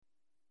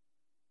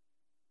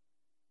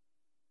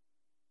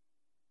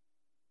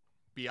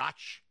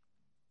biatch.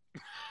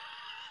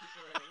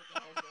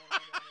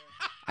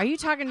 Are you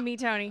talking to me,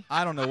 Tony?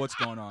 I don't know what's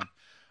going on.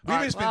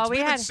 We've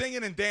been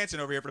singing and dancing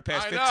over here for the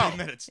past 15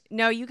 minutes.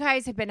 No, you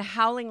guys have been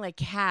howling like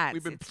cats.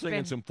 We've been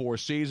singing some Four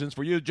Seasons.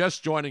 For you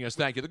just joining us,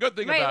 thank you. The good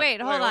thing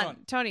hold on.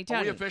 Tony.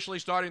 Are we officially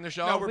starting the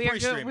show? No, we're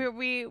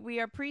pre-streaming. We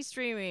are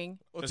pre-streaming.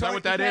 Well, is that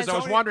what that is? I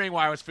was wondering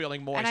why I was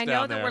feeling moist down there. And I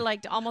know that we're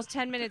like almost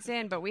 10 minutes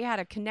in, but we had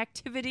a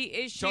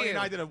connectivity issue. Tony and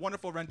I did a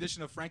wonderful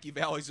rendition of Frankie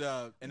Valli's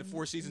in the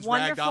Four Seasons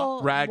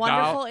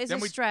Wonderful is a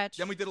stretch.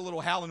 Then we did a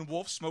little Howlin'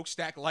 Wolf,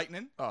 Smokestack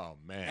Lightning. Oh,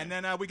 man. And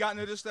then we got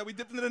into this, we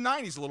dipped into the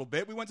 90s a little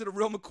bit. We went to the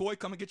Real McCoy,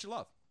 Come and Get Your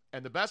Love.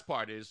 And the best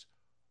part is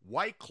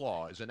White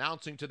Claw is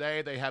announcing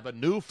today they have a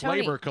new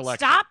flavor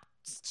collection. Stop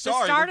the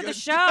start of the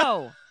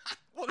show.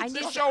 Well,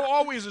 the show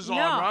always is on,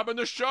 Robin.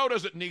 The show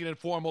doesn't need a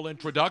formal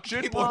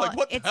introduction. People are like,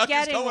 what the heck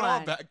is going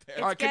on back there?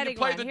 All right, can you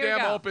play the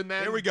damn open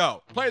then? Here we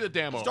go. Play the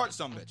damn open. Start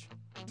some, bitch.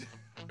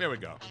 Here we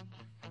go.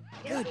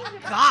 Good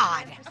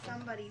God. For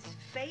somebody's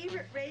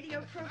favorite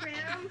radio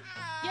program?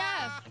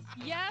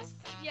 Yes.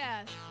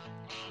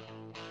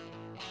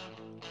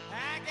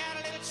 I got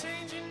a little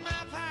change in my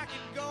pocket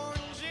going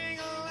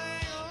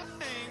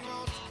jingle-lang-a-lang.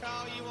 Wants to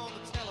call you on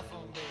the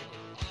telephone, baby.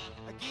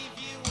 I give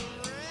you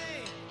a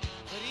ring.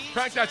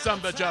 Crank that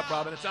sumbitch up,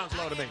 Robin. It sounds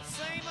low to me.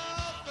 Same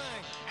old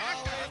thing.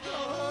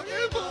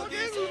 Always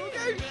boogie, till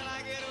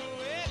I get a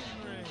wedding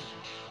ring.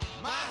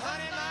 My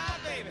honey, my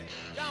baby,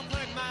 don't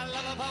put my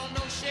love upon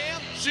no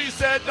shelf. She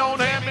said, don't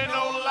hand me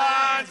no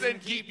lines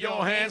and keep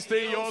your hands to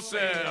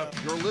yourself.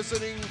 You're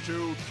listening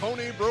to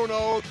Tony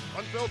Bruno,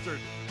 unfiltered,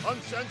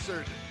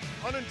 uncensored,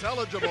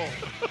 unintelligible.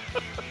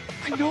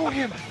 I know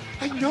him.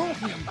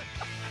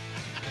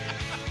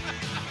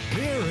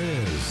 Here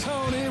is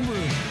Tony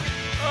Bruno.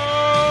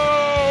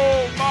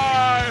 Oh,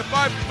 my. If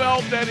I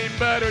felt any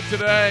better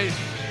today,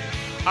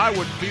 I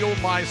would feel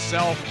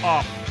myself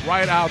up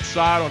right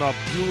outside on a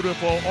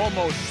beautiful,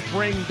 almost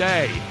spring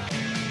day.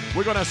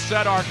 We're going to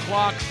set our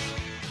clocks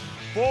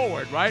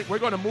forward, right? We're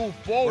going to move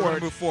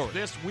forward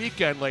this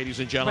weekend, ladies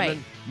and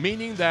gentlemen,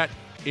 meaning that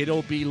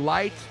it'll be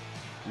light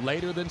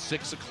later than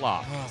 6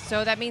 o'clock.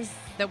 So that means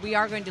that we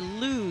are going to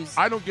lose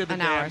I don't give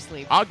an hour of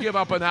sleep. I'll give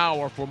up an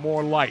hour for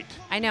more light.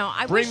 I know.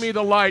 Bring me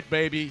the light,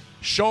 baby.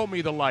 Show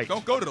me the light.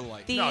 Don't go to the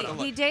light.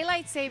 The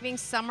Daylight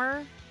Savings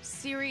Summer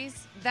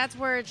series, that's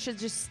where it should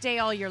just stay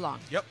all year long.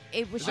 Yep.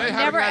 It should they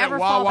never, ever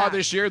fall fall Wawa back.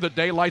 this year, the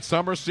Daylight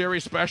Summer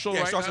Series special. Yeah,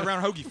 right it starts now?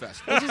 around Hoagie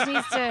Fest. It just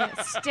needs to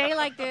stay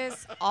like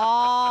this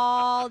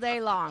all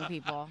day long,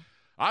 people.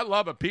 I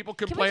love it. People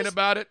complain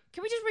about it.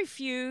 Can we just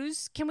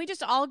refuse? Can we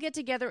just all get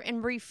together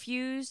and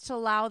refuse to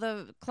allow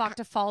the clock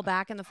to fall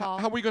back in the fall?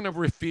 How are we going to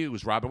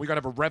refuse, Robin? We're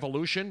going to have a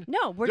revolution?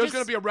 No, There's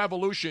going to be a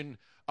revolution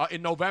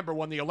in November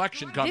when the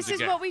election comes This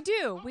is what we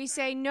do. We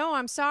say, no,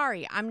 I'm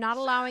sorry. I'm not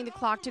allowing the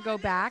clock to go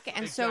back.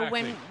 And so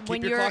when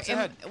you're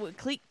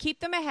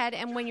keep them ahead,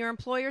 and when your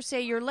employers say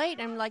you're late,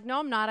 I'm like,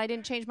 no, I'm not. I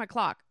didn't change my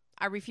clock.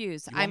 I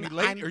refuse. You want me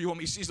late or you want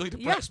me easily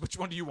depressed? Yeah. Which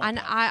one do you want? And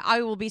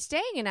I will be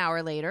staying an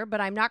hour later, but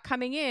I'm not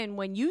coming in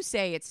when you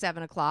say it's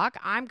 7 o'clock.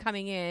 I'm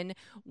coming in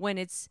when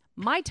it's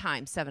my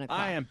time, 7 o'clock.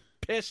 I am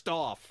pissed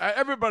off.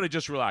 Everybody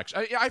just relax.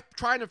 I'm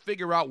trying to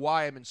figure out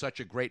why I'm in such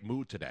a great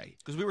mood today.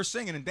 Because we were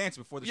singing and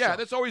dancing before the show. Yeah,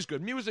 that's always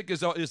good. Music is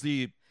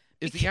the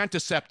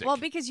antiseptic. Well,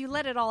 because you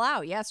let it all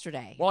out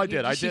yesterday. Well, I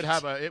did. I did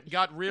have it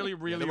got really,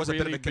 really, there was a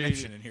really bit of a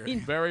connection in here. Very,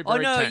 very Oh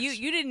no, tense.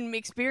 you didn't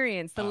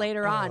experience the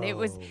later on.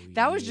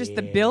 That was just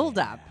the build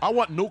up. I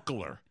want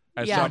nuclear,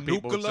 as some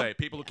people would Nuclear? say.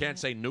 People who can't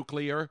say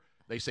nuclear,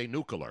 they say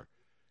nuclear.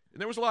 And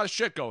there was a lot of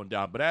shit going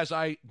down, but as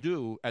I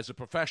do as a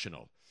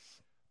professional,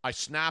 I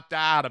snapped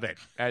out of it,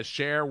 as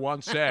Cher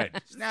once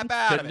said. Snap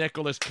out of to it.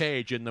 Nicolas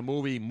Cage in the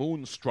movie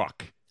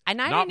Moonstruck.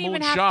 And I Not didn't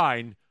even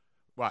Moonshine.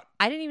 What?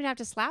 I didn't even have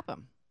to slap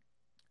him.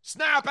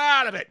 Snap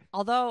out of it.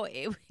 Although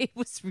it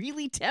was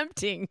really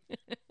tempting. Did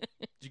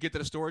you get to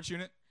the storage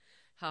unit?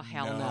 Oh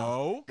hell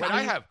no.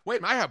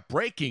 Wait, I have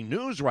breaking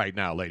news right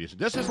now, ladies.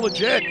 This is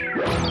legit.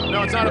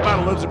 No, it's not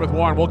about Elizabeth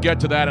Warren. We'll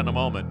get to that in a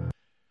moment.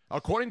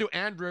 According to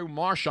Andrew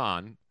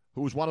Marchand,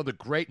 who's one of the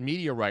great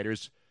media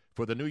writers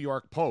for the New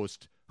York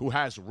Post, who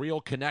has real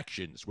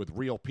connections with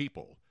real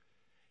people,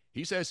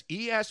 he says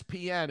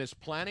ESPN is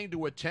planning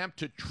to attempt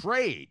to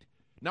trade.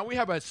 Now, we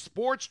have a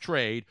sports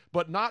trade,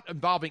 but not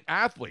involving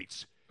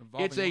athletes.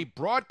 It's a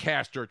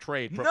broadcaster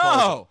trade proposal.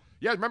 No!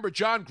 Yeah, remember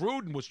John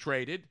Gruden was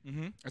traded.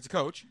 Mm-hmm. As a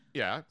coach.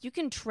 Yeah. You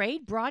can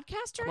trade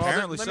broadcasters? Well,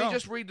 Apparently let so. me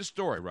just read the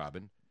story,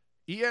 Robin.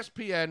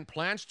 ESPN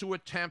plans to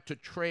attempt to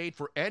trade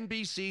for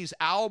NBC's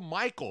Al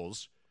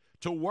Michaels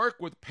to work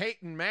with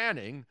Peyton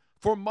Manning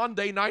for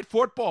Monday Night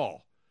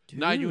Football. Dude.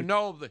 Now, you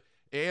know that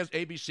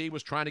ABC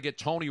was trying to get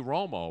Tony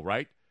Romo,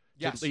 right?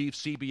 Yes. To leave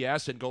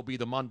CBS and go be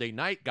the Monday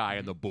night guy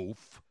in the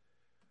booth.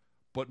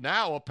 But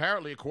now,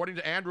 apparently, according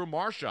to Andrew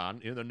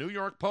Marchand in the New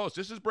York Post,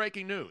 this is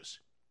breaking news.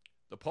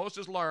 The Post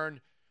has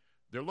learned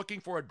they're looking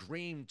for a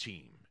dream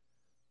team.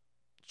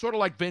 Sort of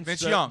like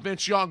Vince Young.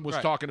 Vince Young was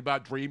talking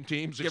about dream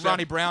teams. Get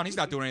Ronnie Brown. He's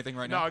not doing anything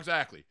right now. No,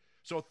 exactly.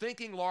 So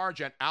thinking large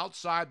and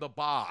outside the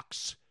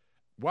box.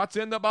 What's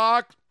in the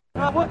box?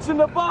 What's in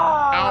the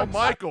box? Al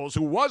Michaels,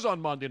 who was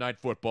on Monday Night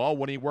Football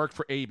when he worked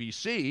for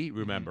ABC,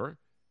 remember,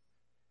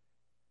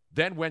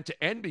 then went to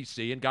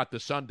NBC and got the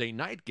Sunday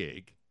night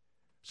gig.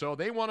 So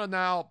they want to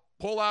now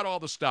pull out all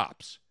the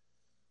stops.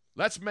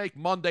 Let's make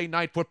Monday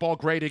Night Football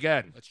great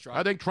again. Let's try.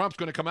 I think Trump's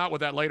going to come out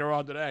with that later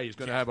on today. He's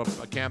going to have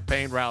a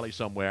campaign rally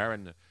somewhere.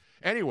 And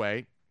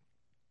anyway,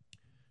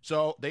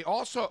 so they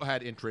also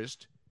had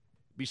interest,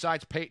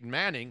 besides Peyton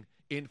Manning,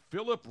 in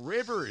Phillip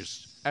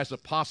Rivers as a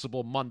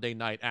possible Monday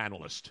night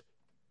analyst.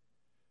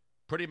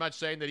 Pretty much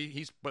saying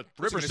that but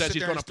Rivers says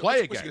he's going to play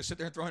again. He's going to sit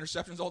there and throw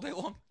interceptions all day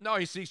long? No,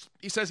 he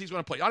says he's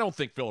going to play. I don't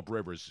think Phillip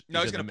Rivers No,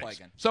 is he's going to play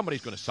again.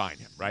 Somebody's going to sign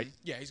him, right?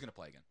 Yeah, he's going to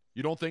play again.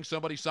 You don't think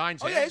somebody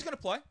signs him? Oh, yeah, he's going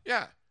to play.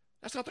 Yeah,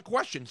 that's not the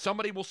question.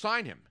 Somebody will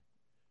sign him.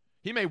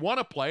 He may want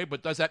to play,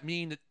 but does that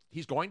mean that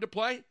he's going to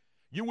play?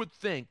 You would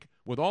think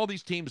with all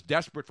these teams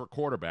desperate for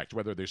quarterbacks,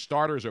 whether they're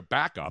starters or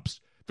backups,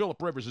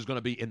 Phillip Rivers is going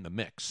to be in the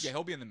mix. Yeah,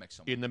 he'll be in the mix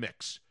somewhere. In the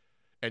mix.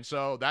 And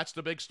so that's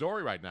the big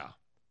story right now.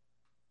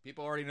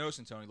 People already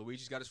noticing, Tony.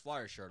 Luigi's got his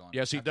Flyers shirt on.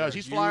 Yes, he After does.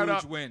 He's fired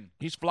up. Win.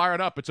 He's fired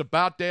up. It's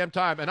about damn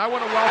time. And I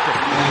want to welcome.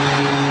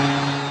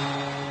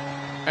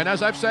 And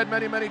as I've said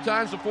many, many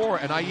times before,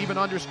 and I even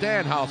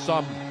understand how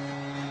some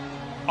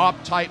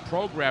uptight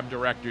program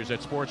directors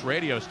at sports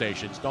radio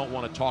stations don't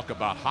want to talk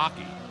about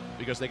hockey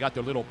because they got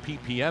their little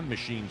PPM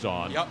machines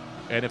on. Yep.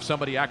 And if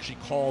somebody actually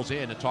calls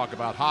in and talk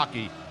about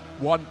hockey,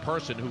 one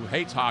person who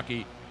hates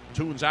hockey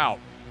tunes out.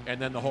 And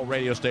then the whole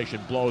radio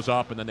station blows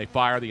up, and then they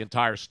fire the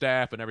entire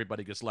staff, and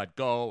everybody gets let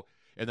go.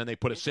 And then they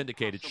put a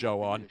syndicated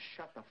show on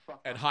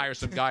and hire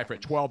some guy for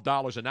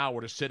 $12 an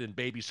hour to sit and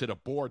babysit a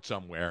board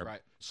somewhere,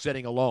 right,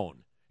 sitting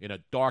alone in a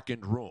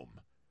darkened room.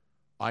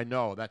 I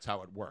know that's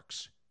how it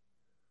works.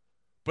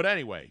 But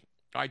anyway,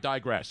 I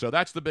digress. So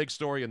that's the big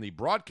story in the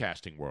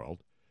broadcasting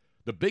world.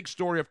 The big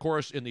story, of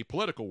course, in the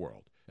political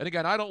world. And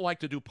again, I don't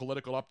like to do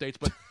political updates,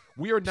 but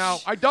we are now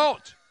 –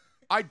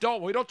 I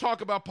don't. We don't talk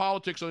about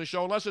politics on the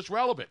show unless it's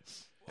relevant.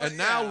 And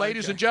now,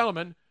 ladies and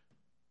gentlemen,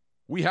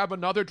 we have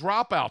another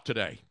dropout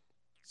today.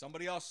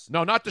 Somebody else.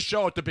 No, not the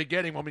show at the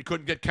beginning when we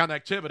couldn't get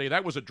connectivity.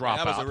 That was a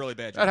dropout. That was a really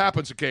bad dropout. That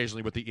happens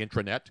occasionally with the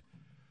intranet.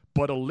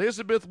 But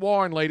Elizabeth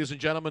Warren, ladies and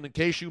gentlemen, in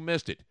case you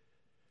missed it,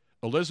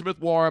 Elizabeth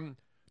Warren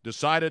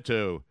decided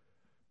to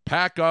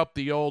pack up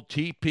the old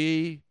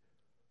TP,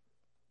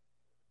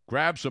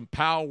 grab some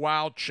pow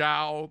wow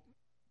chow,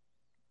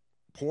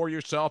 pour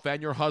yourself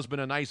and your husband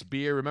a nice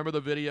beer. Remember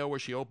the video where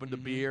she opened a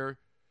beer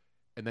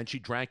and then she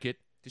drank it?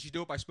 Did she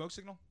do it by smoke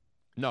signal?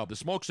 No, the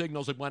smoke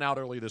signals that went out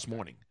early this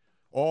morning.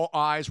 All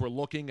eyes were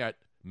looking at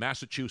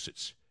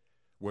Massachusetts,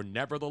 where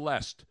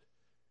nevertheless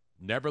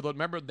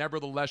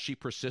she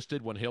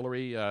persisted when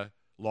Hillary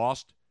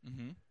lost.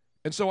 Mm-hmm.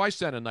 And so I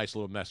sent a nice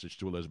little message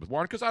to Elizabeth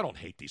Warren because I don't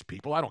hate these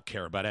people. I don't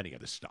care about any of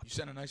this stuff. You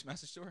sent a nice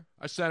message to her?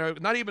 I sent her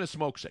not even a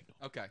smoke signal.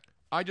 Okay.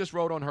 I just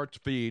wrote on her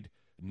feed,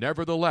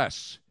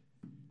 nevertheless,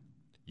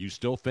 you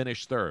still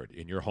finished third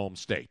in your home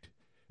state.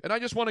 And I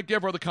just want to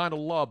give her the kind of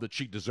love that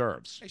she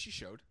deserves. Hey, she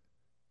showed.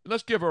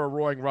 Let's give her a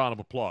roaring round of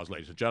applause,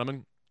 ladies and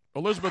gentlemen.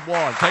 Elizabeth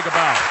Warren, take a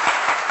bow.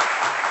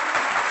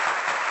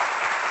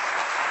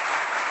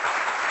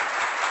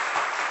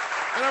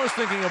 And I was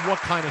thinking of what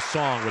kind of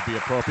song would be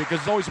appropriate, because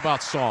it's always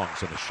about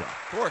songs on the show.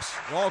 Of course.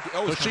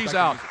 So she's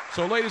out.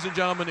 So, ladies and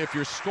gentlemen, if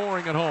you're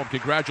scoring at home,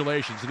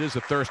 congratulations. It is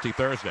a Thirsty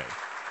Thursday.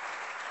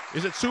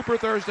 Is it Super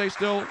Thursday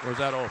still, or is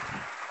that over?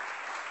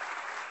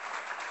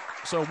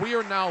 So we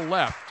are now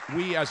left,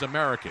 we as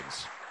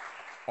Americans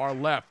are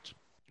left,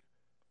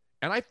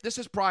 and this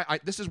is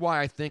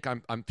why I think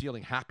I'm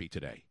feeling happy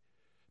today,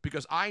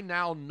 because I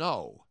now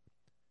know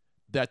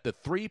that the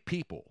three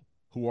people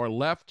who are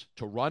left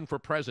to run for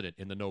president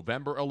in the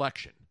November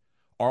election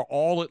are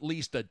all at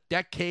least a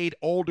decade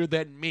older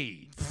than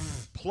me,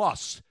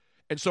 plus.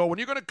 And so when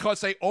you're going to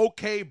say,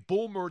 okay,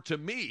 boomer to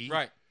me,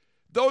 right,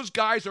 those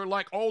guys are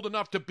like old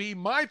enough to be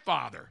my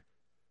father.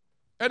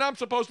 And I'm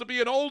supposed to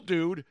be an old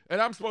dude, and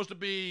I'm supposed to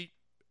be,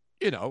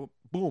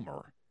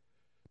 boomer.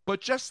 But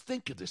just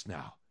think of this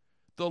now.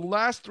 The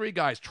last three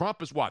guys,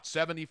 Trump is what,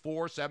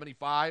 74,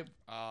 75?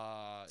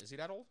 Is he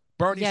that old?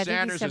 Bernie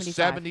Sanders is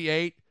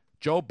 78.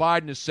 Joe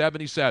Biden is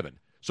 77.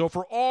 So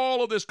for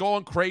all of this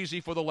going crazy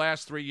for the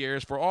last 3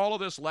 years, for all of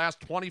this last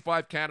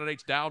 25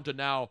 candidates down to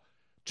now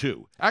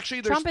 2.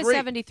 Actually, there's Trump three. is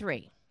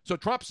 73. So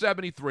Trump's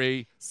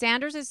 73.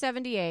 Sanders is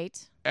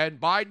 78. And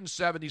Biden's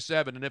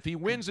 77. And if he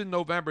wins in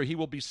November, he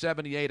will be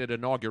 78 at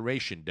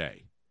Inauguration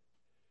Day.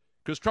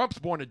 Because Trump's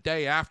born a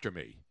day after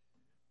me,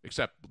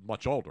 except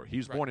much older. He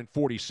was born in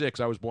 46.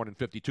 I was born in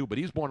 52. But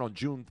he's born on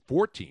June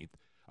 14th.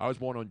 I was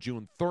born on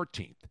June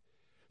 13th.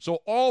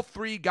 So all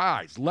three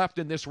guys left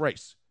in this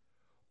race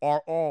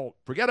are all,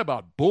 forget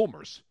about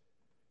boomers.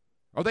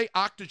 Are they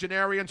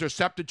octogenarians or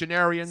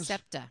septuagenarians?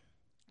 Septa.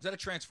 Is that a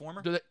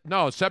transformer?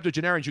 No,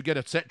 septuagenarians, you get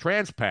a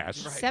trans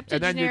pass. Right.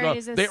 Septuagenarian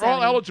is a they're 7.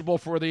 all eligible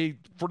for the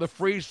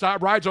free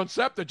rides on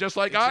SEPTA, just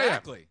like I am.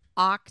 Exactly.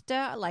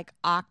 Octa, like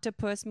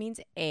octopus,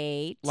 means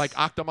 8. Like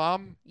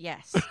Octomom?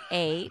 Yes,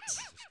 8.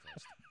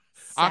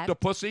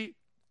 Octopussy?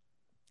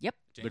 Yep.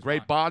 The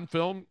great Bond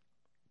film.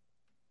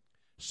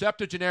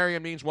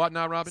 Septuagenarian means what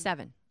now, Robin?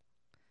 7.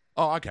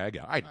 Oh, okay. I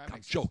got it.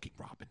 I'm joking,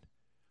 Robin.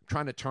 I'm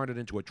trying to turn it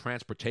into a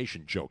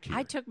transportation joke here.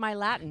 I took my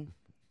Latin.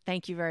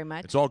 Thank you very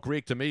much. It's all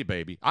Greek to me,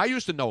 baby. I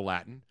used to know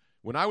Latin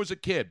when I was a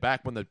kid,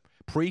 back when the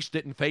priest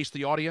didn't face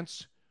the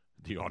audience.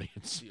 The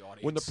audience.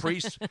 When the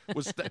priest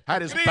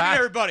had his Good back. evening,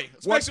 everybody.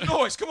 Let's make some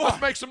noise. Come on.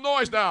 Let's make some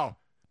noise now.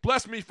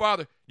 Bless me,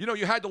 Father. You know,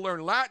 you had to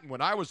learn Latin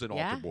when I was an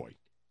altar boy.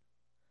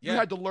 You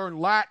had to learn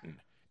Latin,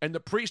 and the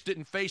priest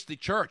didn't face the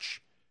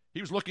church. He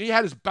was looking. He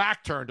had his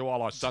back turned to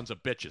all our sons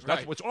of bitches.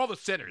 That's what's all the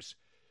sinners.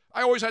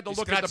 I always had to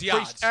look at the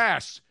priest's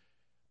ass.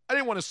 I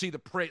didn't want to see the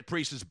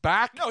priest's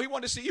back. No, he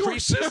wanted to see yours.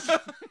 Priestess.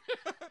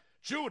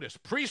 Judas,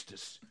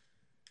 priestess.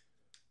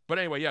 But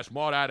anyway, yes,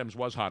 Maud Adams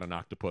was hot on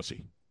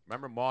Octopussy.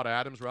 Remember Maud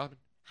Adams, Robin?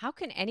 How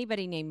can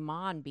anybody named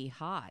Maud be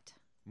hot?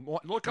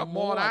 Look up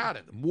Maud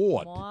Adams.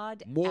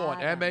 Maud.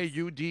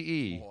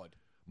 M-A-U-D-E.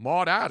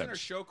 Maud Adams.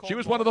 She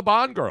was one of the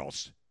Bond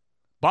girls.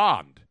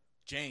 Bond.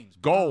 James.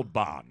 Gold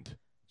Bond.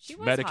 She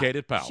was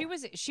medicated hot. power.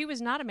 She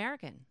was not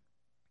American.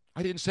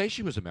 I didn't say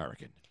she was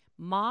American.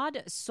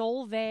 Maud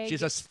Solveig.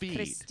 She's a Swede.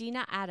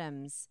 Christina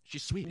Adams.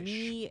 She's Swedish.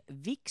 Nie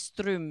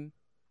Wikström.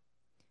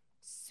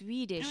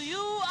 Swedish. Do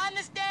you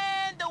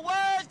understand the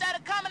words that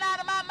are coming out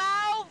of my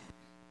mouth?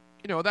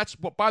 You know, that's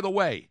what, by the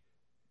way,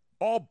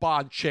 all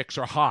Bond chicks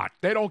are hot.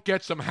 They don't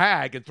get some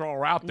hag and throw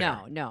her out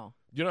there. No.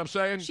 You know what I'm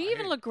saying? She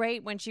even looked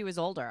great when she was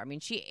older. I mean,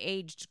 she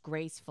aged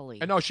gracefully.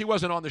 And no, she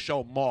wasn't on the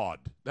show Maud.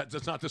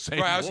 That's not the same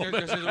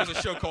woman. There was a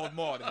show called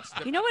Maud.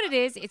 You know what it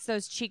is? It's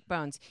those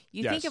cheekbones.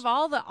 You think of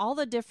all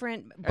the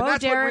different. Bo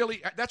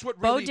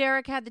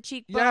Derek had the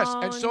cheekbones. Yes,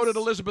 and so did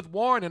Elizabeth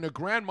Warren. And her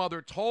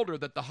grandmother told her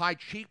that the high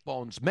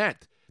cheekbones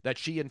meant that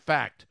she, in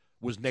fact,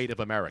 was Native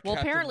American. Well,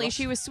 apparently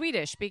she was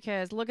Swedish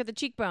because look at the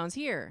cheekbones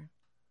here.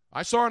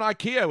 I saw her in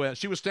IKEA.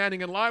 She was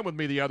standing in line with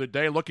me the other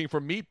day looking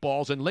for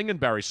meatballs and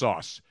lingonberry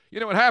sauce.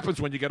 You know what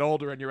happens when you get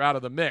older and you're out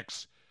of the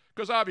mix.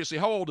 Because obviously,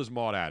 how old is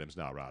Maud Adams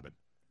now, Robin?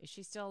 Is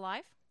she still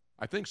alive?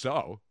 I think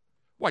so.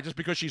 Why, just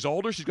because she's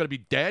older, she's going to be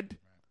dead?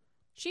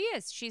 She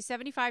is. She's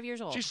 75 years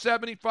old. She's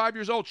 75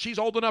 years old. She's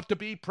old enough to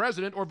be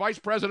president or vice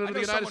president of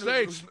the United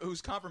States.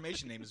 Whose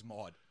confirmation name is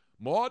Maud.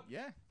 Maud?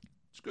 Yeah.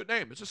 It's a good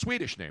name. It's a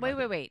Swedish name.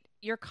 Wait.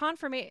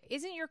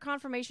 Isn't your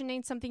confirmation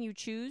name something you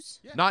choose?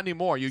 Yeah. Not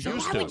anymore. You used to.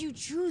 Why would you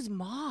choose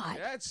Maud?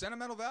 Yeah, it's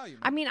sentimental value.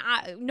 I mean,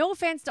 no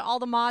offense to all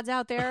the Mauds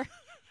out there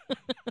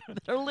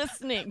that are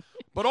listening.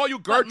 But all you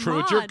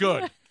Gertrudes, you're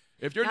good.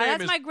 If your name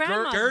is my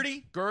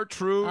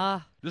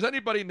Gertrude, does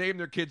anybody name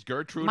their kids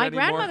Gertrude my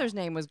anymore? grandmother's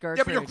name was Gertrude.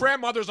 Yeah, but your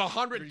grandmother's over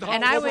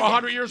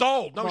 100 years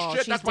old. No shit,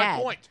 she's that's dead.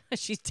 my point.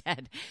 She's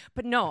dead.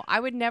 But no, I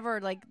would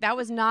never, that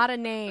was not a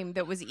name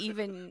that was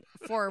even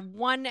for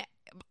one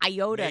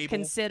iota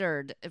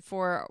considered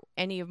for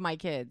any of my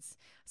kids.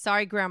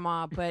 Sorry,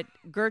 Grandma, but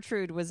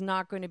Gertrude was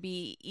not going to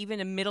be even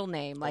a middle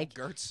name.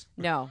 Gertz?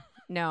 No.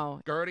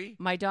 Gertie?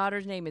 My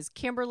daughter's name is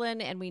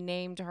Kimberlyn, and we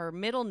named her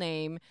middle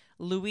name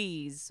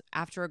Louise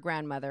after a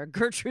grandmother.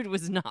 Gertrude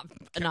was not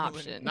an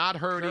option. Not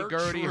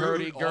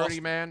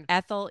Gertie, man.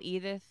 Ethel,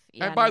 Edith.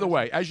 Yeah, and by the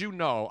way, as you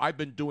know, I've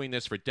been doing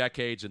this for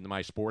decades in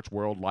my sports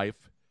world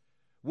life.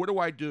 What do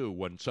I do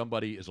when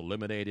somebody is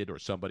eliminated or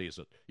somebody is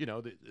a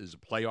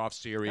playoff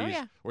series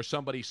or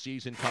somebody's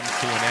season comes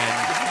to an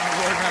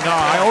end? No,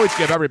 I always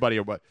give everybody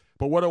a but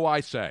what do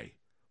I say?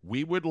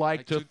 We would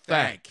like to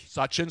thank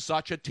such and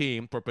such a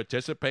team for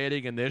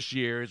participating in this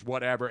year's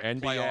whatever,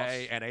 NBA,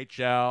 playoffs,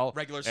 NHL,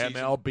 regular season,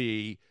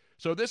 MLB.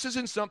 So this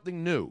isn't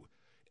something new.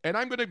 And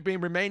I'm going to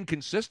remain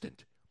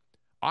consistent.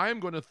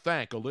 I'm going to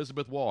thank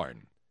Elizabeth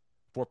Warren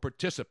for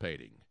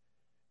participating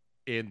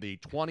in the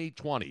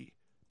 2020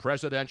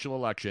 presidential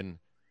election.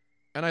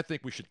 And I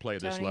think we should play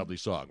this lovely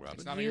song,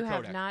 Robin. You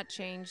have not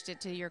changed it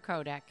to your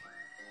codec.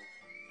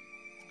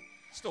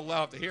 Still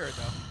loud to hear it,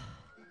 though.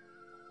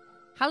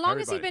 How long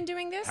has he been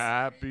doing this?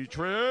 Happy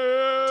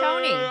trip.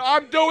 Tony.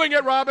 I'm doing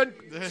it, Robin.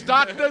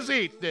 Stop the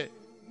seat.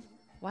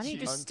 Why don't you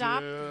just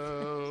stop?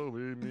 Until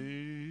we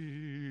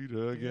meet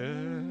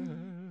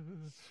again.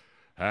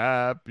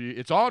 Happy.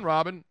 It's on,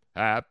 Robin.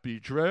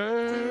 Happy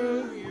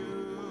trail.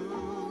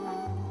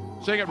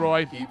 Sing it,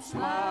 Roy. Keep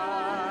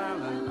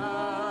smiling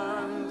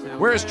until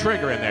where's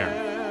Trigger in there?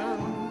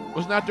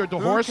 Wasn't that the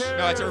horse? No,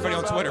 that's everybody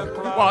on Twitter.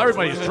 Well,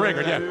 everybody's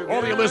triggered, yeah.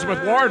 All the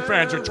Elizabeth Warren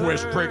fans are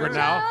triggered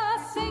now.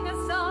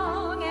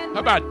 How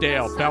about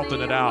Dale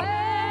belting it out?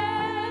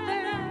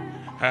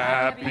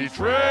 Happy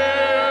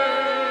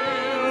trails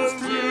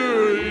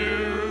to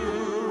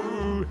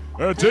you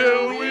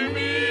until we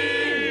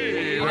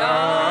meet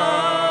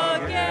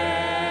again.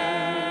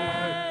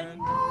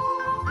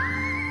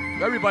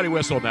 Everybody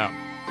whistle now.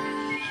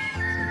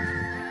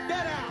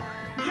 Get out!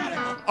 Get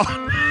out!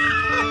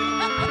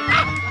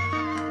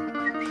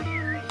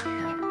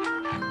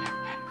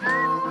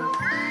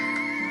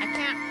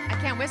 I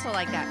can't whistle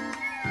like that.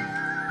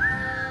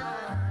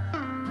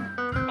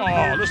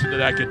 Oh, listen to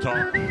that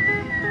guitar.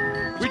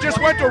 We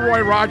just went to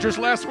Roy Rogers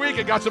last week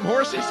and got some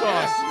horsey sauce.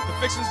 Yes, the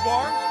Fixin's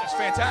Bar. It's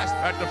fantastic.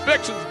 At the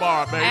Fixin's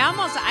Bar, baby. I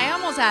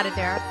almost had it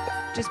there.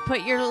 Just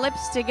put your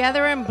lips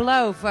together and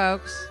blow,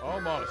 folks.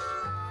 Almost.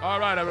 All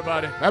right,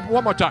 everybody.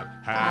 One more time.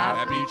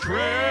 Happy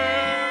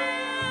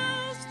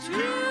trails to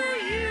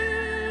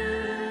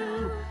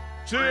you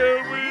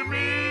till we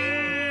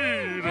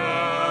meet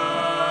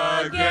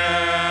again.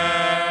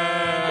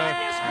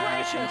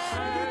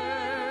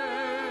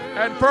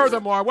 And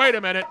furthermore, wait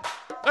a minute.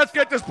 Let's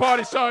get this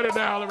party started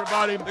now,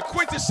 everybody. The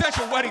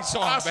quintessential wedding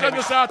song, I'll send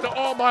this out to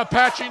all my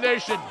Apache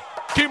Nation.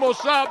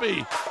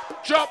 Kimosabi,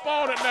 jump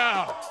on it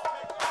now.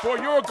 For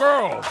your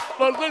girl,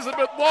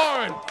 Elizabeth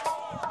Warren.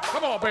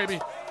 Come on, baby.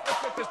 Let's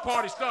get this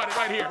party started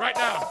right here, right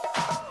now.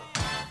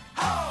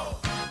 Ho!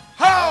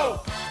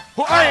 Ho!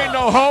 Well, I ain't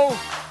no hoe.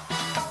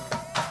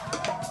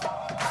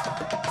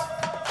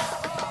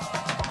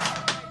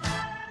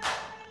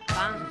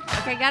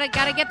 Okay,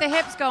 gotta get the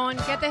hips going.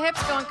 Get the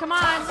hips going. Come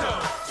on.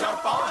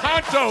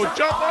 Honto,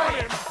 jump on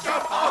him.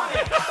 Jump on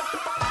him.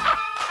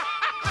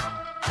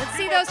 Let's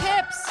see those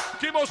hips.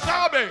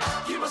 Kimosabe.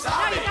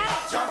 Kimosabe.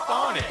 Jump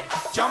on it.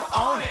 Jump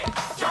on it.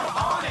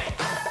 Jump on it.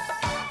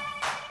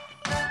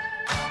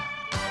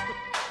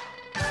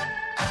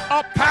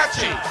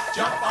 Apache.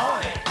 Jump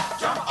on it.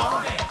 Jump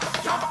on it.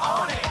 Jump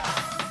on it.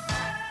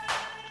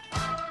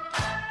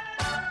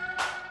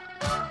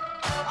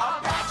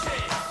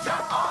 Apache.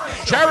 Jump on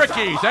it.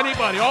 Cherokees.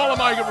 Anybody. All of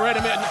my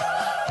red men.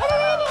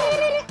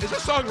 Is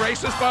this song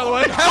racist, by the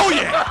way? Hell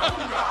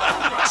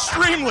yeah.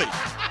 Extremely.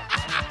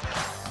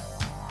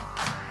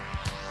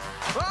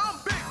 I'm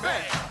Big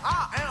Bang.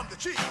 I am the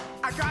chief.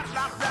 I got a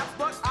lot of raps,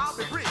 but I'll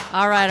be brief.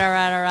 All right.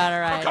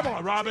 Oh, come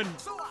on, Robin.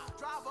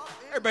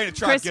 Everybody in the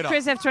tribe, get up.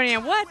 Chris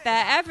F29, what the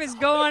F is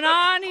going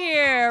on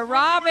here?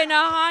 Robin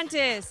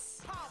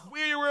Ahontis.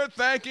 We were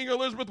thanking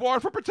Elizabeth Warren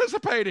for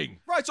participating.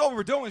 Right, it's all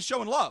we're doing is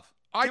showing love.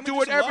 I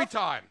do it every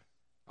time.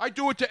 I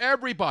do it to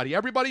everybody.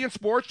 Everybody in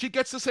sports, she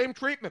gets the same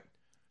treatment.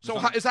 So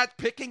is that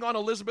picking on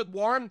Elizabeth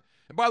Warren?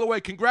 And by the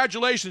way,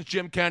 congratulations,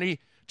 Jim Kenney.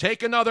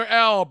 Take another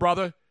L,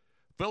 brother.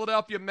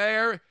 Philadelphia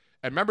mayor,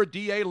 and remember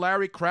DA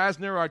Larry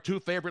Krasner, our two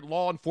favorite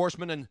law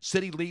enforcement and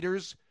city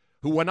leaders,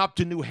 who went up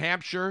to New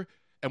Hampshire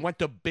and went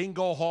to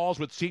bingo halls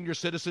with senior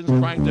citizens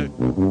trying to get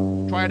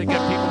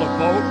people to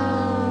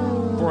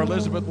vote for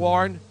Elizabeth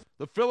Warren.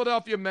 The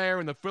Philadelphia mayor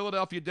and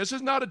this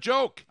is not a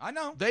joke. I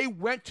know. They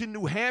went to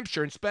New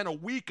Hampshire and spent a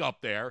week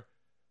up there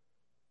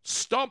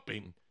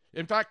stumping.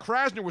 In fact,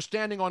 Krasner was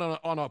standing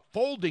on a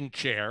folding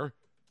chair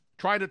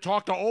trying to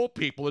talk to old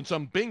people in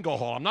some bingo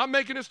hall. I'm not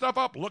making this stuff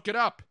up. Look it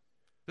up.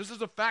 This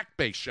is a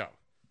fact-based show.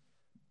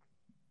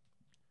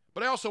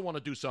 But I also want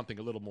to do something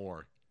a little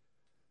more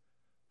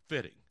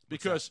fitting.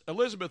 Because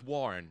Elizabeth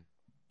Warren,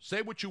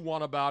 say what you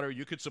want about her.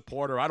 You could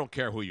support her. I don't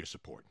care who you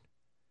support.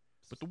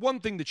 But the one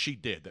thing that she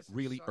did that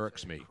really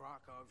irks me.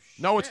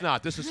 No, it's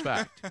not. This is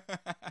fact.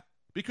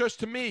 Because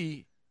to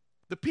me,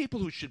 the people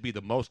who should be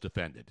the most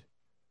offended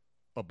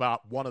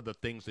about one of the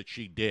things that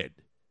she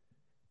did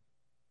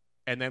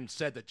and then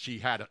said that she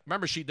had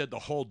remember she did the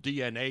whole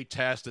DNA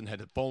test and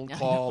had a phone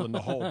call and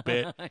the whole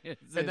bit.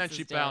 And then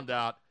she found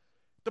out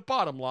the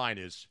bottom line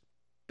is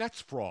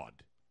that's fraud.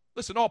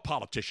 Listen, all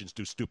politicians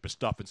do stupid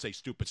stuff and say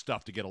stupid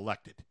stuff to get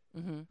elected.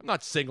 I'm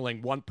not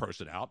singling one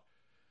person out.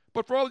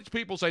 But for all these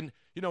people saying,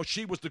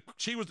 she was the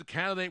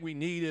candidate we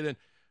needed, and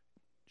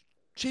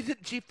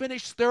she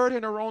finished third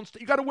in her own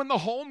state. You got to win the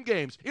home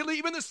games.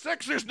 Even the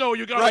Sixers know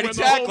you got to win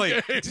the home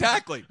games.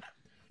 Exactly.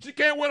 She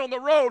can't win on the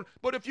road,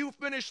 but if you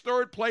finish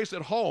third place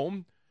at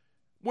home,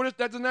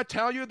 doesn't that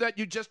tell you that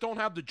you just don't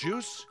have the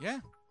juice? Yeah.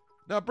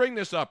 Now bring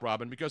this up,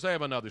 Robin, because I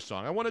have another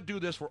song. I want to do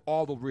this for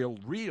all the real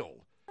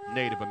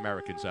Native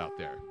Americans out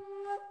there.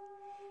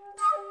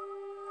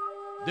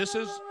 This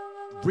is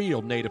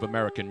real Native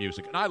American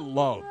music, and I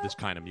love this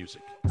kind of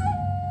music.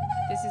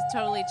 This is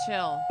totally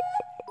chill.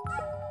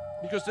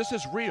 Because this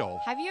is real.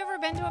 Have you ever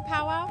been to a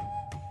powwow?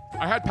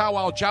 I had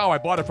powwow chow. I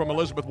bought it from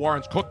Elizabeth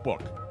Warren's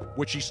cookbook,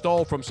 which she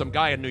stole from some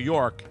guy in New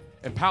York.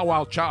 And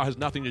powwow chow has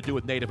nothing to do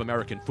with Native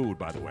American food,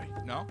 by the way.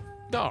 No?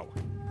 No.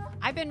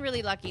 I've been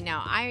really lucky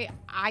now. I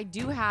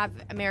do have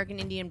American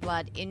Indian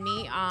blood in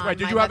me. Right?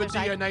 Did you have a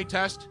DNA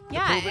test?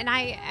 Yeah, and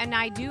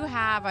I do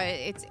have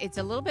it's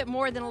a little bit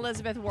more than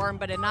Elizabeth Warren,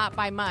 but not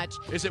by much.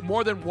 Is it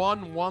more than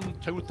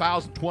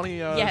 2020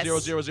 yes,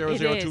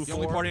 0000224? The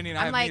only part Indian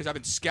I have is I've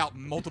been scalped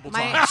multiple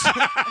times.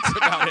 That's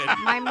about it.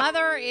 My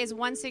mother is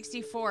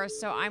 164,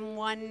 so I'm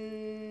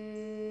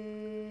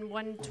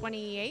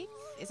 128.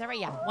 Is that right?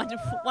 Yeah,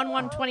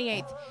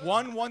 128.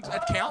 One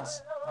that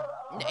counts.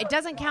 It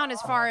doesn't count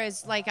as far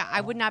as,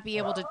 I would not be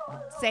able to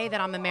say that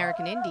I'm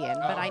American Indian,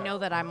 but I know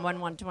that I'm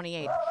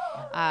 128.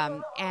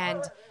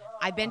 And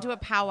I've been to a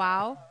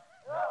powwow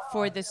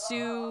for the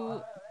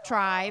Sioux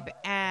tribe,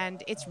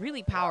 and it's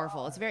really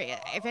powerful. It's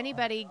if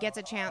anybody gets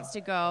a chance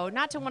to go,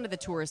 not to one of the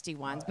touristy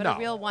ones, but a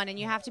real one, and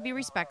you have to be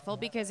respectful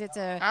because it's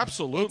a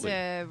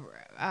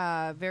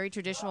very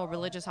traditional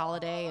religious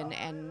holiday,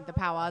 and the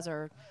powwows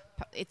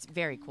it's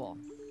very cool.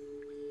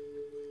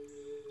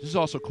 This is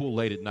also cool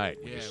late at night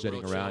when you're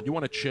sitting around. You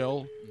want to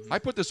chill? I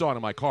put this on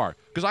in my car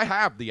because I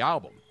have the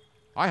album.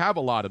 I have a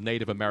lot of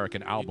Native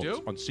American albums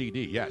on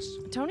CD, yes.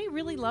 Tony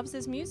really loves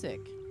his music.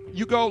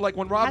 You go,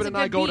 when Robin and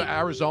I go to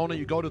Arizona,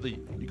 you go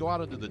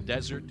out into the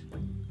desert,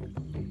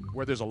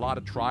 where there's a lot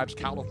of tribes,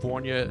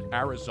 California,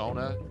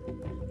 Arizona.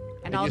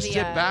 And you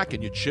sit back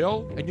and you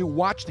chill and you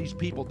watch these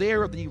people.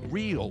 They're the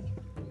real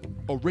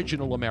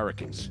original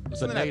Americans,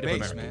 the Native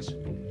Americans.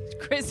 Man.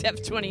 Chris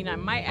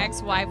F29, my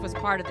ex-wife was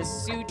part of the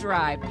Sioux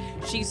tribe.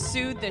 She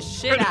sued the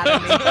shit out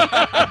of me.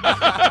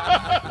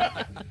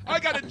 I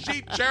got a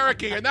Jeep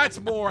Cherokee, and that's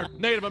more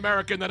Native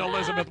American than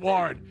Elizabeth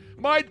Warren.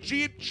 My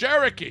Jeep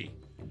Cherokee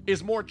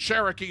is more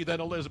Cherokee than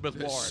Elizabeth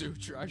Warren. Sioux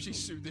tribe, she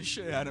sued the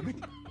shit out of me.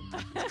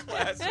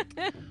 Classic.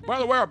 By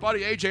the way, our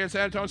buddy AJ in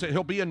San Antonio said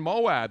he'll be in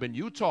Moab in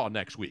Utah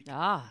next week.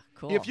 Ah,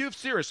 cool. If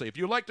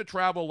you like to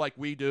travel like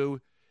we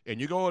do,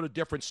 and you go to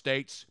different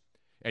states,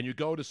 and you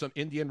go to some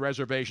Indian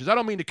reservations. I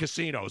don't mean the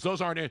casinos.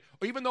 Those aren't,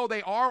 even though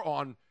they are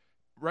on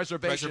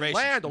reservation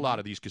land, a lot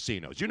of these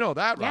casinos. You know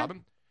that,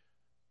 Robin.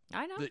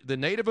 I know. The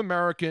Native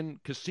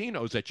American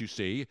casinos that you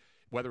see,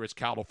 whether it's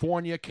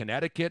California,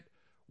 Connecticut,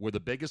 where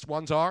the biggest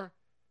ones are,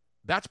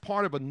 that's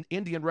part of an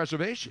Indian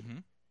reservation. Mm-hmm.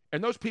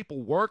 And those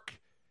people work,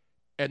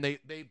 and they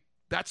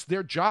that's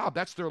their job.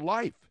 That's their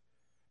life.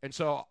 And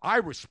so I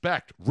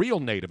respect real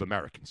Native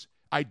Americans.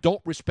 I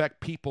don't respect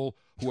people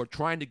who are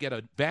trying to get an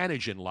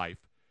advantage in life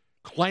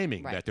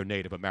claiming that they're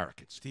Native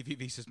Americans. Stevie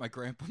V says my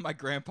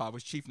grandpa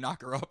was Chief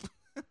Knocker Up.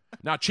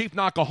 Now, Chief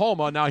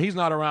Nakahoma, now he's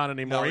not around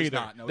anymore either.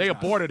 Not. No, they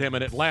aborted him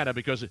in Atlanta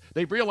because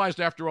they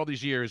realized after all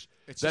these years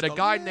that a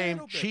guy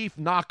named Chief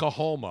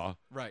Nakahoma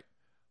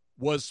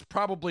was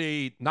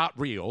probably not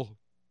real,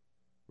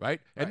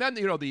 right? And then,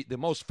 the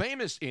most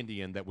famous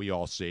Indian that we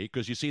all see,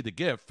 because you see the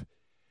GIF,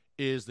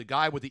 is the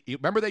guy with the.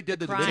 Remember they did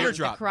the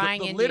teardrop,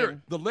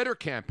 the litter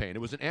campaign.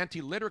 It was an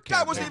anti-litter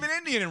campaign. Guy wasn't even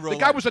Indian in real life.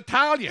 The guy was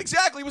Italian.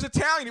 Exactly, he was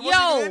Italian. He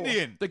wasn't even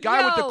Indian. The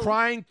guy with the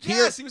crying tears.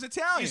 Yes, he was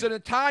Italian. He's an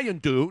Italian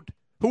dude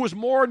who was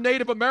more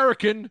Native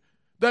American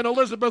than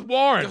Elizabeth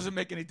Warren. Doesn't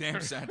make any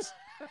damn sense.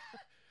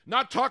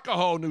 Not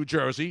Tuckahoe, New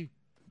Jersey,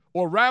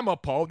 or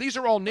Ramapo. These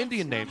are all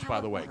Indian names,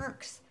 by the way.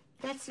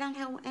 That's not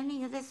how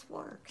any of this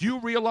works. Do you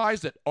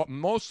realize that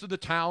most of the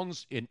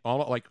towns in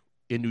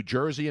New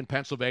Jersey and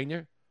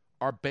Pennsylvania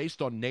are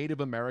based on Native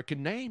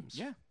American names?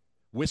 Yeah.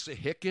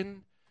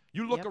 Wissahickon.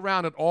 You look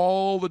around at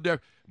all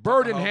the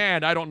bird in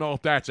hand. I don't know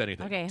if that's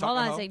anything. Okay, hold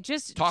on a second.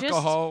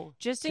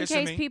 Just in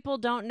case people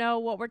don't know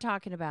what we're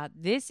talking about.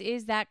 This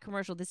is that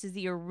commercial. This is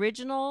the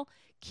original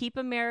Keep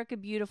America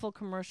Beautiful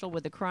commercial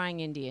with the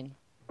crying Indian.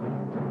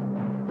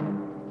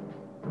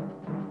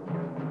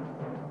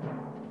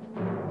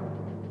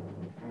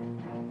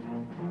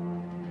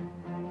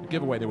 The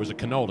giveaway, there was a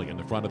cannoli in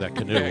the front of that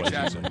canoe. Yeah,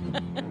 exactly.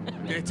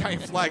 The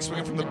Italian flag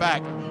swinging from the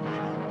back.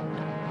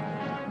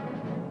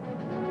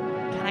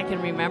 God, I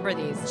can remember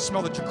these.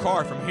 Smell the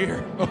car from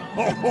here. The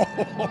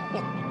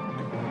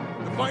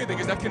funny thing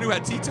is that canoe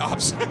had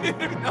T-tops. I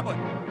didn't even know it.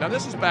 Now,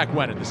 this is back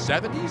when? In the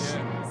 70s?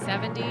 Yeah.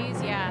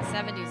 70s, yeah,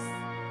 70s.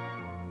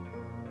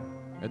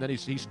 And then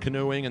he's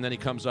canoeing, and then he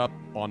comes up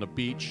on the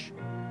beach.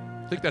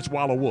 I think that's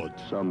Walla Wood.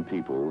 Some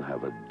people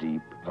have a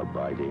deep,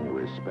 abiding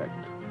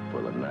respect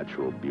for the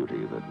natural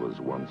beauty that was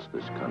once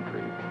this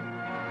country.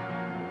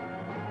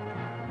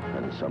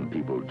 And some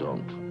people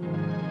don't.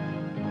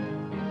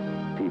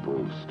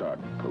 People start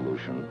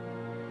pollution.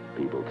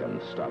 People can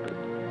stop it.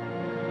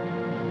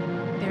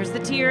 There's the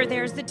tear.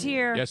 There's the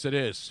tear. Yes, it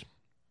is.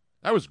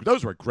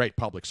 Those were great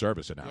public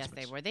service announcements.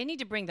 Yes, they were. They need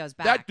to bring those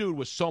back. That dude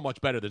was so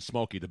much better than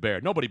Smokey the Bear.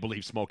 Nobody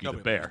believes Smokey the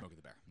Bear. Smokey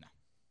the Bear. No.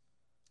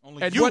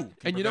 Only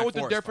and you know what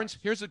the difference?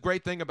 Here's the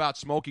great thing about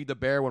Smokey the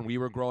Bear when we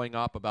were growing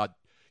up about,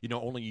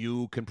 only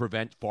you can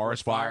prevent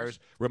forest fires,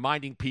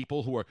 reminding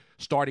people who are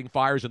starting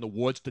fires in the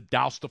woods to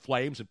douse the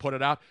flames and put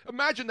it out.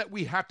 Imagine that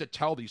we have to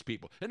tell these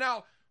people. And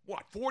now,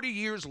 40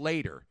 years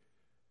later,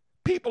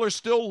 people are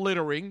still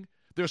littering.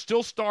 They're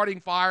still starting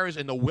fires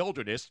in the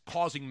wilderness,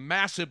 causing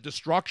massive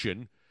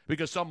destruction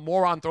because some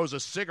moron throws a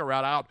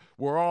cigarette out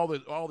where all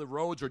the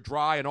roads are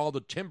dry and all the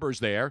timber's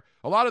there.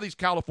 A lot of these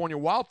California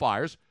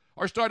wildfires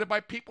are started by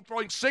people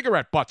throwing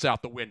cigarette butts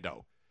out the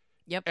window.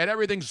 Yep. And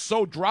everything's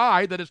so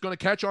dry that it's going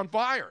to catch on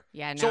fire.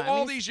 Yeah, no, so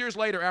all these years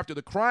later, after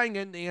the crying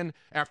Indian,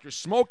 after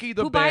Smokey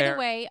the Bear. Who, by the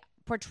way,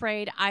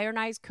 portrayed Iron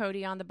Eyes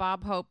Cody on the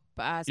Bob Hope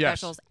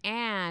specials. Yes.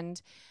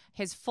 And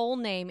his full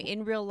name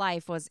in real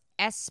life was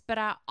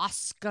Espera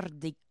Oscar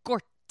Di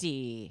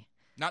Corti.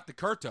 Not Di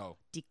Curto.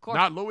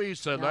 Not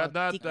Luis. Di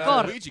Luigi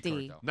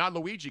Curto. Not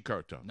Luigi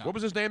Curto. No. What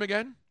was his name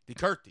again? Di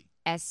Curti.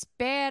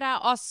 Espera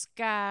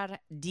Oscar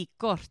Di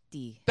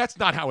Corti. That's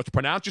not how it's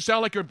pronounced. You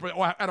sound like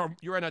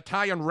you're an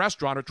Italian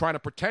restaurant or trying to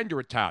pretend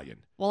you're Italian.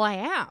 Well, I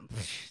am.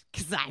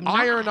 Because I'm not.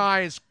 Iron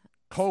Eyes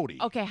Cody.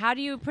 Okay, how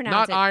do you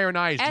pronounce it? Not Iron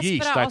Eyes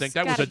Yeast. I think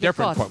that was a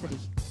different one.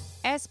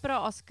 Espera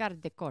Oscar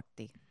Di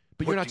Corti.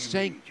 But you're not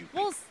saying.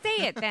 Well,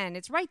 say it then.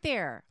 It's right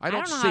there. I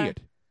don't see it.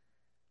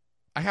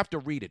 I have to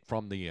read it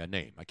from the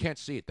name. I can't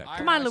see it that.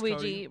 Come on,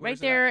 Luigi. Right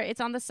there.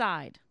 It's on the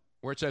side.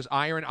 Where it says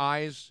Iron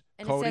Eyes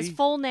and Cody. It says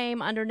full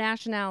name under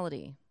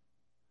nationality.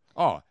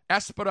 Oh,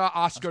 Espera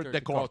Oscar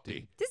de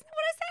Corti. Isn't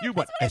what I said? You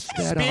went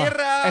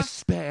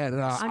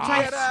Espera.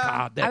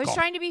 I was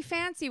trying to be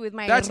fancy with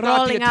my That's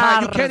not the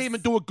Italian. You can't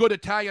even do a good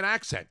Italian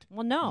accent.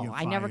 Well, no,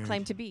 I never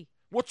claimed to be.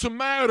 What's the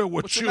matter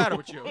with What's you? the matter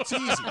with you? It's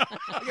easy.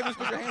 You can just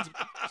put your hands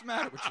up. What's the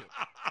matter with you?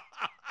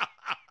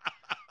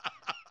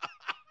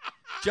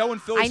 Joe in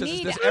Philly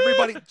says this.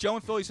 Joe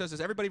in Philly says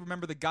this. Everybody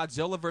remember the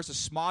Godzilla versus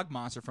Smog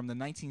Monster from the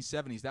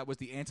 1970s? That was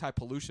the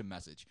anti-pollution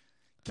message.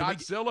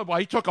 Godzilla? Well,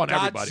 he took on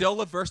everybody.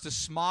 Godzilla versus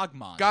Smog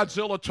Monster.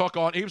 Godzilla took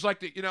on. He was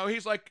like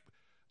he's like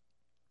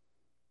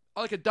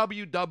a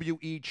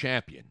WWE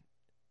champion.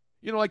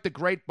 You know, like the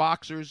great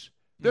boxers.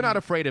 They're not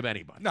afraid of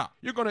anybody. No.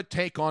 You're going to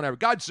take on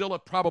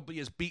Godzilla probably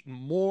has beaten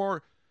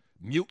more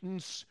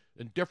mutants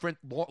and different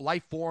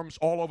life forms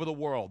all over the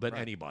world than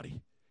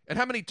anybody. And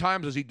how many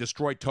times has he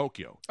destroyed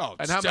Tokyo? Oh,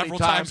 and how many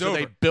times do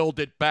they build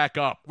it back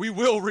up? We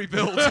will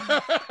rebuild.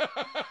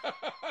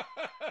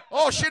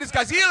 Oh, shit, it's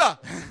Godzilla.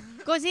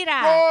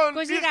 Godzilla. Run,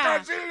 Godzilla.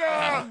 it's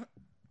Godzilla.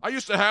 I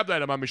used to have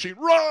that in my machine.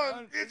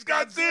 Run, it's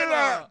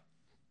Godzilla.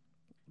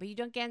 But you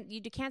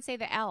can't say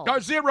the L.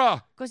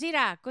 Godzilla.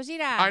 Godzilla.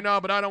 Godzilla. I know,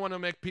 but I don't want to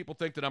make people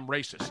think that I'm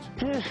racist.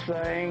 This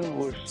thing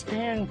was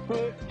 10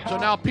 foot tall. So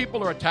now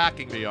people are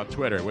attacking me on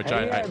Twitter, which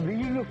I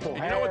beautiful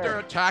you know what they're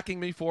attacking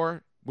me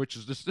for? Which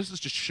is this is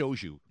just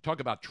shows you.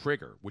 Talk about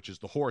Trigger, which is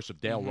the horse of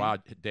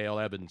Dale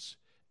Evans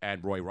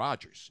and Roy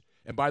Rogers.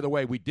 And by the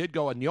way, we did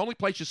go, and the only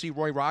place you see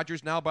Roy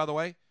Rogers now, by the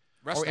way,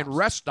 are in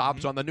rest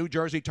stops on the New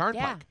Jersey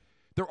Turnpike. Yeah.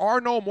 There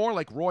are no more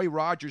like Roy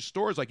Rogers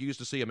stores like you used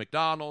to see at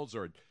McDonald's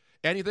or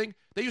anything.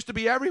 They used to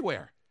be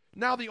everywhere.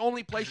 Now the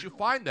only place you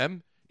find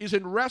them is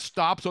in rest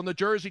stops on the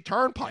Jersey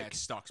Turnpike. Yeah, it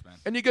sucks, man.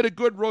 And you get a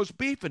good roast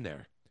beef in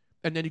there.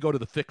 And then you go to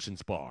the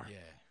Fixin's bar. Yeah.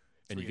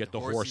 And you get the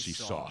horsey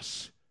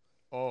sauce.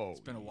 Oh, it's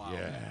been a while.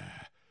 Yeah.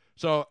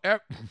 So,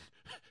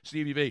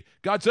 Stevie V,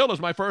 Godzilla's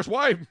my first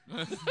wife.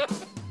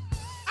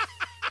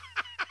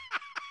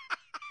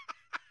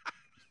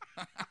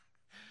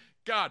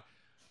 God,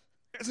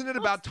 isn't it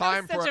about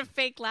time for such a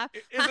fake laugh?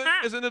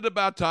 Isn't it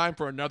about time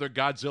for another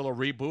Godzilla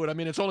reboot? I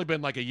mean, it's only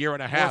been like a year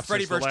and a half. Or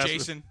Freddy since vs.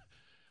 Jason.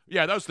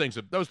 Yeah, those things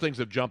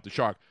have jumped the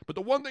shark. But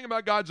the one thing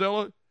about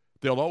Godzilla,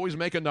 they'll always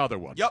make another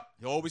one. Yep,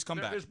 he'll always come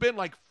back. There's been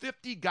like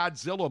 50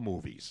 Godzilla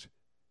movies.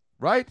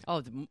 Right?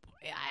 Oh,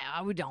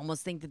 I would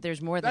almost think that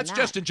there's more than that. That's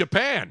just in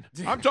Japan.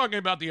 I'm talking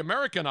about the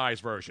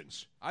Americanized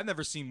versions. I've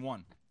never seen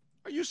one.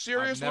 Are you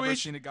serious, I've never Luigi?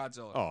 seen a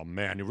Godzilla. Oh,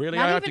 man. Really?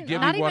 Not I have even, to give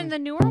not you one? even the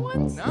newer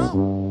ones?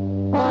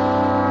 No.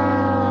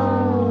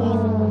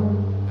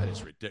 That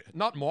is ridiculous.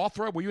 Not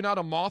Mothra? Were you not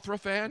a Mothra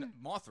fan?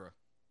 Mothra.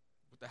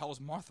 What the hell is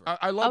Mothra?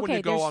 I love when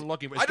you go on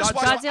looking. I just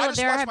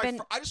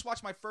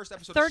watched my first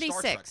episode of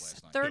Star Trek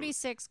last night.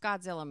 36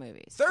 Godzilla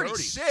movies.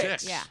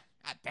 36? Yeah.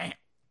 God damn.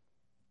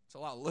 It's a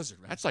lot of lizard,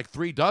 man. That's like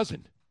 3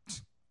 dozen.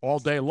 All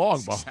day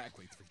long, Bo.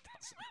 Exactly 3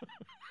 dozen.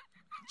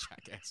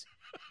 Jackass.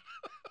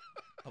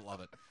 I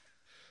love it.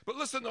 But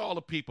listen to all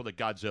the people that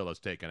Godzilla's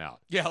taken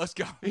out. Yeah, let's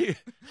go.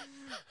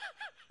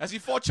 As he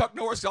fought Chuck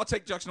Norris, I'll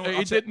take Chuck Norris.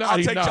 He did not.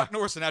 I'll take Chuck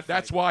Norris in that fight.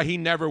 That's why he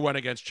never went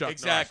against Chuck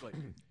Norris. Exactly.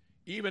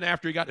 Even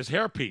after he got his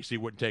hairpiece, he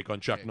wouldn't take on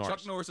Chuck Norris.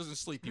 Chuck Norris doesn't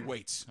sleep. He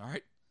waits. All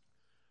right?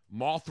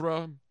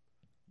 Mothra.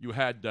 You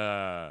had...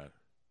 I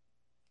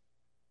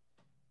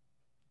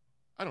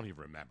don't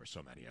even remember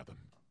so many of them.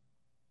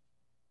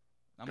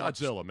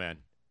 Godzilla, man.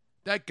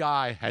 That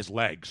guy has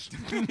legs.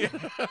 Tiny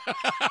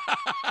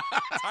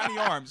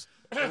arms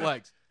and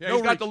legs. Yeah, no,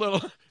 he's got the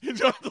little...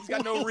 He's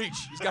got no reach.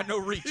 He's got no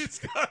reach. He's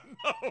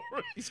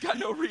got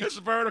no reach. His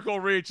vertical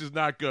reach is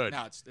not good.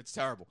 No, it's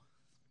terrible.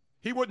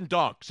 He wouldn't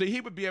dunk. See,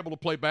 he would be able to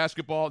play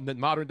basketball in the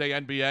modern-day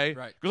NBA.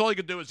 Right. Because all he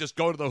could do is just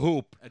go to the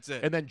hoop. That's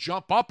it. And then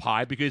jump up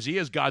high because he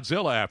is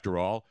Godzilla after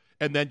all.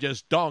 And then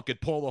just dunk and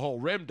pull the whole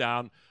rim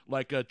down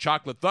like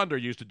Chocolate Thunder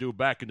used to do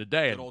back in the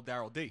day. Good old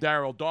Daryl D.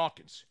 Daryl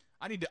Dawkins.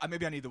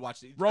 Maybe I need to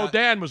watch the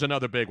Rodin was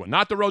another big one.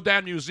 Not the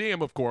Rodin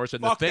Museum, of course.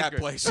 And fuck the that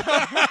place.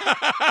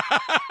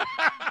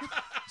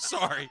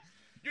 Sorry.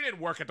 You didn't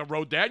work at the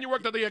Rodin. You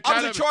worked at the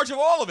Academy. I was in charge of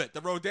all of it.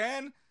 The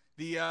Rodin,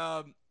 the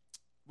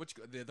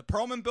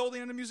Perlman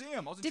building in the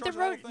museum. I was in charge of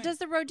the whole thing. Does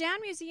the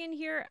Rodin Museum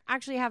here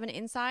actually have an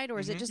inside, or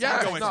is it just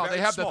outside? No, they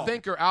have small. The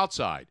Thinker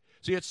outside.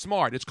 See, it's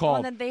smart. It's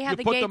called, then they have you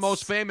the put the gates,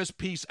 most famous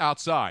piece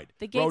outside.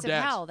 The Gates Rodin's.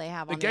 of Hell they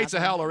have on the Gates of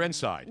outside. Hell are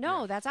inside.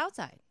 No, that's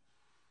outside.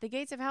 The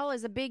Gates of Hell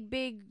is a big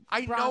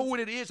I know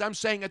what it is. I'm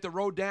saying at the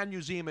Rodin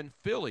Museum in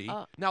Philly.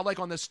 Now, like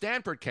on the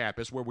Stanford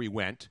campus where we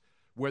went,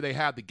 where they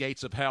had the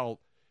Gates of Hell,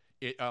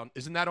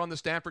 isn't that on the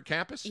Stanford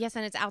campus? Yes,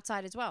 and it's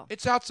outside as well.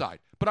 It's outside.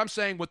 But I'm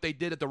saying what they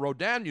did at the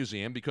Rodin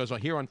Museum, because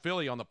here on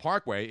Philly on the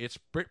Parkway, it's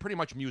pretty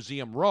much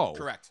Museum Row.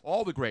 Correct.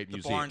 All the great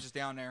museums. The Barnes is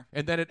down there.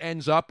 And then it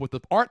ends up with the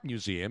Art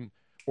Museum,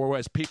 or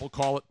as people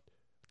call it,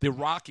 the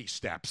Rocky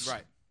Steps.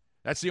 Right.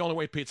 That's the only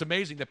way. It's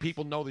amazing that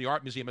people know the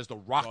art museum as the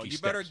Rocky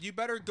Steps. You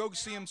better go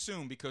see them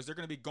soon because they're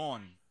going to be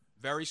gone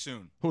very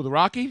soon. Who, the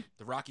Rocky?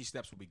 The Rocky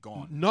Steps will be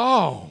gone.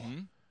 No. Mm-hmm.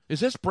 Is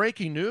this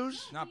breaking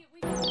news? No.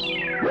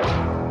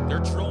 They're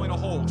drilling a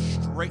hole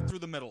straight through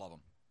the middle of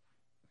them.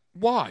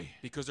 Why?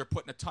 Because they're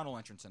putting a tunnel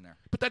entrance in there.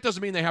 But that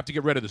doesn't mean they have to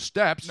get rid of the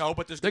steps. No,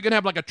 but they're going to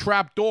have like a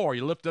trap door.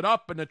 You lift it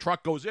up and the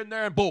truck goes in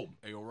there and boom.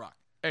 Hey, you'll rock.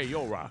 Hey,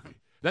 you'll rock.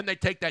 Then they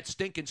take that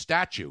stinking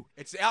statue.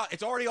 It's out.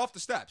 It's already off the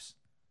steps.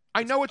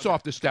 I know it's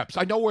off the steps.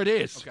 I know where it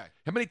is. Okay.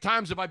 How many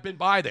times have I been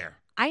by there?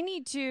 I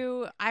need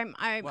to.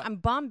 I'm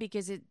bummed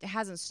because it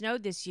hasn't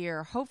snowed this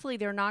year. Hopefully,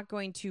 they're not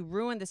going to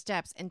ruin the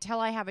steps until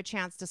I have a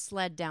chance to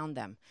sled down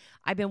them.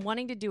 I've been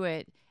wanting to do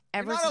it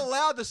ever. You're not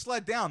allowed to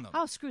sled down them.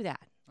 Oh, screw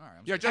that. All right,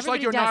 yeah, just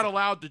like you're not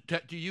allowed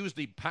to use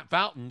the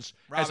fountains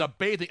Robin, as a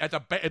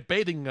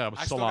bathing salon.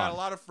 I still got a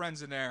lot of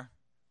friends in there.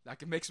 I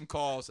can make some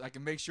calls. I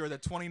can make sure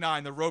that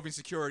 29, the roving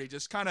security,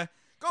 just kind of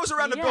goes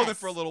around the building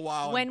for a little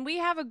while. When we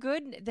have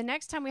the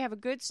next time we have a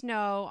good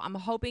snow, I'm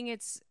hoping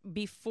it's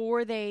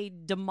before they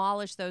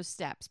demolish those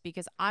steps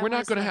because we're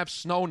not going to have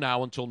snow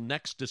now until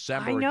next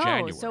December or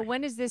January. So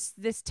when is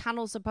this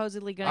tunnel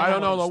supposedly going to? I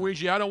don't know,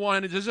 Luigi. I don't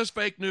want any. Is this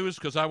fake news?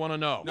 Because I want to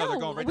know. No, they're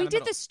going right we down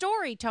did the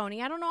story,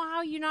 Tony. I don't know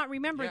how you're not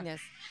remembering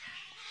this.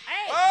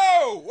 Hey!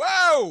 Oh,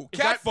 whoa!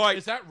 Cat fight.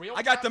 Is that real?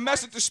 I got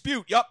domestic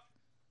dispute. Yup.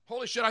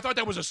 Holy shit! I thought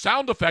that was a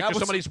sound effect of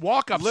somebody's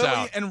walk-up Lily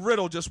sound. and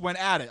Riddle just went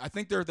at it. I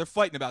think they're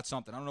fighting about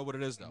something. I don't know what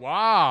it is though.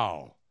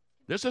 Wow,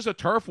 this is a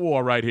turf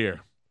war right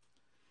here.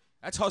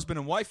 That's husband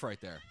and wife right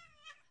there.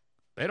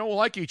 They don't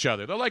like each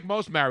other. They're like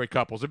most married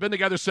couples. They've been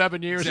together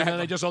 7 years, Exactly. and then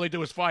they just only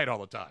do is fight all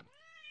the time.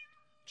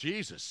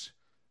 Jesus,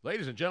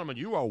 ladies and gentlemen,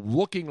 you are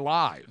looking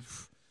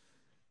live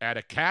at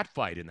a cat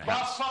fight in the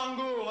house.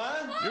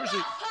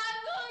 Usually.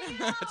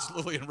 That's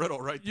Lily and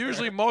Riddle right there.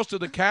 Usually most of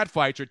the cat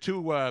fights are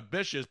two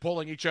bitches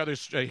pulling each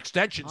other's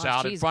extensions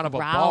out in front of a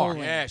bar.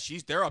 Yeah,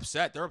 they're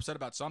upset. They're upset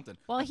about something.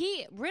 Well,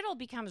 Riddle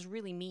becomes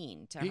really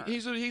mean to her.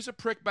 He's a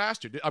prick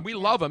bastard. We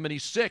love him, and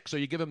he's sick, so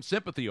you give him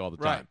sympathy all the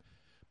time. Right.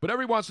 But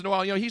every once in a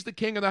while, he's the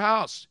king of the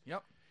house.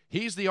 Yep.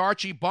 He's the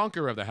Archie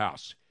Bunker of the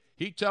house.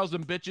 He tells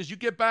them bitches, you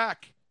get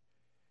back.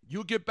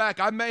 You get back.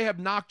 I may have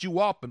knocked you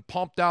up and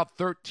pumped out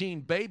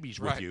 13 babies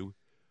with you.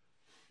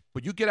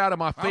 But you get out of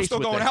my face. I'm still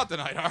with going that. out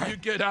tonight. All right. You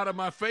get out of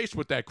my face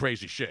with that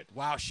crazy shit.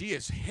 Wow, she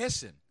is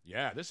hissing.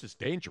 Yeah, this is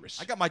dangerous.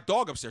 I got my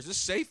dog upstairs. Is this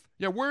safe?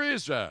 Yeah, where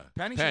is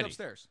Penny? She's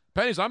upstairs.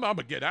 Penny's. I'm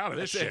gonna get out of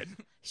this That's shit.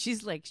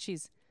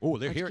 She's. Oh,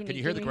 they're here. Can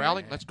you hear the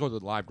growling? Let's go to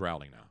the live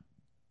growling now.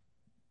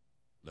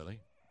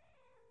 Lily.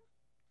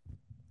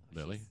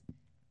 Lily.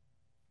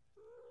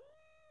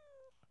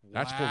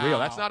 That's for real.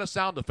 That's not a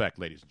sound effect,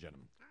 ladies and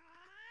gentlemen.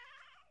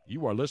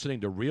 You are listening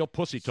to real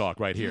pussy talk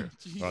right here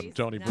on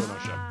Tony Bruno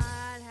Show.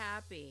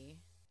 Happy.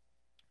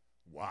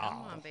 Wow.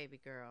 Come on, baby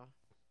girl.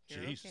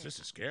 Jeez, this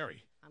is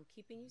scary. I'm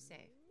keeping you safe.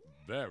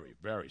 Very,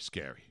 very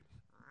scary.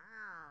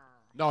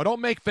 No, don't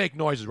make fake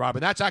noises,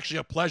 Robin. That's actually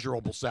a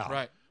pleasurable sound.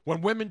 Right.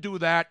 When women do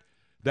that,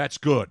 that's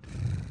good.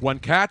 When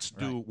cats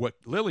do what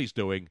Lily's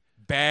doing,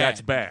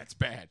 that's bad. It's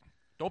bad.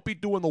 Don't be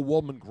doing the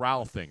woman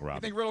growl thing, Robin.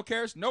 You think Riddle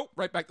cares? Nope.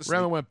 Right back to sleep.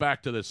 Robin went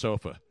back to the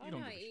sofa. Oh,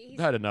 no,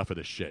 had enough of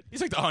this shit.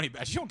 He's like the honey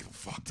badger. You don't give a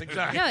fuck.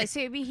 Exactly. No,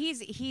 see,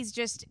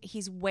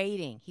 he's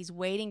waiting. He's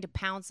waiting to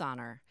pounce on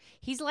her.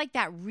 He's like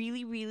that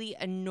really, really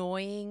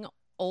annoying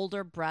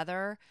older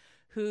brother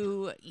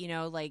who, I'm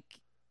gonna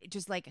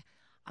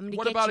get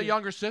What about you. a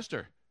younger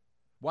sister?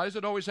 Why does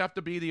it always have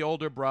to be the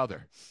older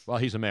brother? Well,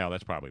 he's a male.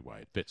 That's probably why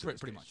it fits.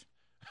 Pretty much.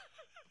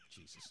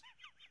 Jesus.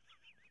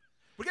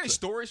 We got any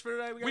stories for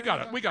today? We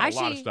got a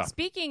lot of stuff.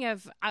 Speaking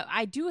of,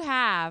 I do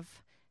have.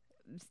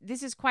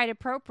 This is quite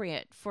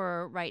appropriate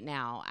for right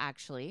now,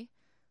 actually.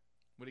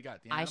 What do you got?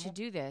 I should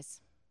do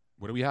this.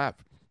 What do we have?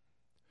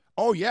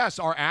 Oh, yes,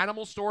 our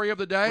animal story of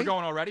the day. We're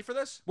going already for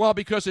this? Well,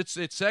 because it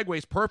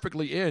segues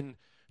perfectly in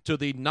to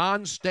the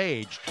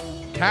non-staged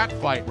cat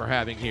fight we're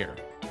having here.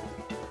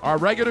 Our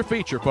regular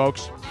feature,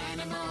 folks.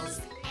 Animals,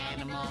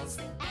 animals,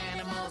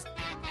 animals,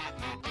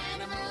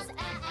 animals,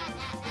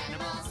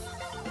 animals.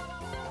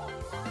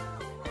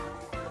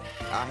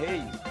 I hear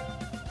you.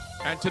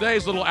 And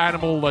today's little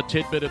animal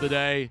tidbit of the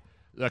day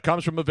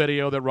comes from a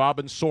video that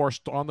Robin sourced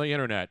on the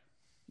internet.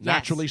 Yes.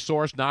 Naturally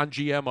sourced,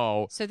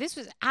 non-GMO. So this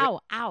was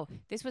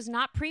This was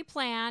not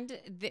pre-planned,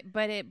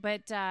 but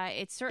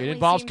it certainly It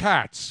involves seems,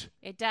 cats.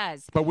 It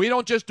does. But we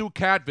don't just do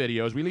cat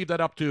videos. We leave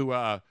that up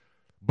to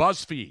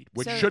BuzzFeed,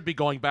 which should be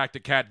going back to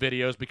cat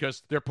videos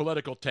because their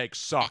political takes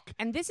suck.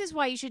 And this is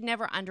why you should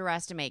never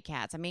underestimate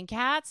cats. I mean,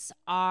 cats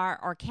are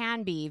or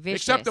can be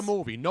vicious. Except the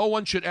movie. No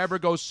one should ever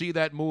go see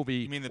that movie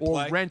You mean the or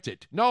play? rent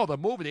it. No, the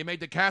movie. They made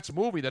the Cats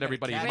movie that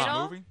everybody Cats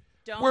loves. movie?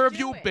 Don't Where have do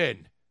you it.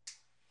 been?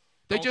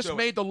 They Don't just do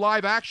made the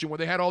live action where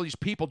they had all these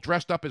people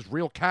dressed up as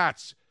real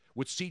cats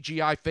with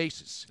CGI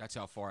faces. That's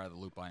how far out of the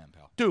loop I am,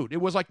 pal. Dude, it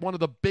was like one of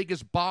the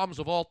biggest bombs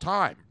of all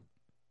time.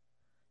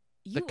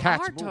 You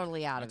Cats are movie.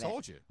 totally out of it. I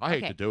told you. I hate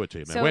Okay. to do it to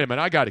you, man. So- Wait a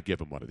minute. I got to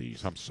give him one of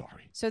these. I'm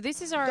sorry. So this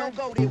is our. Don't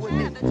go there with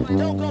me.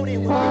 Don't go there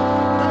with me. Don't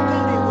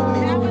go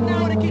there with me. You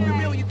want to keep it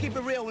real, you keep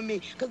it real with me.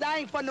 Because I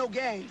ain't for no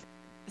games.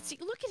 See,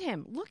 look at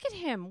him. Look at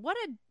him. What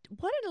a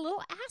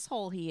little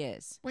asshole he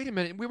is. Wait a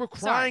minute. We were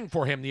crying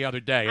for him the other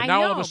day, and I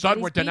now all know, of a but sudden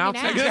he's we're being an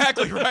denouncing ass.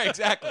 Exactly right.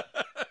 Exactly.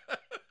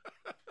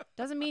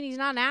 Doesn't mean he's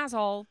not an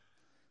asshole.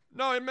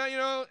 No,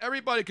 man,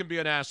 everybody can be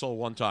an asshole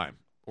one time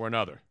or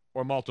another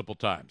or multiple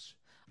times.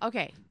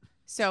 Okay,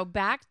 so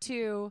back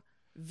to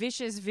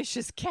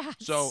vicious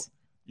cats. So,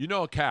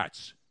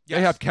 cats. Yes.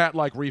 They have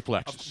cat-like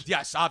reflexes.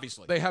 Yes,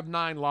 obviously. They have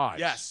 9 lives.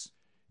 Yes.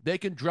 They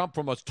can jump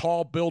from a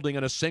tall building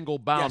in a single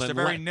bound. Yes,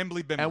 they're very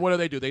nimbly bimble. And what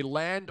do? They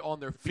land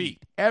on their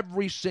feet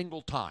every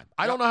single time.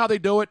 I don't know how they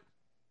do it,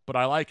 but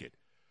I like it.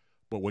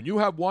 But when you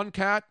have one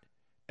cat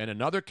and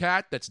another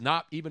cat that's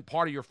not even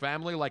part of your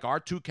family, like our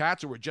two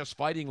cats who were just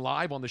fighting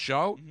live on the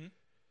show,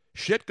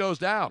 shit goes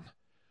down.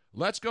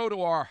 Let's go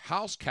to our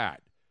house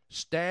cat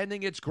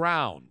standing its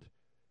ground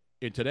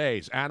in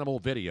today's animal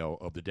video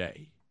of the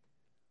day.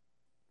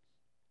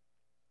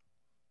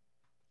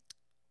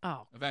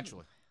 Oh.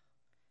 Eventually.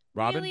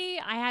 Robin? Really?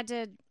 I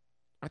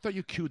thought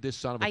you cued this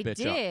son of a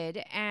bitch up. I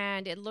did,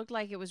 and it looked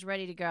like it was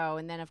ready to go,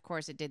 and then, of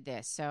course, it did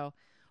this. So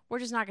we're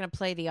just not going to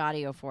play the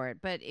audio for it.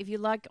 But if you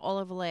like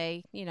Olive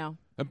Olay,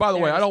 And by the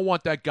way, I don't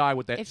want that guy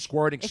with that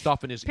squirting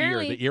stuff in his ear,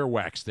 the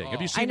earwax thing.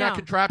 Have you seen that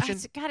contraption?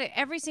 I got it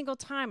every single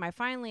time.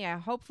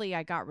 Hopefully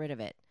I got rid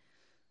of it.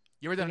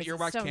 You ever done an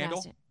earwax candle?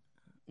 Nasty.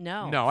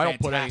 No. No, I don't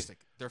put any.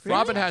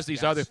 Robin has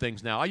these Yes. other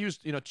things now. I use,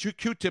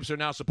 Q-tips are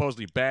now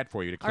supposedly bad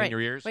for you to clean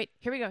your ears. Wait,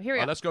 here we go.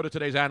 Let's go to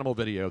today's animal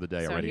video of the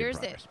day already.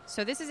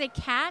 So this is a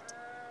cat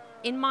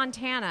in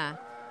Montana.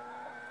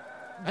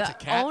 That's a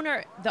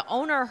cat? The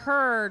owner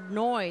heard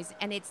noise,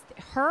 and it's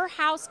her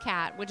house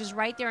cat, which is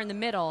right there in the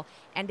middle,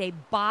 and a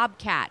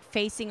bobcat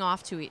facing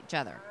off to each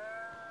other.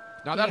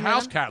 Now, that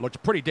house cat looks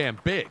pretty damn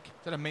big.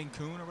 Is that a Maine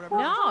Coon or whatever?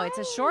 No, it's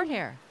a short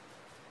hair.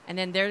 And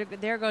then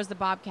there goes the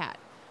bobcat.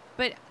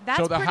 But that's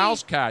so the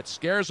house cat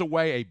scares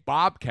away a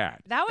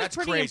bobcat. That was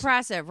pretty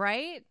impressive,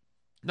 right?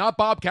 Not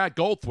Bobcat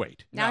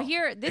Goldthwait. Now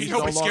here, this He's is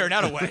hoping scaring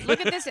that away. Look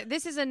at this.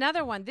 This is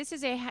another one. This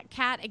is a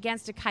cat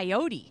against a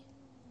coyote.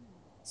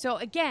 So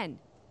again,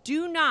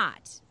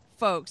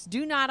 folks,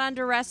 do not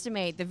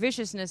underestimate the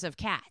viciousness of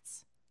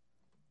cats.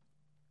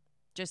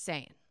 Just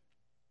saying.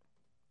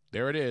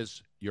 There it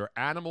is, your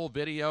animal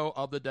video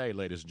of the day,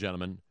 ladies and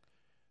gentlemen.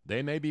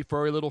 They may be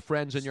furry little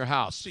friends in your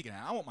house. Speaking of,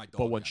 I want my dog.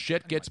 But when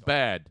shit gets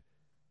bad,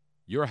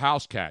 your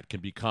house cat can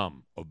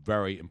become a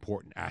very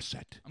important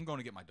asset. I'm going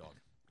to get my dog.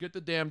 Get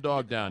the damn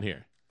dog down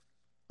here.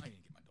 I need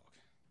to get my dog.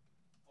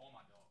 All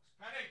my dogs.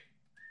 Penny!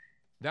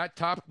 That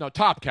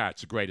Top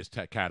Cat's the greatest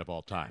cat of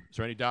all time. Is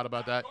there any doubt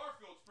about that?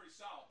 Garfield's pretty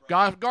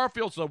solid, bro.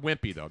 Garfield's a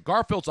wimpy, though.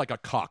 Garfield's like a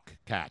cock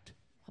cat.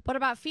 What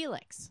about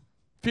Felix?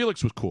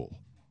 Felix was cool.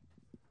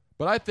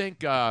 But I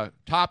think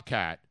Top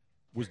Cat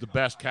was the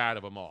best cat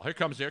of them all. Here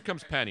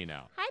comes Penny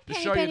now. Hi, to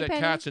Penny, show Penny, you that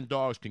Penny. cats and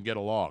dogs can get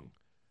along.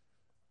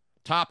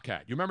 Top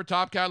Cat. You remember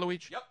Top Cat,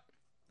 Luigi? Yep.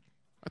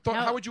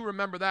 How would you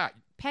remember that?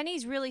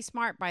 Penny's really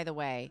smart, by the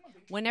way.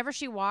 Whenever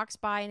she walks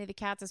by any of the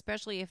cats,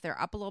 especially if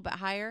they're up a little bit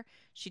higher,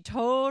 she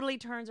totally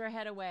turns her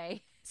head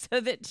away so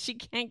that she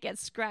can't get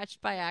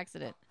scratched by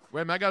accident.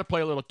 Wait a minute, I got to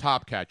play a little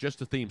Top Cat, just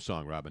the theme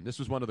song, Robin. This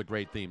was one of the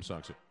great theme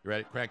songs. You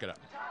ready? Crank it up.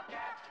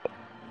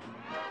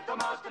 The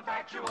most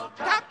effectual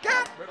Top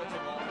Cat.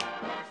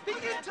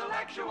 The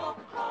intellectual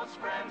close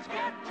friends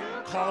get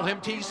to Call him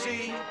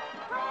TC.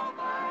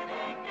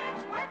 providing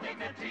it with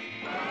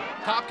dignity.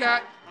 Top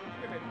Cat.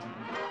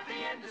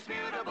 The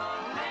indisputable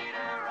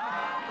leader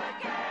of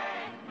the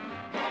gang.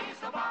 He's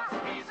the boss,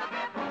 he's a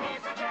bit,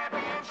 he's a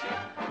championship.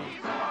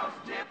 He's the most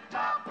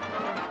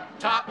tip-top.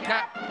 Top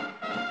Cat.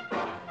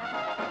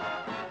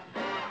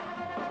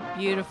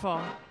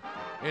 Beautiful.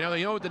 You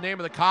know what the name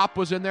of the cop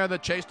was in there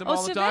that chased him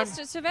all the time?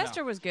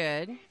 Sylvester was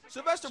good.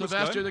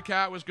 Sylvester the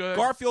cat was good.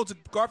 Garfield's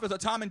a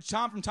Tom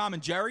from Tom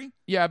and Jerry.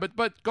 Yeah,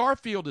 but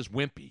Garfield is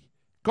wimpy.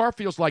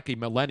 Garfield's like a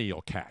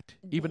millennial cat,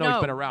 even though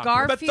he's been around.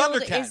 But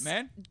Thundercat,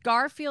 man.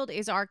 Garfield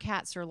is our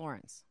cat, Sir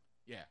Lawrence.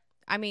 Yeah.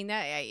 I mean,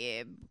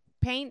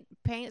 paint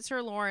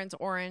Sir Lawrence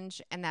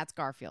orange, and that's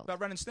Garfield. About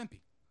Ren and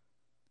Stimpy.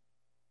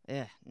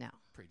 No.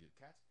 Pretty good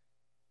cats.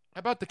 How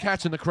about the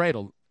Cats in the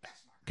Cradle?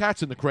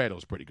 Cats in the Cradle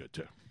is pretty good,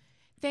 too.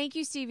 Thank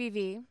you, Stevie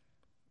V.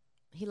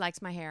 He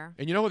likes my hair.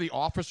 And you know who the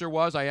officer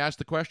was? I asked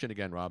the question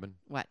again, Robin.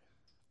 What?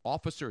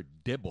 Officer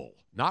Dibble.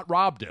 Not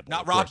Rob Dibble.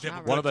 Not Rob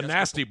Dibble. One of the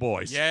nasty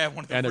boys. Yeah,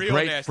 one of the and real a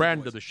great nasty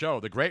friend boys. of the show,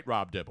 the great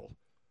Rob Dibble,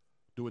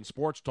 doing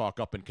sports talk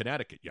up in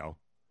Connecticut, yo.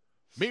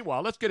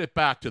 Meanwhile, let's get it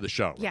back to the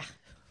show. Yeah.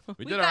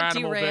 We did our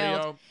animal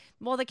video.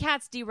 Well, the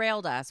cats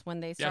derailed us when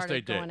they started yes,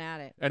 they going did.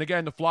 at it. And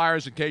again, the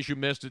Flyers, in case you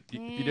missed it,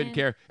 if you didn't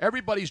care,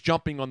 everybody's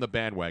jumping on the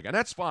bandwagon.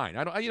 That's fine.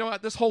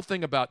 This whole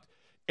thing about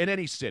in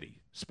any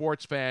city,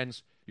 sports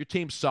fans, your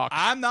team sucks.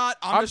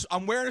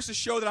 I'm wearing this to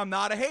show that I'm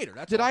not a hater.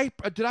 That's Did all.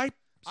 I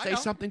say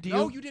something to you?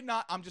 No, you did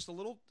not. I'm just a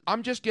little.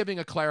 I'm just giving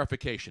a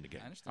clarification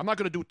again. I'm not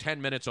going to do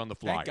 10 minutes on the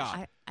Flyers.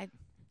 Thank God.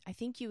 I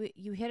think you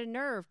hit a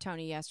nerve,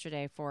 Tony,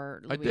 yesterday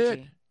for I Luigi.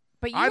 did.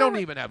 But I don't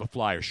even have a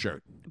Flyer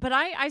shirt. But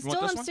I want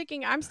still this am one?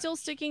 sticking. I'm still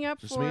sticking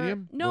up This for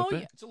medium? no.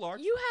 With it? It's a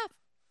large. You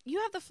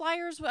have the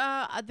Flyers.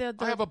 I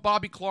have a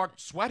Bobby Clark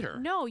sweater.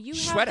 No, you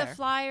have Sweater? the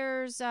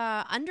Flyers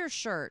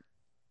undershirt.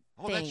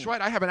 Oh, that's thing.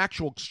 right. I have an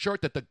actual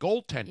shirt that the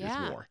goaltenders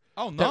Yeah. wore.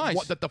 Oh,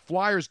 nice. That the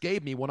Flyers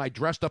gave me when I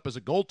dressed up as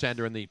a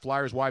goaltender in the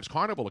Flyers Wives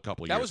Carnival a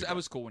couple of years ago. That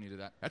was cool when you did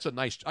that. That's a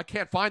nice. I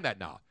can't find that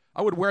now.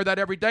 I would wear that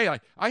every day.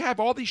 I have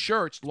all these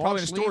shirts. Long Probably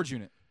in a sleeve. storage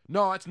unit.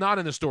 No, it's not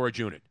in the storage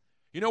unit.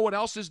 You know what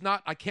else is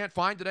not? I can't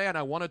find today, and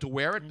I wanted to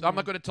wear it. I'm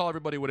not going to tell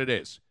everybody what it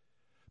is.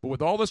 But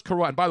with all this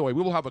corona, and by the way,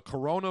 we will have a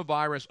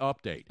coronavirus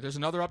update. There's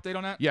another update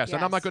on that? Yes,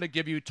 and I'm not going to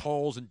give you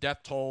tolls and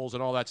death tolls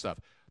and all that stuff.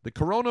 The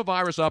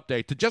coronavirus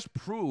update to just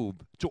prove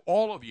to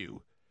all of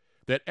you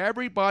that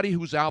everybody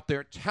who's out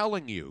there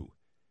telling you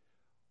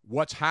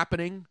what's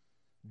happening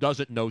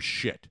doesn't know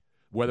shit.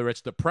 Whether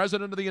it's the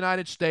President of the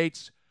United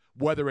States,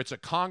 whether it's a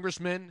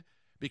congressman,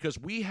 because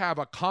we have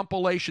a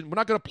compilation. We're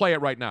not going to play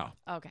it right now.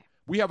 Okay.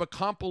 We have a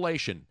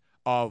compilation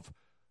of.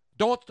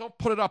 Don't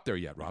put it up there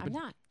yet, Robin. I'm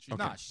not. She's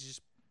not. She's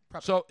just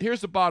prepping. So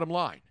here's the bottom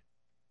line.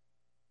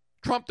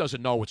 Trump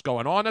doesn't know what's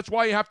going on. That's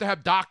why you have to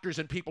have doctors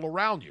and people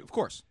around you. Of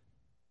course.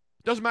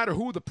 Doesn't matter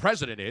who the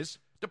president is.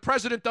 The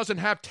president doesn't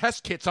have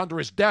test kits under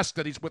his desk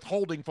that he's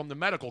withholding from the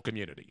medical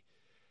community.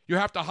 You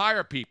have to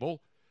hire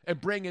people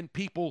and bring in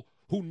people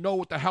who know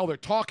what the hell they're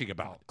talking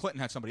about. Clinton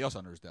had somebody else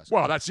under his desk.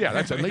 Well, that's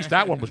at least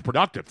that one was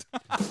productive.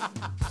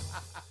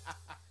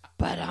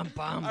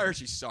 Ba-dum-bum. I heard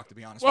she sucked, to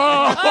be honest.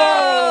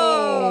 Oh!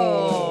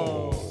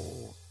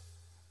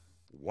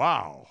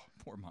 Wow.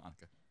 Poor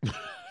Monica.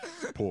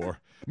 Poor.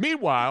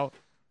 Meanwhile,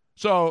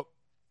 so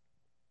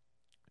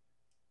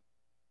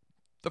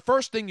the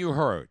first thing you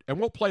heard, and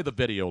we'll play the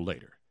video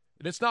later,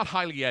 and it's not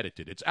highly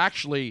edited. It's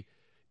actually,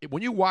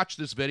 when you watch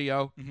this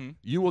video,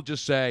 you will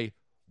just say,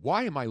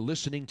 why am I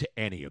listening to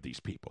any of these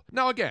people?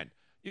 Now, again,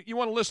 you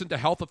want to listen to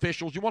health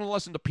officials. You want to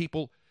listen to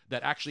people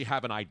that actually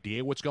have an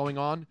idea what's going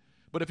on.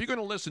 But if you're going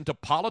to listen to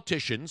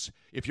politicians,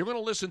 if you're going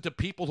to listen to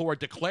people who are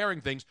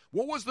declaring things,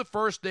 what was the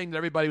first thing that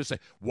everybody would say?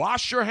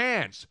 Wash your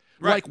hands.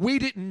 Right. Like we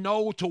didn't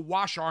know to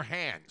wash our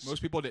hands.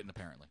 Most people didn't,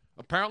 apparently.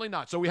 Apparently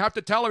not. So we have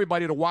to tell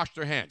everybody to wash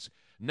their hands.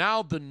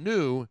 Now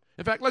in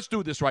fact, let's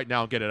do this right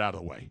now and get it out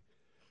of the way.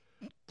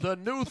 The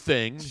new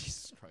thing,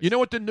 you know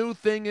what the new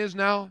thing is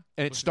now?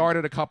 And it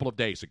started a couple of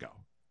days ago.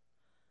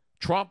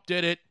 Trump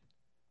did it,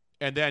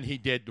 and then he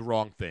did the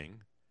wrong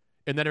thing.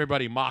 And then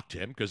everybody mocked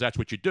him, because that's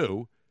what you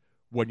do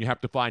when you have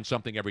to find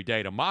something every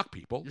day to mock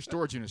people. Your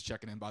storage unit's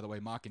checking in, by the way,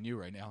 mocking you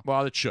right now.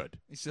 Well, it should.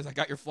 He says, I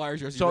got your Flyers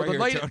jersey So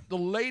right here, the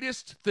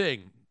latest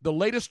thing, the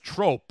latest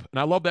trope, and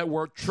I love that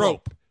word,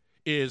 trope,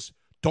 is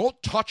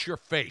don't touch your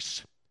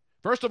face.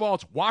 First of all,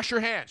 it's wash your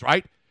hands,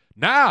 right?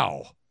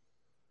 Now,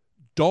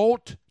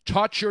 don't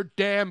touch your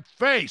damn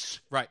face.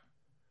 Right.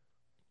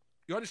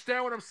 You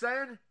understand what I'm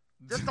saying?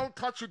 Just don't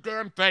touch your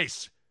damn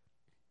face.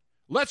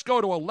 Let's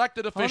go to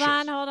elected officials.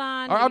 Hold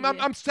on.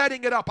 I'm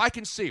setting it up. I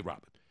can see,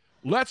 Robin.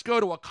 Let's go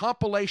to a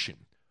compilation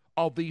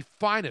of the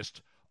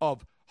finest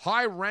of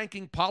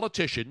high-ranking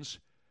politicians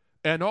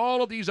and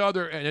all of these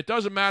other, and it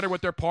doesn't matter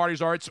what their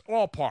parties are. It's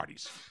all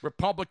parties.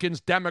 Republicans,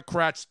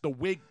 Democrats, the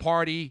Whig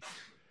Party,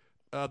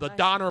 the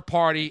Donner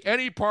Party,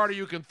 any party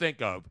you can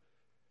think of.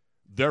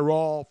 They're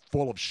all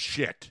full of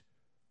shit.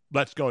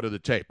 Let's go to the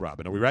tape,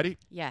 Robin. Are we ready?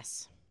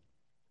 Yes.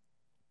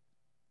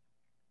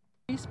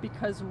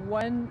 Because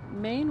one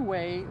main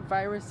way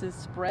viruses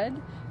spread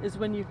is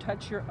when you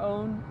touch your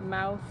own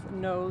mouth,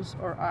 nose,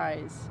 or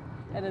eyes.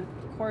 And of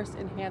course,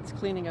 enhanced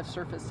cleaning of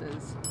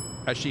surfaces.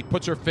 As she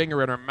puts her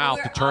finger in her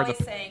mouth to turn the.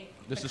 Saying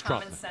this the is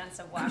common Trump. sense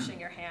of washing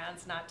your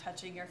hands, not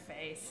touching your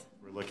face.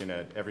 We're looking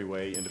at every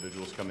way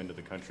individuals come into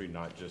the country,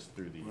 not just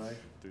through these. Right.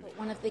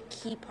 One of the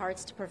key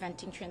parts to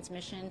preventing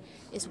transmission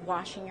is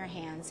washing your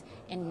hands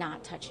and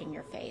not touching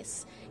your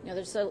face. You know,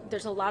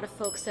 there's a lot of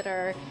folks that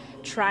are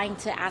trying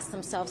to ask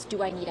themselves,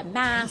 do I need a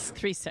mask?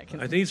 3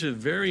 seconds. I think these are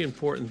very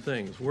important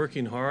things.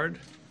 Working hard,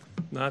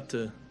 not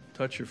to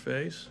touch your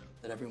face.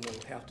 That everyone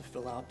would have to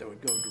fill out that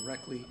would go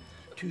directly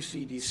to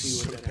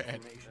CDC with that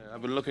information.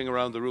 I've been looking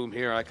around the room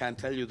here. I can't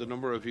tell you the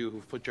number of you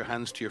who've put your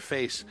hands to your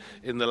face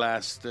in the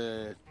last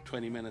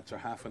 20 minutes or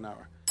half an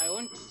hour. I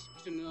want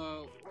to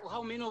know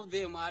how many of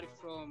them are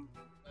from...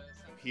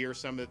 Hear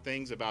some of the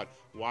things about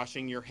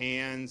washing your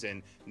hands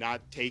and not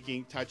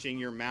touching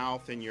your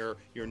mouth and your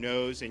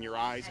nose and your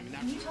eyes.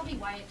 Can you tell me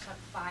why it took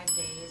 5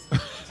 days to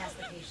test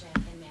the patient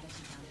in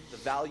Madison County? The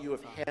value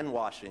of hand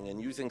washing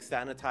and using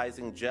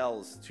sanitizing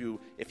gels to,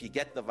 if you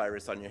get the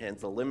virus on your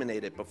hands,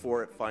 eliminate it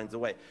before it finds a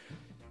way.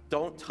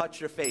 Don't touch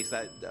your face.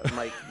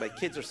 My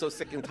kids are so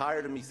sick and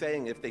tired of me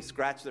saying if they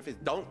scratch their face,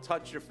 don't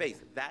touch your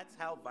face. That's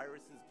how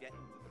viruses get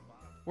into the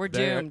body. We're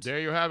doomed. There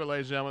you have it,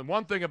 ladies and gentlemen.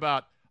 One thing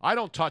about, I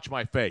don't touch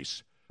my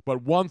face.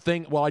 But one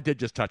thing, well, I did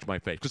just touch my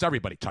face because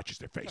everybody touches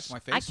their face. Touch my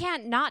face. I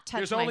can't not touch my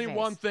face. There's only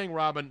one thing,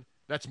 Robin,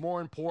 that's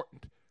more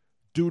important.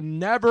 Do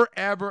never,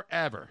 ever,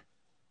 ever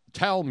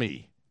tell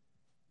me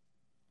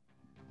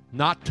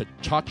not to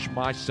touch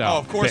myself. Oh,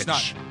 of course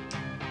bitch.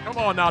 not. Come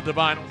on now,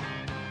 Divinals.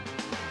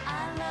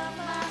 I love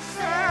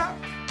myself.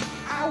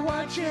 I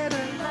want you to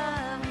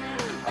love me.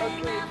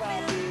 Okay,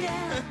 Bobby.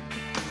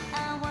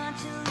 I want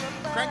you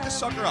to crank this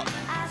sucker up.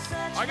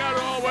 I got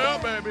it all the way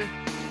up, baby.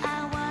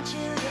 I want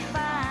you to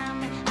find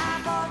me.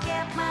 I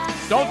forget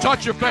myself. Don't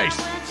touch your face,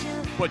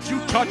 but you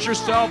touch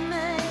yourself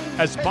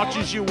as much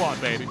as you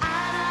want, baby. We're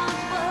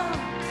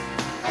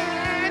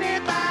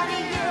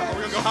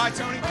going to go high,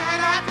 Tony. When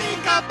I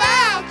think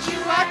about you,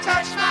 I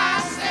touch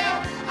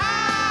myself. I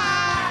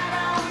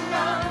don't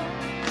know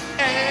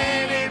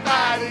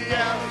anybody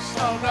else.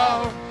 Oh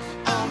no,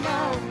 oh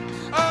no,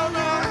 oh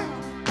no.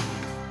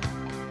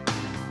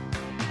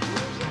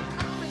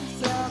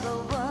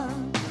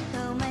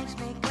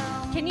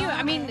 Can you?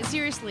 I mean,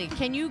 seriously,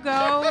 can you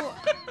go?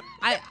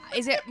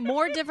 Is it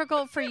more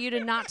difficult for you to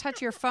not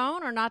touch your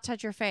phone or not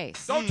touch your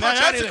face? Don't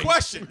touch anything. That's a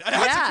question.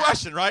 That's a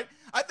question, right?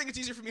 I think it's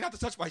easier for me not to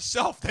touch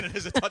myself than it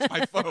is to touch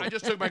my phone. I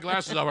just took my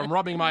glasses off. I'm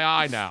rubbing my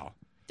eye now.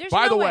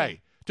 By the way,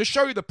 to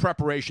show you the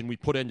preparation we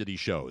put into these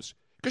shows,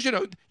 because,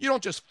 you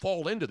don't just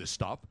fall into this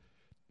stuff.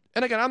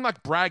 And again, I'm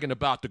not bragging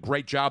about the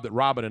great job that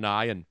Robin and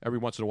I, and every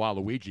once in a while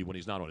Luigi, when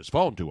he's not on his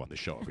phone, do on the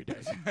show every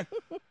day.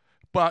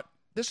 But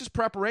this is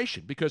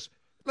preparation because,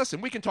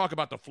 listen, we can talk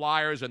about the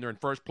Flyers and they're in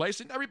first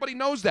place, and everybody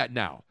knows that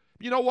now.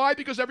 You know why?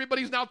 Because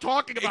everybody's now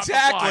talking about the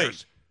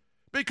Flyers.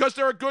 Because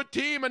they're a good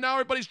team, and now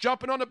everybody's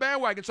jumping on the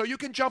bandwagon. So you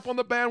can jump on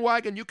the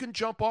bandwagon. You can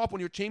jump off when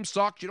your team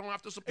sucks. You don't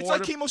have to support It's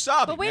like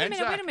Kemosabe. But wait a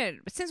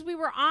minute. Since we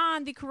were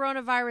on the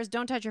coronavirus,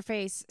 don't touch your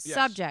face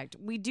subject,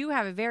 we do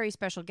have a very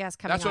special guest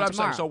coming on tomorrow. That's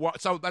what I'm saying.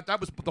 So that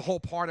was the whole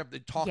part of the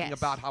talking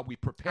about how we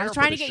prepare for the show. I was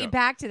trying to get you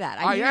back to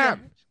that. I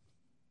am.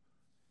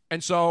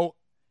 And so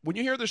when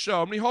you hear the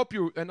show, and we hope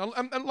you, and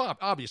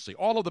obviously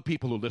all of the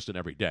people who listen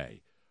every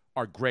day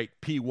are great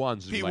P1s.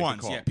 As we like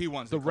to call them.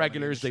 P1s. The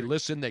regulars, they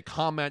listen, they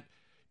comment.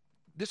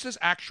 This is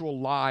actual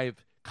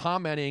live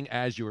commenting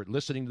as you're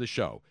listening to the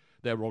show.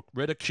 They will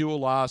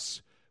ridicule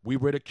us. We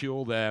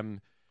ridicule them.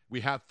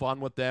 We have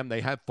fun with them.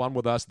 They have fun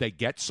with us. They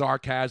get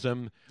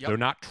sarcasm. Yep. They're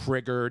not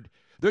triggered.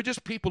 They're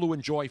just people who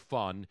enjoy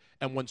fun.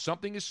 And when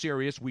something is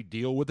serious, we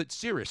deal with it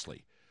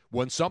seriously.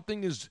 When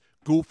something is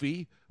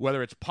goofy,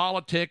 whether it's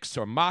politics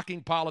or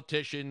mocking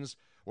politicians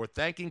or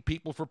thanking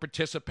people for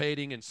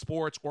participating in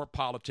sports or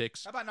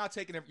politics. How about not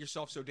taking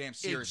yourself so damn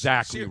seriously?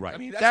 Exactly right. I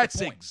mean, that's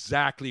the point.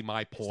 Exactly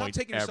my point. Stop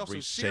taking yourself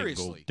every so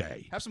seriously. Single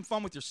day. Have some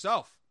fun with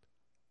yourself.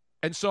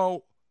 And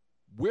so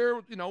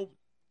we're,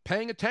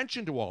 paying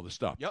attention to all this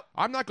stuff. Yep.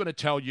 I'm not going to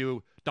tell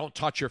you don't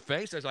touch your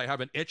face as I have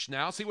an itch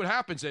now. See, what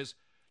happens is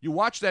you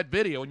watch that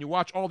video and you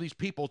watch all these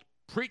people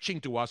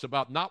preaching to us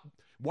about not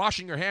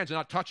washing your hands and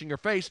not touching your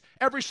face.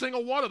 Every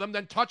single one of them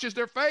then touches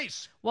their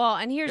face. Well,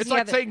 and here's it's the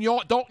like other... saying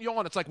don't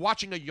yawn. It's like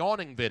watching a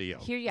yawning video.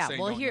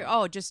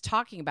 Just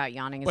talking about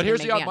yawning. But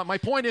here's the other. My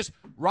point is,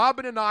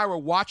 Robin and I were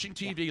watching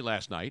TV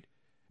last night,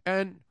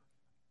 and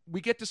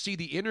we get to see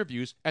the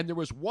interviews. And there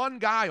was one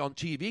guy on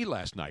TV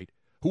last night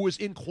who was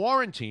in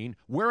quarantine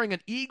wearing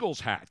an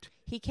Eagles hat.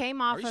 He came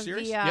off of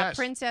the Yes.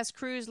 Princess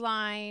Cruise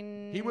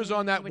Line. He was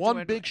on that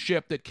big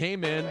ship that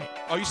came in.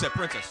 Oh, you said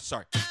Princess.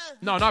 Sorry.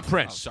 No, not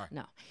Prince. Oh, sorry.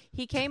 No.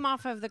 He came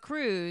off of the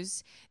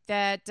cruise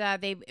that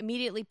they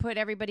immediately put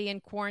everybody in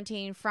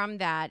quarantine from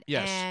that.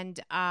 Yes.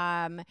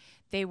 And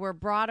they were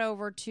brought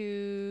over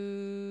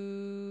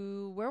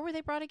to... Where were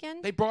they brought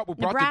again? Were brought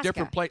to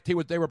different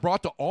places. They were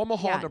brought to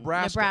Omaha,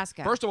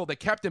 Nebraska. First of all, they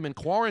kept him in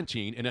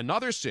quarantine in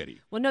another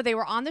city. Well, no, they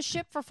were on the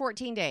ship for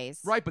 14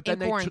 days. Right, but then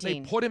they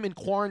quarantine. put him in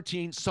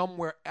quarantine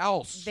somewhere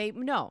else. They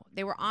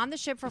were on the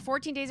ship for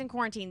 14 days in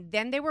quarantine.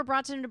 Then they were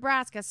brought to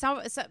Nebraska.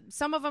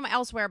 Some of them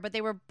elsewhere, but they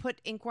were put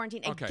in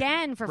quarantine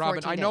again for 14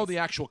 days. Robin, I know the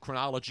actual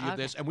chronology of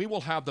this, and we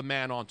will have the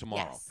man on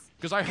tomorrow. Yes.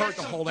 Because I heard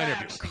the whole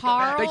interview.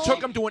 Carl, they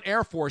took him to an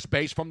Air Force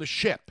base from the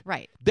ship.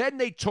 Right. Then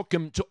they took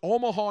him to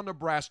Omaha,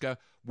 Nebraska,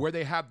 where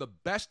they have the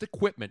best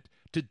equipment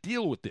to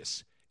deal with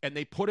this. And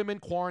they put him in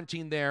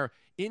quarantine there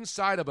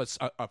inside of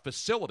a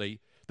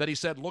facility that he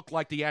said looked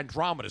like the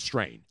Andromeda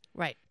strain.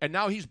 Right. And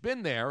now he's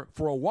been there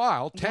for a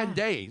while, 10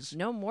 days.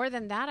 No, more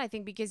than that, I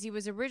think, because he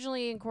was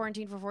originally in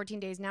quarantine for 14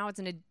 days. Now it's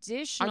an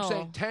additional... I'm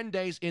saying 10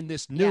 days in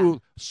this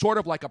new, sort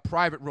of like a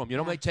private room. You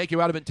know when they take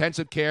you out of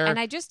intensive care? And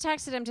I just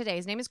texted him today.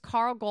 His name is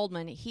Carl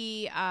Goldman.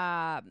 He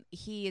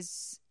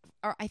is...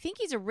 Or I think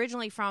he's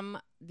originally from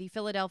the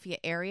Philadelphia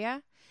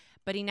area,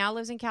 but he now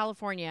lives in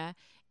California.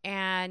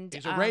 And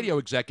he's a radio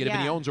executive,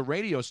 and he owns a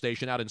radio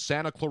station out in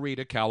Santa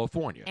Clarita,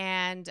 California.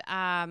 And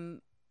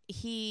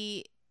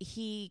he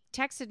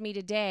texted me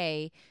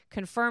today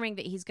confirming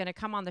that he's going to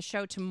come on the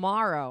show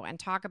tomorrow and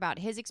talk about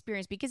his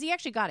experience, because he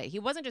actually got it. He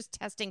wasn't just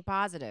testing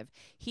positive.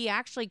 He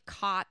actually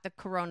caught the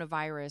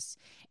coronavirus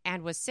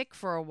and was sick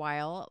for a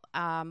while.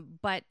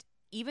 But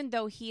even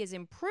though he is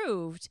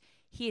improved,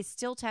 he is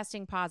still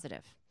testing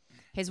positive.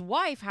 His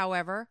wife,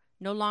 however,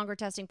 no longer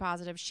testing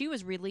positive. She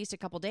was released a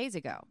couple days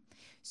ago.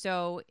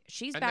 So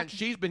she's back. And then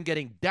she's been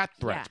getting death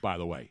threats, by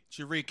the way.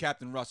 Should read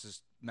Captain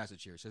Russ's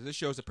message here. It says, this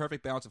shows a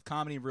perfect balance of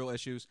comedy and real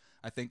issues.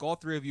 I thank all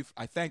three of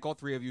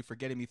you for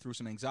getting me through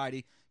some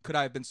anxiety. Could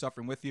I have been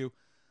suffering with you?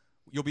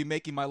 You'll be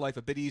making my life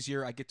a bit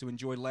easier. I get to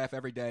enjoy laugh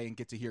every day and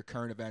get to hear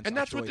current events. And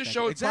that's what the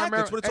show is exactly.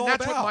 That's what it's all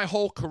about. What my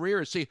whole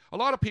career is. See, a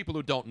lot of people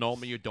who don't know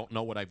me, who don't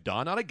know what I've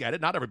done, and I get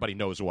it. Not everybody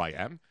knows who I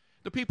am.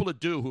 The people that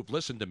do, who've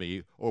listened to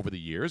me over the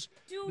years,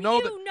 know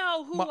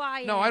who I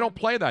am? No, I don't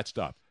play that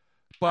stuff.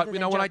 But, Other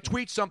when than I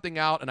tweet something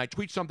out, and I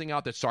tweet something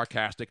out that's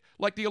sarcastic,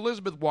 like the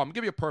Elizabeth Warren, I'll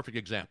give you a perfect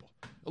example.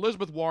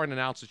 Elizabeth Warren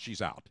announced that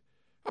she's out.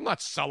 I'm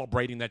not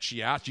celebrating that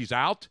she's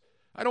out.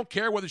 I don't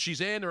care whether she's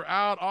in or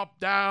out,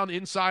 up, down,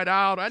 inside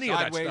out, any of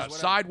that stuff. Whatever.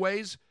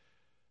 Sideways.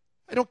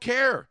 I don't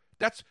care.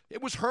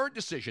 It was her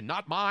decision,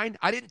 not mine.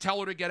 I didn't tell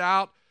her to get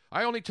out.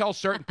 I only tell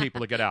certain people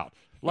to get out.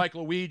 Like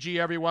Luigi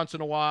every once in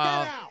a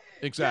while.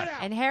 Exactly.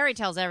 And Harry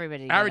tells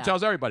everybody to get Harry out.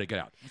 tells everybody to get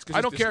out. 'cause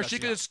I don't it's care if she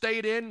disgusting. could have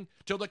stayed in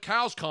till the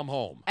cows come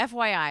home.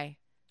 FYI,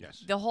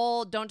 Yes. the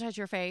whole "don't touch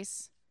your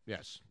face"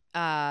 Yes.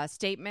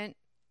 statement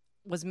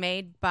was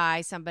made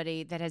by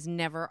somebody that has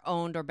never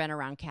owned or been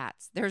around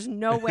cats. There's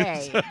no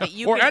way that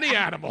you or can any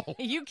animal.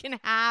 You can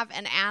have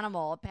an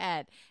animal, a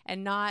pet,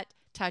 and not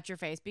touch your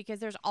face because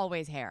there's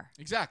always hair.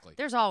 Exactly.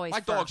 There's always My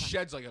fur. dog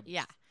sheds like a.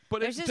 Yeah.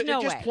 But There's it just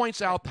no just way.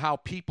 points out how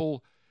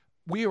people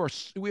we are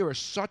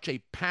such a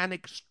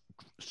panic.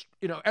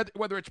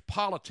 Whether it's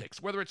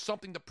politics, whether it's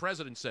something the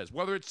president says,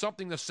 whether it's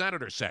something the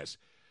senator says,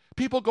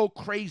 people go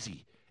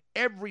crazy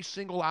every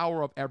single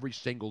hour of every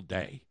single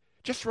day.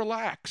 Just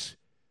relax.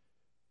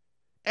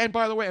 And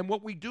by the way, and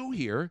what we do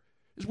here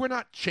is we're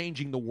not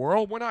changing the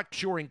world. We're not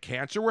curing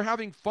cancer. We're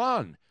having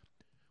fun.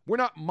 We're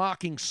not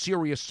mocking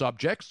serious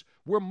subjects.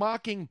 We're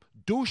mocking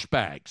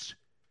douchebags.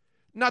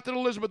 Not that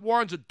Elizabeth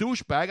Warren's a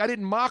douchebag. I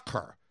didn't mock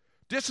her.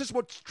 This is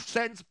what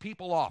sends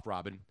people off,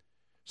 Robin.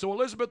 So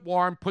Elizabeth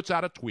Warren puts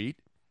out a tweet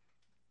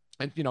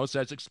and,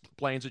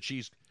 explains that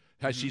she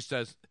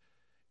says,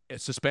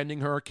 suspending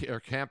her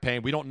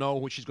campaign. We don't know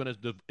who she's going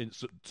to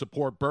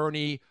support,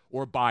 Bernie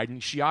or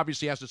Biden. She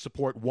obviously has to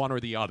support one or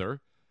the other.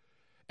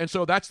 And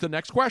so that's the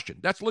next question.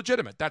 That's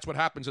legitimate. That's what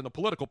happens in the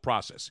political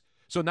process.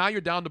 So now you're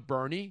down to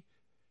Bernie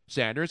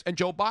Sanders and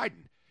Joe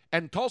Biden.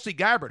 And Tulsi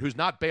Gabbard, who's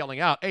not bailing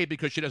out, A,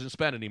 because she doesn't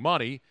spend any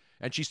money,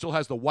 and she still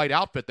has the white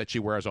outfit that she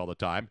wears all the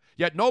time.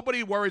 Yet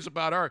nobody worries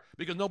about her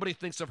because nobody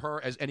thinks of her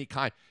as any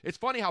kind. It's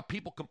funny how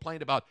people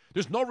complain about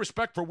there's no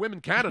respect for women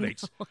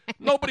candidates.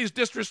 Nobody's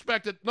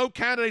disrespected. No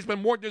candidate's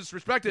been more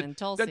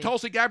disrespected than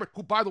Tulsi Gabbard,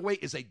 who, by the way,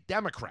 is a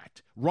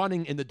Democrat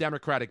running in the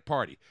Democratic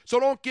Party. So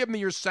don't give me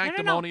your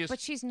sanctimonious. No, but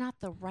she's not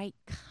the right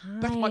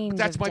kind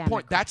That's my of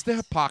point. That's the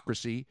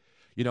hypocrisy.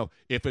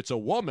 If it's a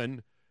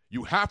woman,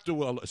 you have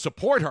to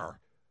support her.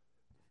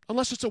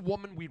 Unless it's a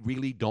woman we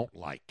really don't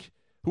like,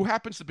 who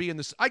happens to be in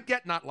this. I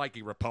get not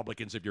liking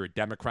Republicans if you're a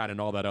Democrat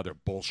and all that other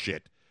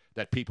bullshit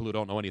that people who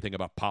don't know anything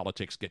about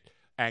politics get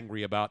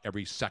angry about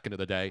every second of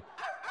the day.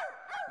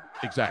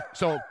 Exactly.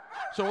 So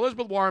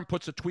Elizabeth Warren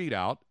puts a tweet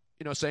out,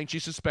 saying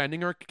she's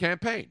suspending her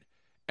campaign.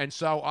 And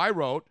so I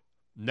wrote,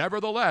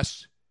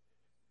 nevertheless,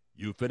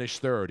 you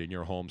finished third in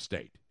your home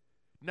state.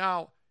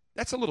 Now,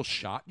 that's a little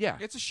shot. Yeah.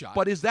 It's a shot.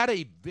 But is that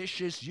a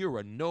vicious, you're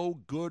a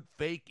no good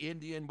fake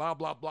Indian, blah,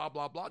 blah, blah,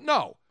 blah, blah?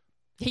 No.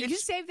 You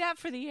saved that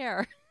for the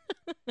air.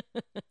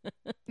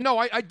 No,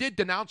 I did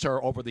denounce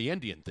her over the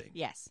Indian thing.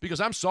 Yes. Because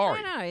I'm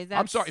sorry. No,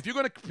 I'm sorry. If you're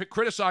going to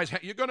criticize,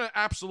 you're going to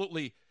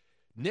absolutely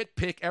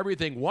nitpick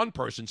everything one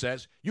person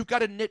says, you've got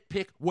to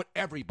nitpick what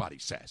everybody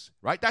says,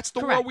 right? That's the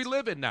world we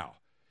live in now.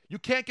 You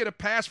can't get a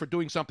pass for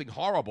doing something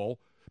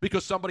horrible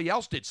because somebody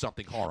else did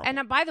something horrible.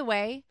 And by the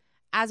way,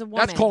 as a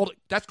woman,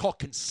 that's called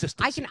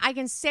consistency. I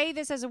can say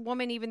this as a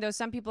woman, even though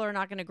some people are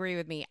not going to agree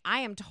with me.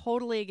 I am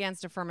totally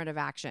against affirmative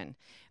action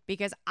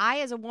because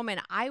as a woman,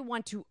 I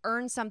want to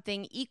earn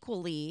something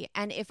equally.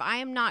 And if I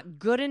am not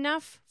good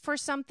enough for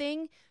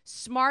something,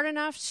 smart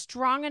enough,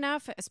 strong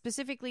enough,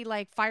 specifically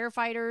like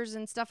firefighters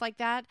and stuff like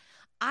that,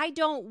 I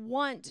don't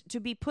want to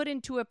be put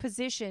into a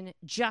position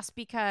just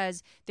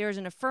because there's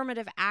an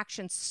affirmative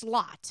action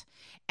slot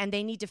and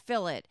they need to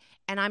fill it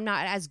and I'm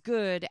not as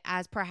good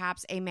as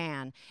perhaps a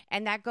man.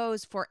 And that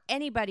goes for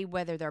anybody,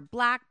 whether they're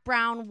black,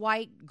 brown,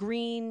 white,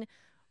 green,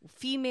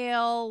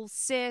 female,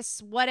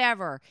 cis,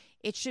 whatever.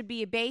 It should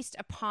be based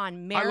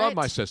upon merit. I love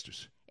my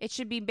sisters. It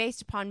should be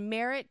based upon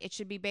merit. It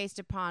should be based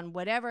upon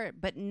whatever,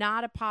 but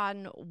not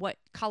upon what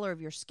color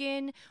of your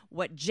skin,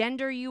 what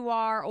gender you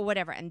are, or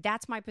whatever. And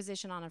that's my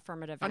position on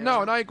affirmative action.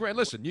 No, and I agree.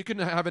 Listen, you can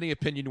have any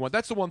opinion you want.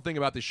 That's the one thing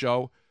about the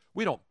show.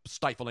 We don't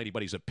stifle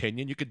anybody's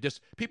opinion. You could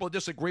people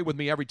disagree with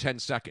me every 10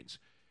 seconds.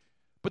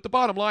 But the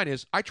bottom line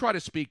is, I try to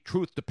speak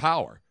truth to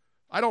power.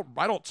 I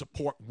don't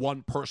support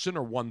one person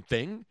or one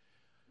thing.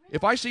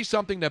 If I see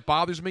something that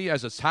bothers me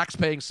as a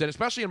tax-paying citizen,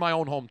 especially in my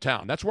own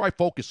hometown, that's where I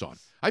focus on.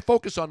 I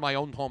focus on my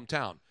own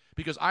hometown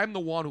because I'm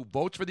the one who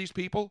votes for these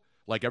people,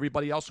 like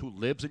everybody else who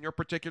lives in your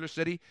particular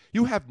city.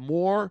 You have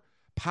more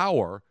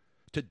power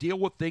to deal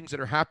with things that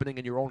are happening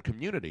in your own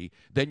community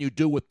than you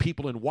do with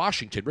people in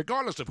Washington,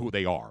 regardless of who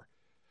they are.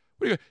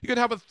 You can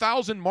have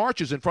 1,000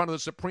 marches in front of the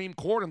Supreme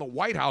Court and the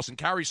White House and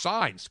carry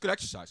signs. It's good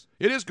exercise.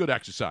 It is good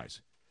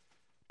exercise.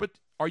 But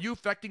are you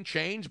affecting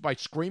change by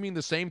screaming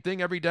the same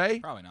thing every day?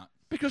 Probably not.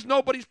 Because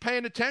nobody's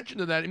paying attention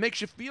to that. It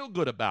makes you feel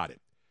good about it.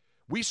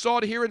 We saw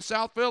it here in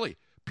South Philly.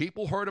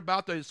 People heard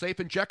about the safe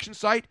injection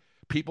site.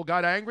 People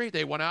got angry.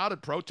 They went out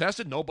and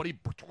protested. Nobody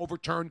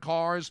overturned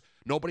cars.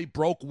 Nobody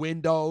broke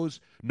windows.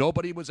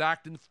 Nobody was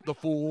acting the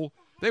fool.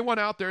 They went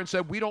out there and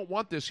said, we don't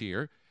want this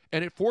here.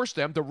 And it forced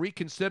them to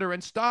reconsider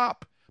and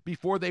stop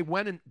before they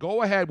went and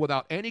go ahead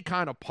without any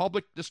kind of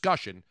public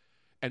discussion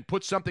and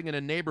put something in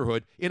a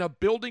neighborhood in a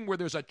building where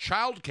there's a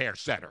child care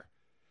center.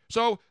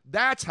 So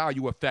that's how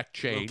you affect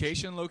change.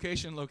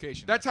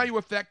 Location. That's how you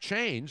affect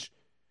change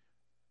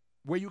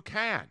where you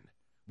can.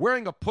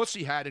 Wearing a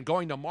pussy hat and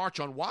going to march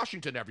on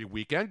Washington every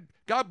weekend,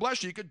 God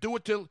bless you. You could do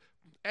it till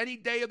any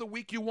day of the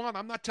week you want.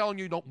 I'm not telling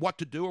you what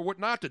to do or what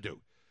not to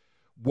do.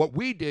 what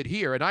we did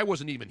here, and I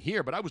wasn't even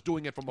here, but I was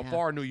doing it from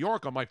afar in New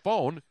York on my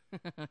phone,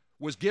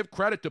 was give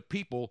credit to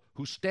people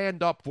who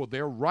stand up for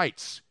their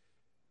rights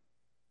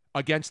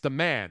against the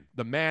man.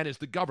 The man is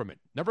the government.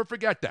 Never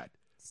forget that.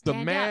 The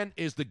man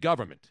is the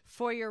government.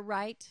 For your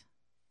right.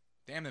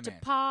 Damn the to man.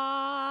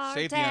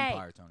 Party. Save the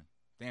empire, Tony.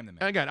 Damn the man.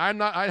 And again,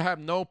 I have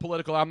no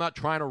political, I'm not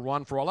trying to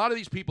run for a lot of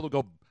these people who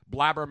go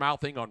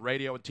blabber-mouthing on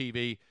radio and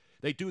TV.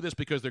 They do this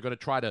because they're going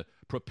to try to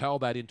propel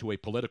that into a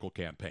political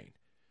campaign.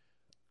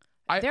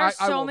 There's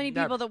so many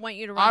people that want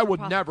you to run I for would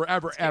politics. never,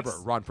 ever, ever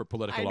run for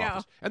political I know.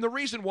 office. And the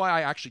reason why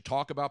I actually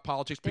talk about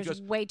politics There's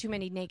because way too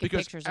many naked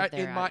pictures of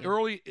there. in my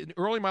early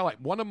in my life,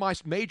 one of my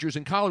majors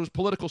in college was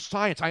political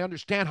science. I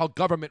understand how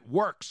government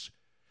works.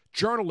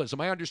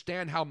 Journalism, I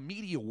understand how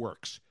media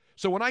works.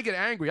 So when I get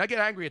angry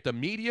at the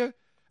media.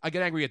 I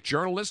get angry at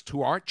journalists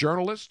who aren't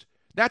journalists.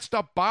 That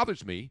stuff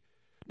bothers me.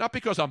 Not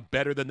because I'm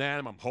better than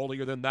them, I'm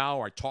holier than thou,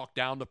 or I talk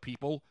down to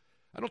people.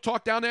 I don't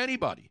talk down to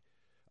anybody.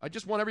 I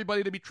just want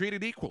everybody to be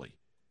treated equally.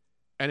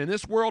 And in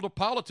this world of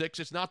politics,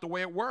 it's not the way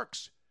it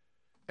works.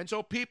 And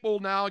so people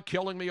now are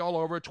killing me all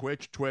over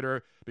Twitch,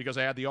 Twitter, because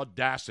I had the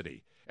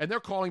audacity. And they're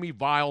calling me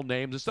vile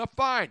names and stuff.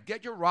 Fine,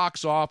 get your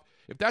rocks off.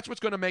 If that's what's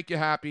going to make you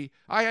happy,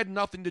 I had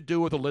nothing to do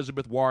with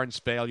Elizabeth Warren's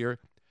failure.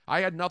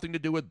 I had nothing to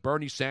do with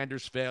Bernie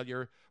Sanders'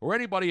 failure or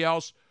anybody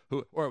else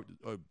or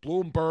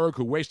Bloomberg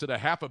who wasted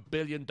 $500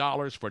 million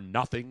for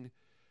nothing.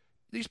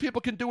 These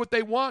people can do what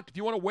they want. If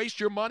you want to waste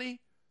your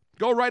money,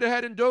 go right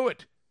ahead and do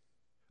it.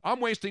 I'm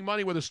wasting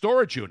money with a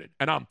storage unit,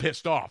 and I'm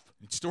pissed off.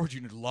 The storage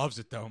unit loves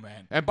it, though,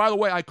 man. And by the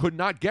way, I could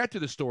not get to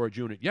the storage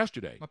unit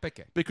yesterday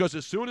because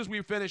as soon as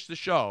we finished the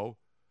show,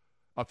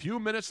 a few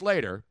minutes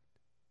later,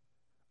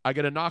 I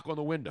get a knock on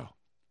the window.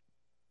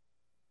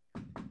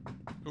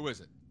 Who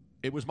is it?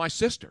 It was my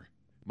sister,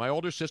 my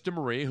older sister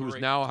Marie, who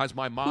now has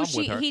my mom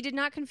with her. He did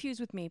not confuse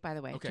with me, by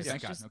the way. Okay,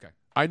 thank God. Okay.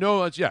 I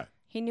know that's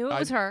He knew it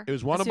was her. It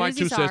was one as of soon my as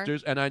he two saw her.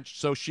 sisters, and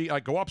I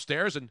go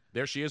upstairs, and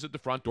there she is at the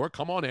front door.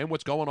 Come on in.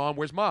 What's going on?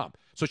 Where's Mom?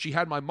 So she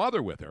had my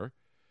mother with her,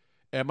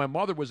 and my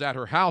mother was at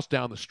her house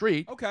down the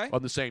street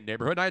on the same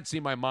neighborhood. And I hadn't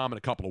seen my mom in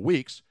a couple of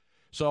weeks.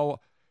 So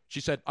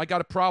she said, I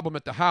got a problem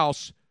at the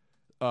house.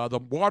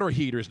 The water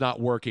heater's not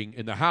working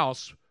in the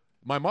house,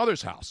 my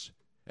mother's house,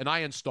 and I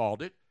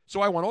installed it. So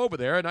I went over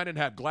there, and I didn't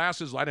have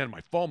glasses. I didn't have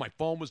my phone. My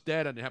phone was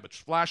dead. I didn't have a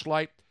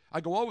flashlight. I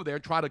go over there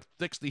and try to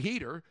fix the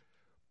heater,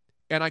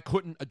 and I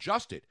couldn't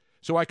adjust it.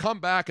 So I come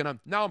back, and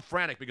I'm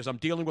frantic because I'm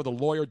dealing with a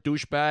lawyer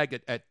douchebag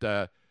at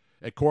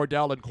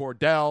Cordell and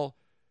Cordell,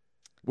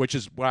 which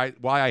is why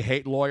I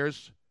hate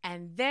lawyers.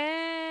 And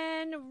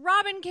then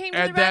Robin came to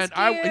the And then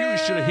rescue. you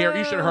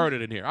should have heard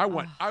it in here.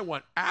 I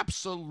went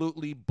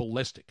absolutely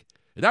ballistic.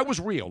 That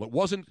was real. It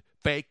wasn't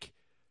fake.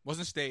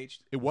 Wasn't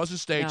staged. It wasn't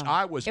staged. No.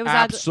 I was It was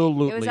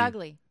absolutely. It was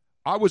ugly.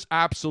 I was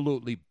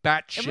absolutely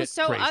batshit It was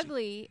so crazy.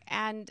 ugly,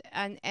 and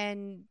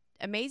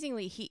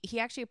amazingly, he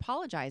actually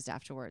apologized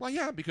afterwards. Well,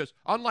 yeah, because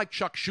unlike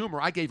Chuck Schumer,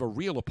 I gave a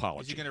real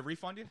apology. Is he going to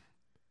refund you?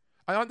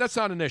 That's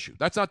not an issue.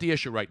 That's not the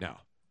issue right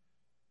now.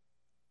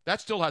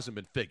 That still hasn't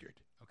been figured.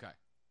 Okay.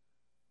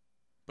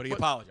 But he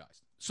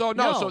apologized. So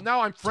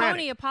now I'm frantic.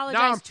 Tony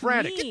apologized Now I'm to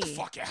frantic. me. Get the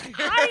fuck out of here.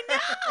 I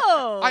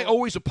know. I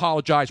always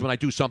apologize when I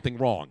do something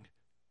wrong.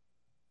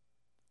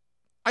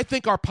 I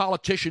think our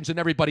politicians and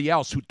everybody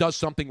else who does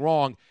something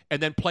wrong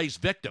and then plays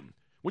victim.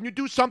 When you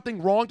do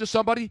something wrong to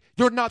somebody,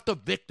 you're not the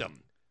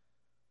victim.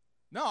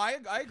 No, I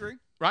agree.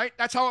 Right?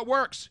 That's how it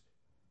works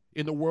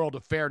in the world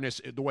of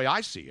fairness, the way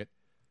I see it.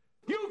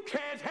 You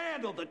can't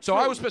handle the So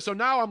truth. I was pissed. So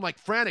now I'm like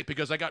frantic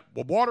because I got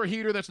a water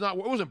heater it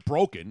wasn't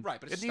broken. Right,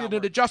 but it it's needed not an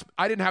working. adjustment.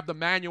 I didn't have the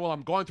manual.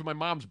 I'm going through my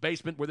mom's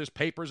basement where there's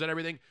papers and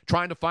everything,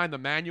 trying to find the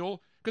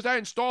manual because I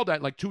installed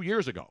that like 2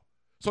 years ago.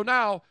 So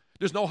now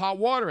there's no hot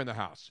water in the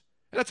house.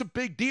 And that's a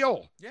big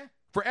deal. Yeah.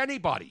 For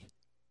anybody.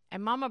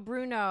 And Mama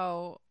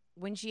Bruno,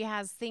 when she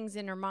has things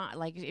in her mind,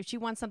 like if she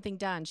wants something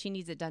done, she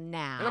needs it done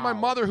now. And then my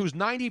mother, who's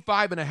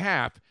 95 and a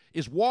half,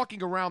 is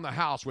walking around the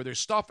house where there's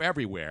stuff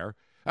everywhere.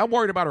 I'm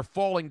worried about her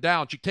falling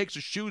down. She takes her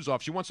shoes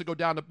off. She wants to go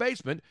down the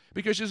basement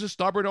because she's a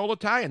stubborn old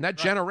Italian. That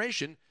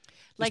generation,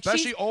 Like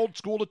especially old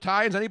school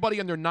Italians, anybody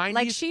in their 90s.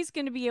 Like she's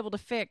going to be able to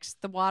fix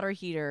the water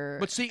heater.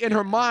 But see, in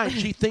her mind,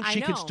 she thinks I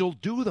she can know. still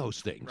do those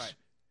things. Right.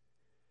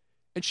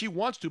 And she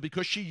wants to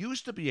because she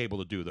used to be able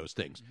to do those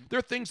things. There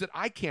are things that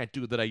I can't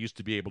do that I used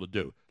to be able to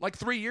do. Like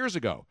 3 years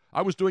ago,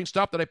 I was doing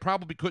stuff that I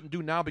probably couldn't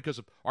do now because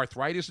of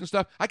arthritis and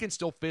stuff. I can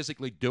still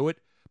physically do it,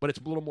 but it's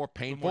a little more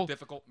painful. More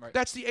difficult. Right.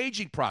 That's the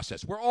aging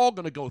process. We're all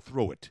going to go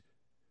through it.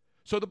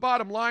 So the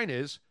bottom line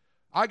is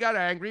I got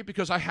angry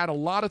because I had a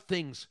lot of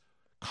things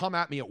come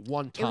at me at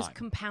one time. It was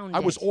compounded.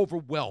 I was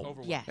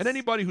overwhelmed. Yes. And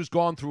anybody who's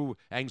gone through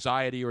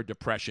anxiety or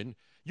depression,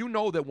 you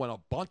know that when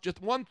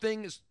one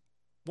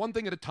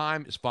thing at a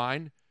time is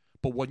fine,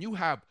 but when you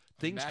have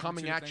things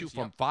coming at you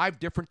from 5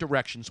 different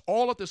directions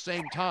all at the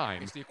same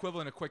time, It's the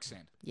equivalent of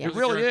quicksand. it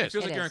really is. It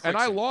feels like you're in And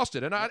I quicksand. lost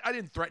it. And I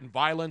didn't threaten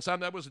violence. I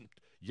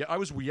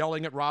was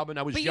yelling at Robin.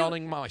 I was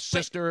yelling at my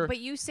sister. But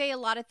you say a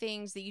lot of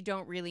things that you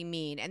don't really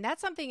mean, and that's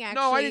something actually.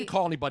 No, I didn't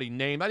call anybody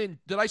name.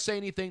 Did I say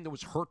anything that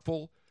was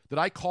hurtful? Did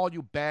I call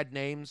you bad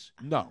names?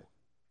 No.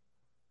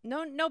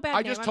 No bad name.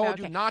 I just told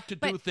okay. you not to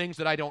do things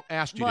that I don't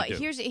ask you to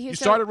do. You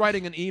started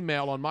writing an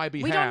email on my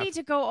behalf. We don't need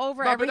to go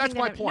over no, everything. But that's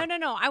my point.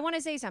 No. I want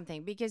to say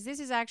something because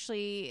this is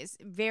actually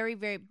very,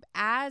 very,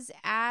 as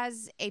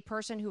a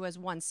person who has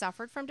once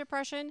suffered from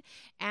depression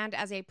and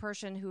as a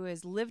person who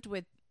has lived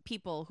with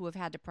people who have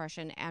had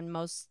depression and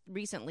most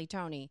recently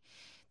Tony,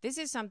 this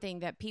is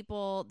something that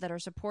people that are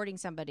supporting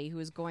somebody who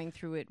is going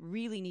through it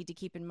really need to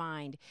keep in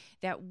mind,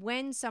 that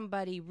when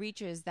somebody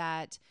reaches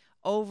that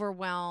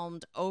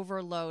overwhelmed,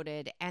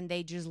 overloaded, and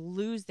they just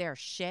lose their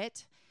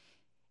shit,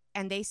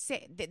 and they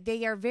say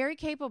they are very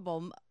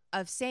capable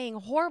of saying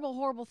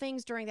horrible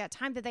things during that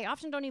time that they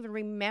often don't even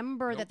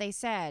remember that they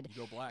said.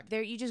 You go black.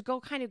 You just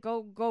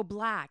go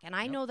black. And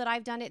I know that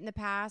I've done it in the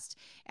past.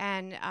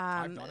 And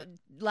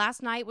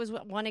last night was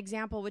one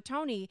example with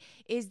Tony,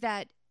 is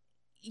that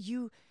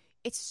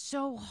it's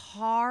so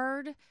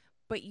hard,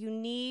 but you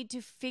need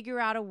to figure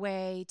out a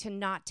way to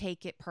not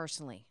take it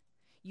personally.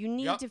 You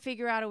need to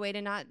figure out a way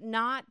to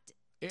not.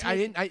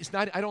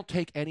 I don't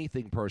take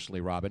anything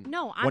personally, Robin.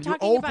 No, I'm when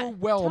talking you're about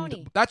overwhelmed,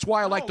 Tony. That's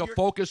why I like to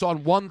focus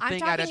on one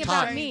thing at a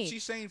time.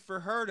 She's saying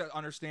for her to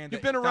understand.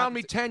 You've been around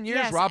me 10 years,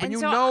 yes, Robin. and You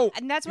so, know.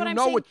 And that's what you I'm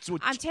know saying.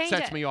 what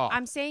sets me off.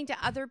 I'm saying to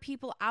other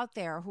people out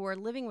there who are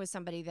living with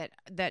somebody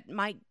that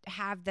might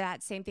have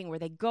that same thing where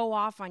they go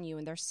off on you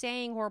and they're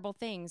saying horrible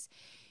things.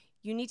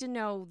 You need to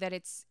know that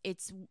it's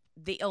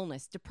the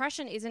illness.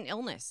 Depression is an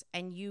illness,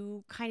 and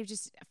you kind of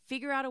just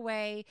figure out a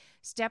way,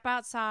 step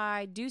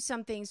outside, do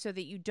something so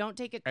that you don't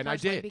take it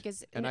personally.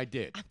 I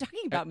did. I'm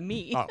talking about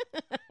me. Oh.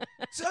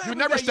 You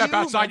never step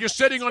outside. You're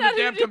sitting on the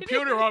damn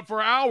computer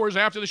for hours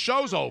after the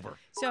show's over.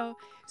 So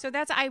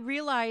I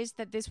realized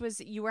that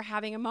you were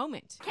having a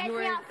moment.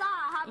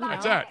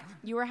 That's it.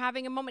 You were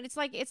having a moment. It's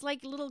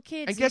like little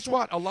kids. And guess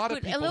what? A lot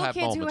of people have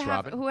moments,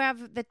 Robin. Who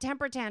have the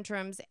temper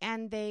tantrums,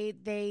 and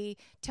they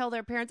tell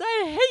their parents,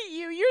 "I hate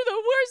you. You're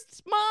the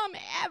worst mom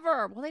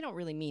ever." Well, they don't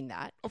really mean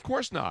that. Of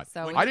course not.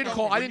 So I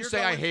didn't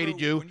say I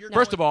hated you.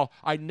 First of all,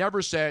 I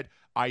never said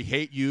I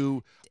hate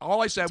you.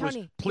 All I said was,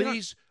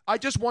 please. I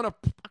just want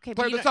to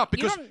clear this up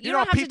because you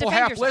know people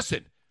half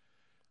listen.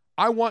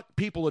 I want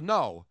people to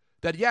know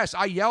that, yes,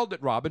 I yelled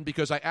at Robin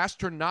because I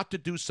asked her not to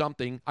do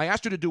something. I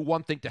asked her to do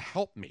one thing to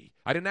help me.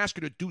 I didn't ask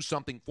her to do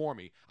something for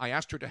me. I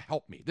asked her to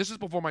help me. This is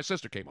before my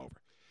sister came over.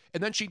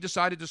 And then she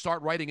decided to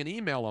start writing an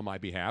email on my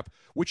behalf,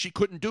 which she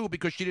couldn't do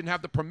because she didn't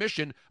have the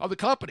permission of the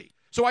company.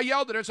 So I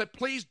yelled at her and said,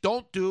 please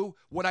don't do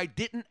what I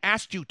didn't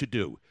ask you to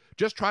do.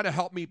 Just try to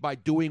help me by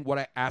doing what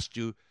I asked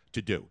you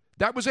to do.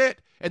 That was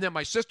it. And then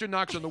my sister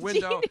knocks on the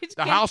window.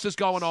 The house is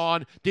going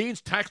on.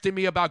 Dean's texting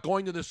me about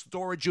going to the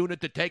storage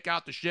unit to take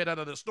out the shit out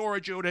of the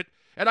storage unit.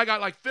 And I got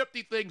like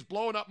 50 things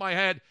blowing up my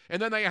head.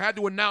 And then they had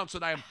to announce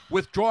that I am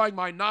withdrawing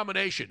my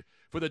nomination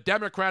for the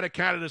Democratic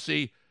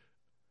candidacy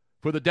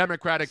for the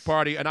Democratic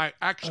Party. And I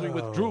actually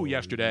withdrew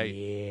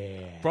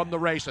yesterday from the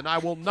race. And I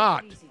will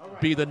not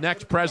be the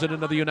next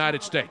president of the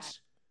United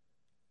States.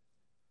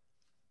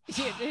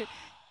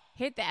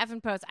 Hit the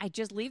effing post. I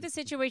just leave the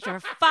situation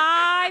for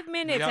 5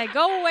 minutes. Yep. I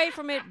go away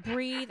from it,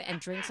 breathe, and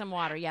drink some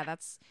water. Yeah,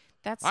 that's.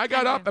 I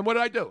got up, and what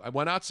did I do? I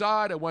went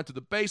outside. I went to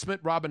the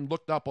basement. Robin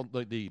looked up on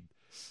the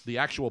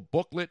actual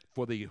booklet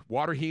for the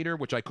water heater,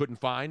 which I couldn't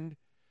find.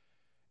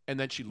 And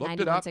then she looked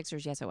it up.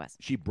 91.6ers, yes, it was.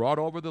 She brought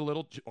over the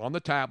little on the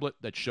tablet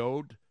that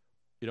showed,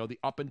 the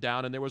up and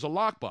down, and there was a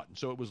lock button.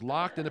 So it was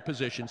locked in a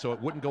position so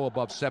it wouldn't go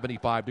above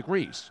 75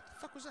 degrees. What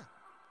the fuck was that?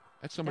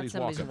 That's somebody's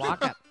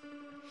walk-up.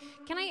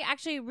 Can I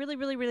actually really,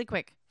 really, really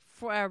quick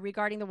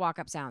regarding the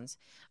walk-up sounds?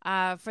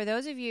 For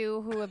those of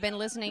you who have been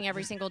listening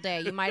every single day,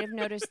 you might have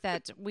noticed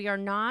that we are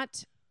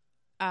not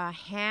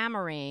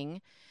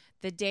hammering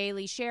the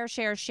daily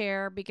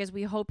share, because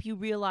we hope you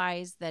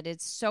realize that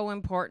it's so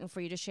important for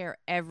you to share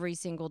every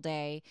single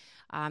day.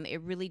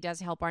 It really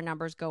does help our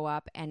numbers go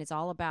up, and it's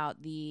all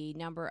about the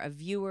number of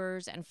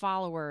viewers and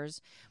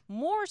followers,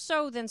 more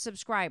so than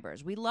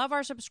subscribers. We love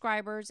our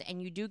subscribers,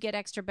 and you do get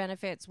extra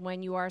benefits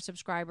when you are a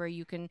subscriber.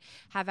 You can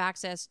have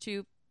access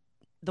to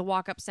the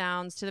walk-up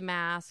sounds, to the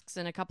masks,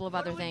 and a couple of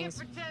other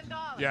things.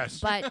 Yes.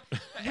 But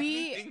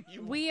we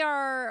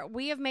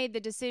have made the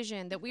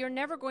decision that we are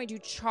never going to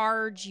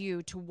charge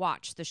you to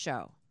watch the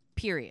show,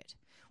 period.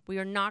 We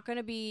are not going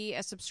to be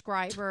a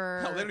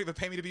subscriber. No, they don't even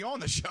pay me to be on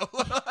the show.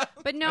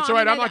 But no, that's all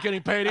right. I'm not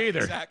getting paid either.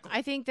 Exactly.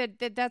 I think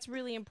that's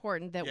really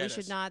important, that we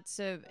should not.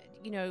 So,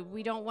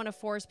 we don't want to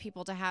force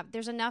people to have.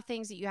 There's enough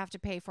things that you have to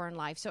pay for in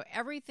life. So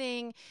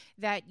everything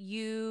that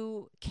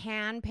you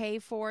can pay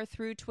for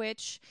through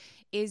Twitch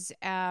is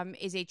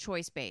a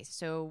choice based.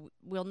 So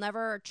we'll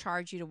never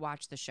charge you to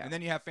watch the show. And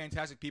then you have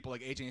fantastic people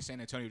like AJ in San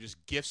Antonio who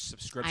just gifts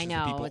subscriptions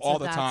to people all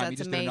the time. He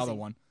just amazing. did another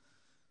one.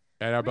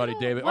 And our buddy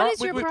David. What is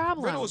your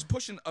problem? Riddle is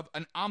pushing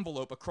an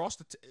envelope across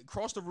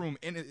the room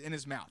in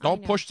his mouth.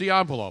 Don't push the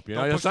envelope.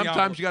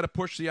 Sometimes you got to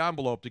push the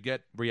envelope to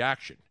get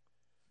reaction.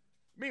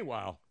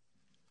 Meanwhile,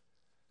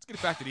 let's Get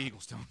it back to the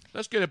Eagles, Tone.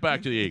 Let's get it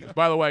back to the Eagles.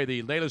 By the way,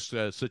 the latest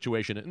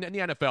situation in the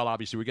NFL,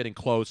 obviously, we're getting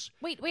close.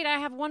 Wait, I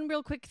have one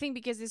real quick thing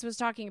because this was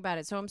talking about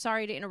it, so I'm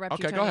sorry to interrupt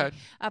you, Okay, Tony. go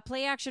ahead.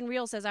 Play Action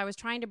Reel says, I was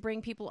trying to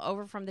bring people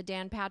over from the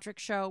Dan Patrick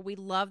Show. We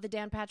love the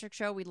Dan Patrick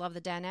Show. We love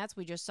the Danettes.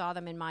 We just saw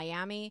them in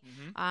Miami.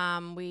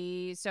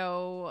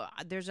 So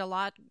there's a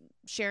lot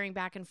sharing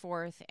back and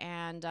forth,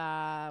 and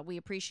we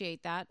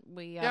appreciate that.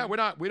 We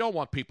don't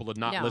want people to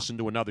not listen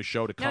to another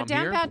show to come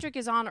Dan here. Patrick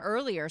is on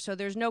earlier, so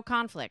there's no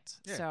conflict.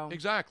 Yeah, so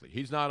exactly.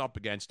 He's not up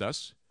against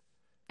us.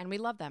 And we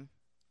love them.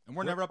 And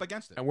we're never up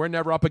against it. And we're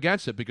never up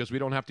against it because we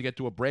don't have to get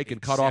to a break and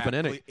cut off an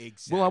inning.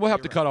 Exactly. We'll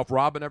have to cut off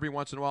Robin every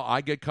once in a while.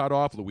 I get cut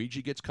off.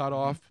 Luigi gets cut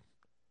off.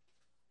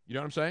 You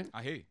know what I'm saying?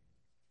 I hear you.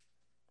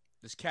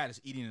 This cat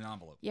is eating an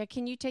envelope. Yeah,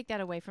 can you take that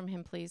away from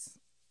him, please?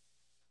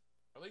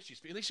 At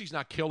least he's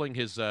not killing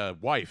his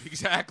wife.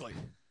 Exactly.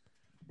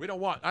 I don't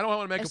want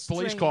to make That's a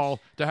police strange. call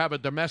to have a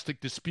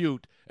domestic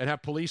dispute and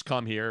have police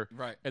come here.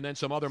 Right. And then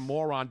some other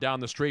moron down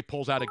the street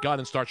pulls out a gun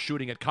and starts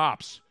shooting at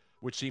cops,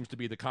 which seems to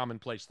be the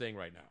commonplace thing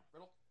right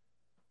now.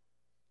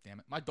 Damn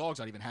it. My dog's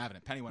not even having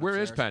it. Penny went Where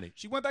upstairs. is Penny?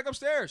 She went back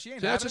upstairs. She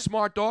ain't See, that's having a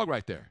smart dog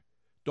right there.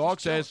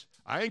 Dog says,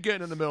 I ain't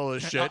getting in the middle of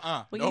this shit.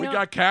 Well, We you know-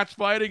 got cats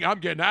fighting. I'm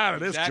getting out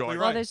of this joint.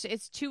 Well,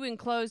 it's too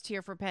enclosed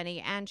here for Penny,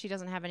 and she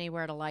doesn't have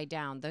anywhere to lie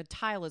down. The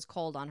tile is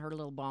cold on her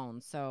little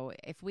bones. So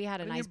if we had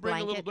a Don't nice you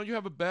bring blanket, don't you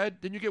have a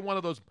bed? Didn't you get one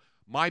of those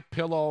My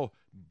Pillow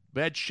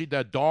bed sheet,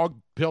 that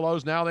dog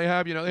pillows now they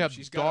have? You know, they have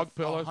She's dog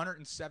got a pillows.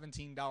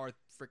 $117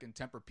 freaking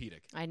Tempur-Pedic.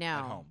 I know.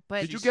 At home.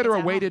 But Did you get her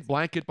a weighted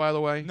blanket, by the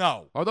way?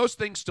 No. Are those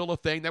things still a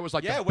thing? That was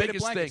like the weighted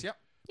biggest blankets, thing. yep.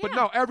 But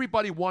no,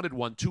 everybody wanted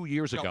one 2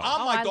 years ago.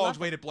 I'm my dog's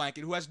weighted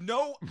blanket who has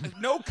no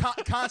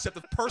concept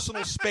of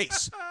personal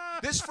space.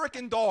 This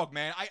freaking dog,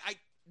 man, I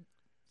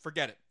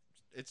forget it.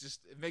 It's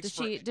just it makes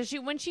does she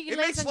when she it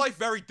lays makes on, life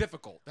very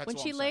difficult. That's when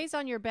all she I'm saying. lays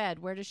on your bed,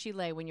 where does she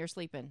lay when you're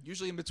sleeping?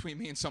 Usually in between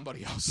me and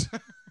somebody else.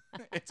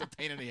 It's a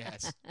pain in the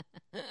ass.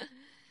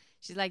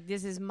 She's like,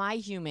 this is my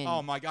human.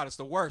 Oh my God, it's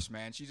the worst,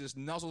 man. She just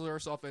nuzzles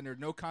herself in there,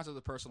 no concept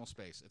of personal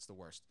space. It's the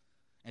worst,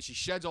 and she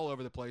sheds all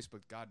over the place.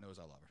 But God knows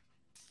I love her.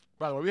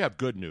 By the way, we have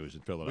good news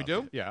in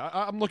Philadelphia. We do?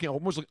 Yeah,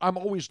 I'm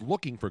always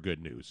looking for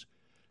good news.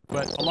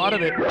 But a lot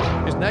of it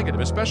is negative,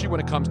 especially when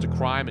it comes to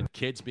crime and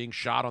kids being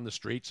shot on the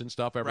streets and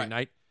stuff every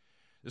night.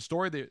 The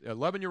story of the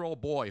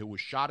 11-year-old boy who was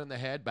shot in the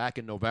head back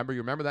in November. You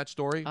remember that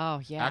story?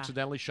 Oh, yeah.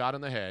 Accidentally shot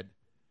in the head.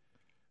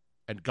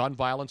 And gun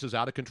violence is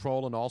out of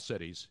control in all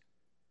cities.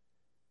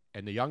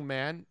 And the young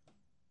man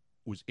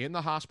who's in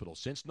the hospital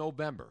since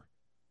November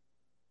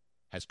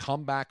has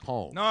come back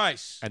home.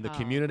 Nice. And the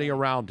community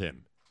around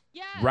him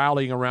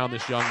rallying around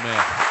this young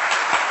man.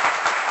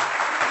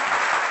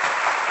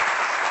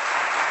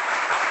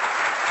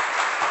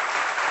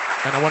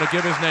 And I want to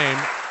give his name,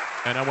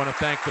 and I want to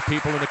thank the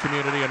people in the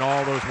community and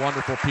all those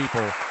wonderful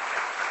people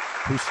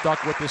who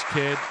stuck with this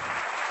kid,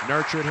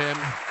 nurtured him.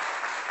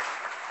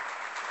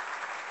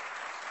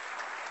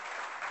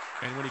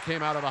 And when he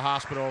came out of the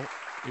hospital,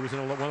 he was in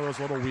one of those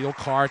little wheel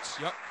carts.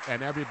 Yep.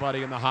 And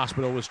everybody in the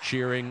hospital was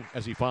cheering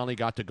as he finally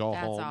got to go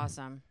home. That's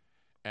awesome.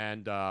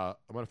 And I'm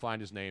going to find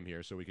his name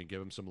here so we can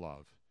give him some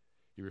love.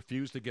 He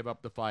refused to give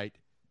up the fight.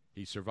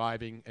 He's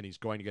surviving, and he's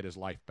going to get his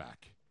life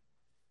back.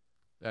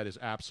 That is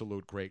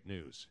absolute great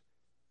news.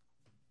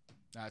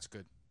 That's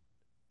good.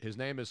 His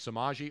name is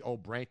Samaji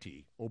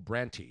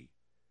Obranti,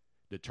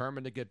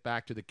 determined to get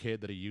back to the kid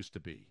that he used to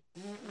be.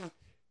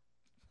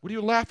 What are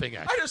you laughing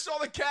at? I just saw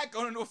the cat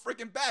going into a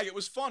freaking bag. It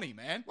was funny,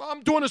 man. Well,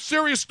 I'm doing a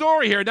serious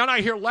story here. Then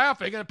I hear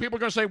laughing, and people are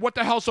going to say, what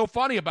the hell's so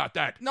funny about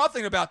that?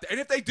 Nothing about that. And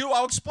if they do,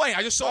 I'll explain.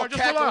 I just saw a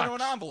cat go into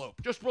an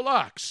envelope. Just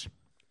relax.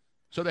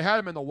 So they had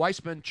him in the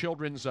Weissman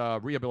Children's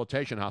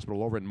Rehabilitation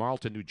Hospital over in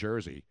Marlton, New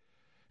Jersey,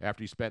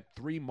 after he spent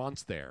 3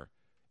 months there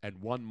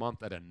and 1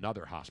 month at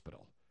another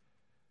hospital.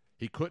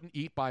 He couldn't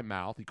eat by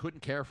mouth. He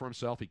couldn't care for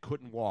himself. He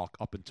couldn't walk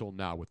up until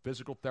now. With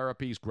physical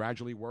therapy, he's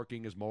gradually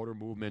working his motor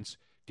movements,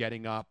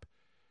 getting up,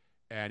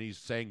 and he's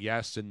saying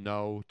yes and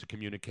no to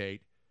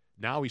communicate.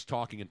 Now he's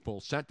talking in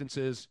full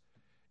sentences,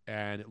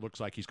 and it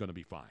looks like he's going to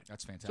be fine.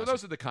 That's fantastic. So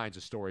those are the kinds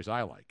of stories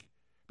I like,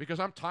 because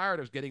I'm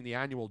tired of getting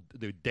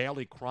the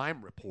daily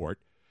crime report,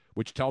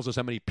 which tells us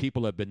how many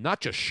people have been not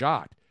just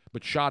shot,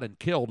 but shot and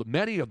killed,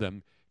 many of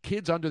them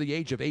kids under the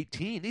age of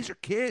 18. These are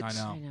kids.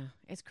 I know.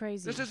 It's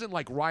crazy. This isn't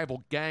like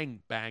rival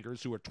gang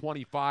bangers who are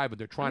 25 and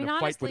they're trying to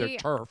fight honestly, for their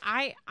turf.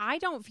 I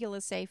don't feel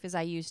as safe as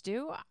I used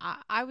to.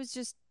 I was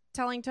just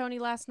telling Tony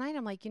last night,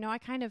 I'm like, I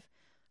kind of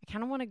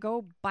want to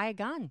go buy a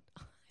gun.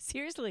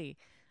 Seriously.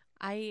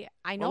 I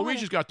know. Well,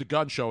 Luigi's got the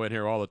gun show in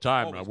here all the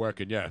time. Always, not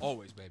working yet.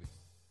 Always, baby.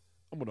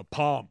 I'm going to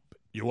pump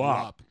you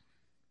up.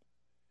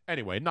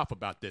 Anyway, enough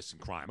about this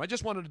and crime. I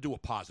just wanted to do a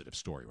positive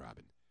story,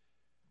 Robin.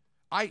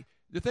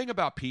 The thing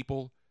about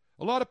people,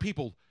 a lot of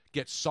people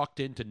get sucked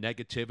into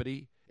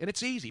negativity, and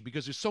it's easy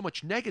because there's so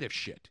much negative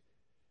shit.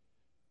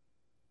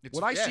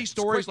 When I see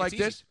stories like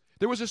this,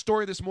 there was a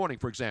story this morning,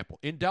 for example,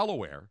 in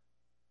Delaware,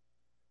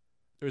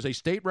 there's a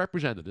state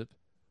representative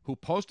who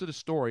posted a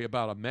story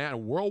about a man, a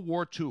World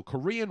War II,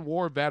 Korean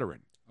War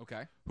veteran.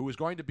 Okay. who is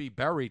going to be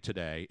buried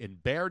today in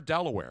Bear,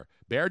 Delaware.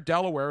 Bear,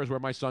 Delaware is where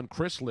my son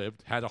Chris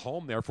lived, had a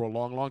home there for a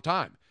long, long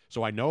time.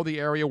 So I know the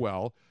area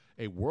well.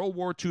 A World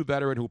War II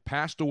veteran who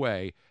passed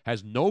away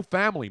has no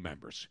family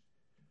members.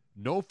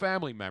 No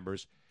family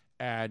members.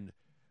 And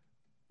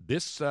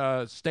this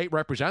state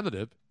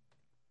representative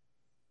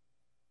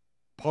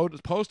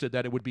posted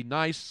that it would be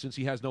nice, since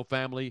he has no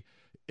family,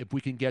 if we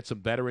can get some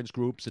veterans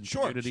groups and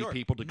community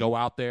people to go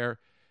out there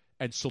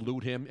and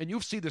salute him. And you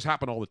see this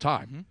happen all the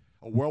time.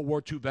 A World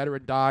War II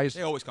veteran dies.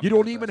 They always come you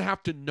don't together even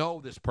have to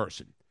know this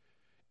person.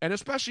 And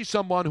especially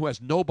someone who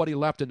has nobody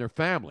left in their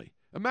family.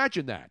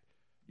 Imagine that.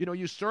 You know,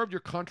 you served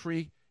your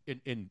country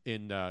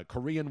in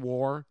Korean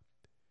War,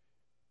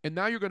 and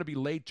now you're going to be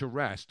laid to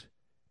rest,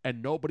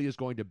 and nobody is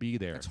going to be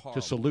there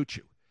to salute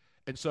you.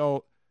 And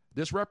so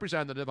this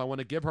representative, I want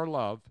to give her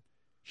love.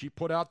 She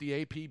put out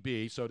the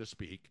APB, so to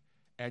speak,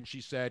 and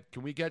she said,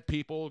 can we get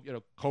people,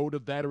 Code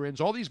of Veterans,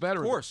 all these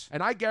veterans. Of course.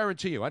 And I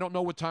guarantee you, I don't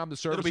know what time the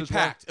service It'll be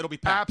packed. It'll be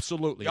packed.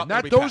 Absolutely. Yep,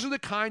 And those are the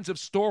kinds of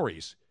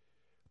stories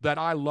that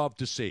I love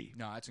to see.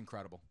 No, that's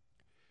incredible.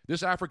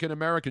 This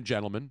African-American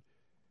gentleman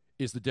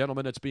is the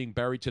gentleman that's being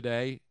buried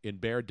today in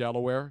Bear,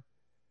 Delaware.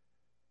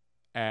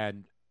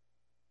 And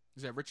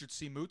is that Richard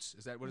C. Moots?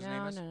 Is that what his No,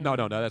 name is?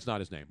 no, that's not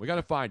his name. We got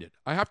to find it.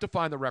 I have to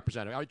find the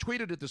representative. I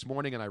tweeted it this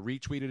morning, and I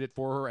retweeted it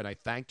for her, and I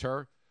thanked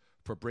her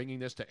for bringing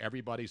this to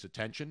everybody's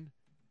attention.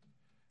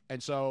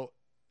 And so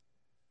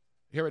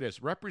here it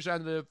is.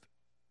 Representative,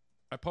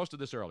 I posted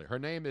this earlier. Her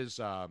name is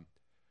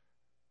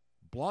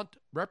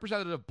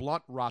Representative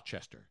Blunt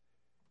Rochester.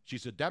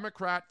 She's a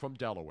Democrat from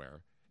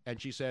Delaware,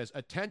 and she says,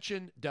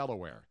 attention,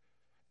 Delaware.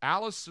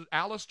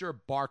 Alistair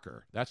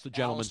Barker, that's the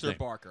gentleman's name.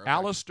 Barker. Okay.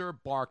 Alistair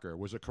Barker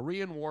was a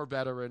Korean War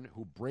veteran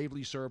who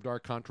bravely served our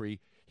country.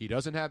 He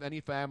doesn't have any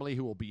family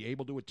who will be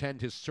able to attend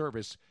his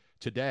service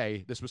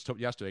today. This was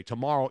yesterday.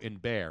 Tomorrow in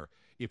Bear.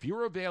 If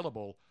you're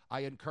available,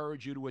 I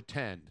encourage you to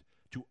attend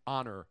to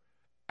honor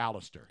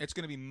Alistair. It's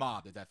going to be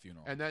mobbed at that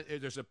funeral. And then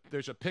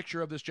there's a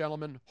picture of this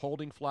gentleman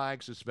holding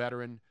flags, this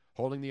veteran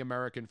holding the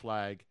American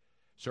flag,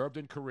 served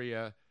in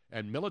Korea,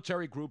 and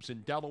military groups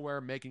in Delaware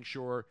making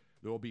sure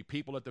there will be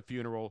people at the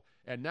funeral.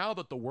 And now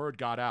that the word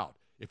got out,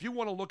 if you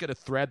want to look at a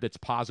thread that's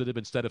positive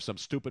instead of some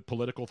stupid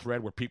political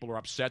thread where people are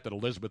upset that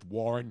Elizabeth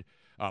Warren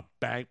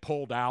bank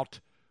pulled out,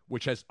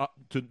 which has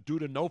due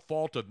to no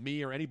fault of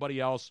me or anybody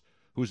else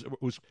who's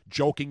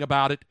joking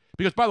about it.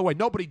 Because, by the way,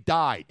 nobody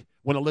died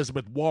when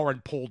Elizabeth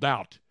Warren pulled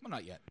out. Well,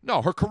 not yet.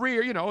 No, her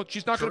career,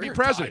 she's not going to be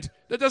president. Died.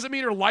 That doesn't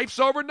mean her life's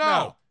over.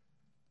 No.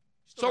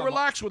 Still So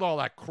relax with all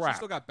that crap. She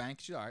still got bank.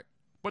 She's all right.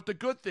 But the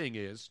good thing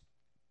is,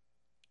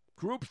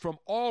 groups from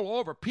all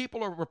over,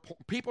 people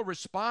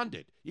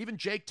responded. Even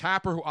Jake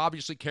Tapper, who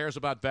obviously cares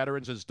about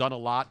veterans, has done a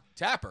lot.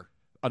 Tapper.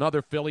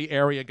 Another Philly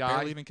area guy.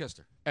 Barely even kissed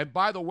her. And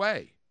by the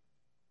way,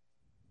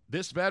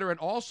 this veteran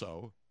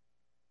also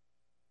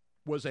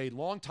was a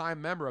longtime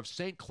member of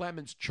St.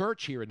 Clement's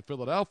Church here in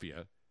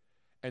Philadelphia.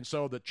 And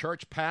so the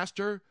church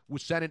pastor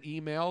would send an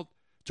email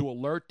to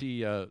alert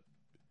the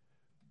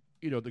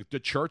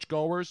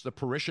churchgoers, the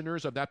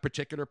parishioners of that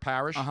particular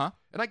parish. Uh-huh.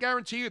 And I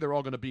guarantee you they're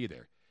all going to be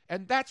there.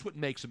 And that's what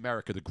makes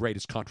America the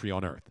greatest country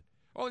on earth.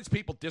 All these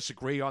people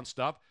disagree on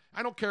stuff.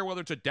 I don't care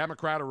whether it's a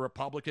Democrat or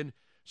Republican.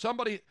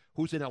 Somebody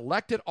who's in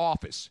elected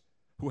office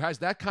who has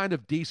that kind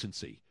of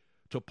decency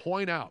to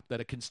point out that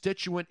a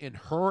constituent in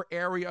her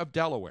area of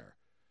Delaware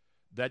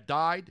that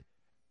died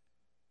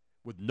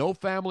with no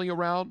family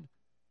around,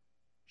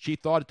 she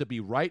thought it to be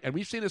right. And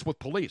we've seen this with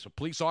police. A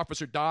police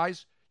officer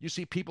dies, you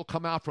see people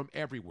come out from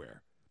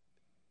everywhere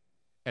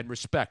and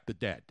respect the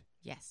dead.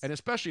 Yes. And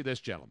especially this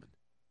gentleman.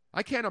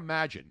 I can't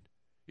imagine,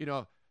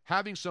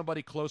 having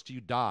somebody close to you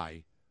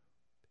die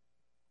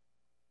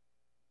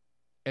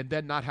and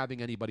then not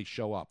having anybody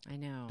show up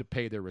to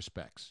pay their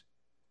respects.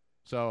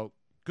 So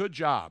good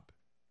job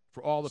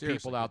for all the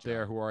people out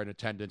there who are in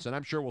attendance. And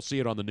I'm sure we'll see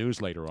it on the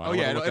news later on. Oh,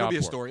 yeah, it'll be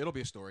a story. It'll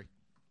be a story.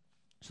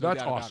 So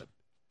that's awesome.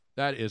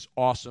 That is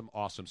awesome,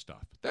 awesome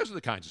stuff. Those are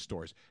the kinds of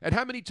stories. And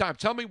how many times,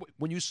 tell me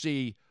when you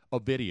see a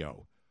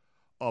video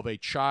of a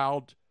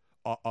child,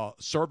 a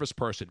service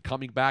person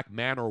coming back,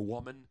 man or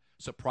woman,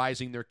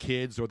 surprising their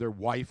kids or their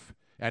wife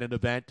at an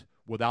event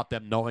without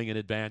them knowing in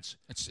advance.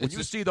 When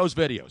you see those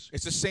videos.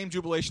 It's the same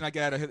jubilation I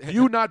get. Do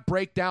you not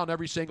break down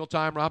every single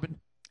time, Robin?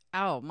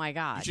 Oh, my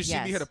God. You should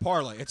see me hit a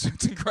parlay. It's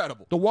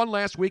incredible. The one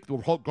last week, the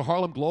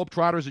Harlem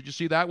Globetrotters, did you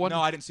see that one?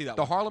 No, I didn't see that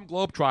one. The Harlem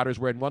Globetrotters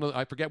were in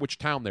I forget which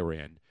town they were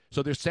in.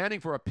 So they're standing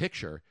for a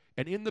picture,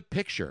 and in the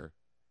picture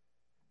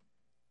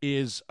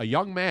is a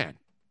young man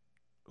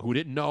who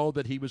didn't know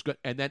that he was good.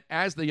 And then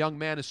as the young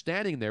man is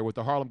standing there with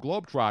the Harlem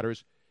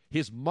Globetrotters,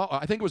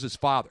 I think it was his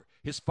father.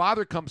 His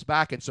father comes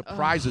back and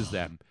surprises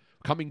them,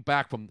 coming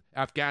back from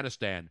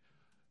Afghanistan,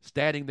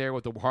 standing there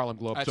with the Harlem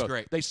Globetrotters. That's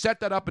great. They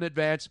set that up in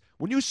advance.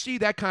 When you see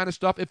that kind of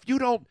stuff,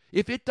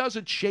 if it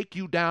doesn't shake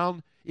you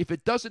down, if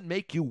it doesn't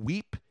make you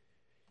weep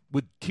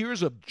with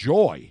tears of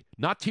joy,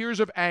 not tears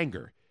of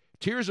anger,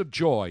 tears of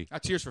joy,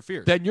 not tears for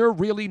fears, then you're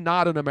really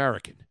not an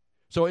American.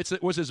 So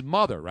it was his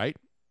mother, right?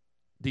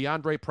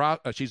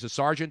 She's a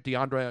sergeant,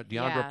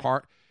 Deandra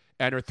Part.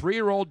 and her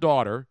 3-year-old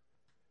daughter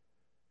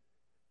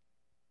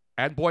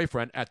and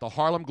boyfriend at the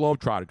Harlem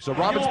Globetrotters. So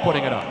Robin's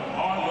putting it up.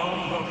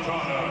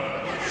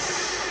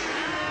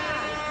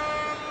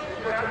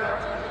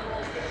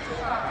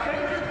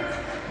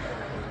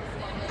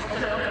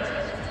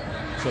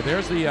 So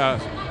there's the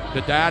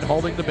dad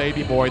holding the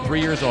baby boy,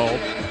 3 years old.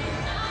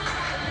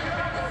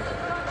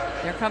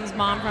 There comes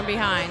mom from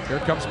behind. Here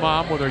comes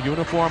mom with her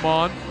uniform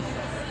on.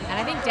 And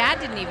I think dad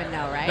didn't even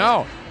know, right?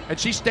 No. And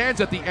she stands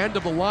at the end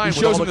of the line He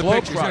with all shows the him the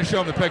picture. He's Globetrotters. going to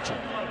show him the picture.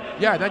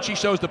 Yeah, then she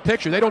shows the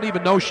picture. They don't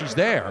even know she's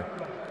there.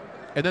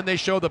 And then they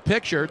show the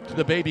picture to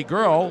the baby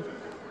girl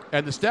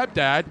and the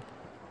stepdad,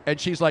 and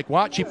she's like,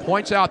 what? She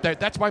points out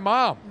that's my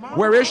mom.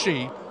 Where is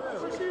she?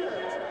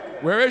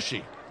 Where is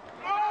she?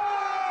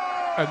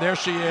 And there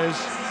she is.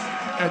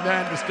 And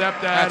then the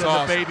stepdad That's and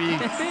awesome. the baby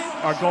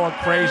are going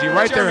crazy.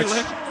 Right there Jeremy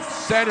at Lin?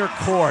 center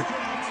court.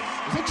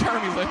 Is that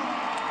Jeremy Lin?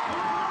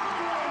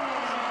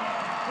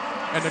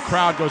 And the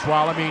crowd goes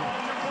wild. I mean,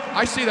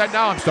 I see that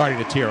now. I'm starting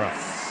to tear up.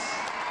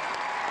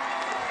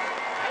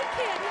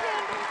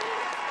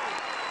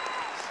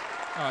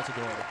 Oh, that's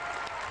adorable.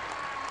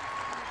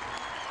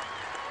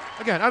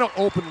 Again, I don't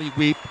openly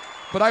weep,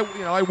 but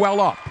I well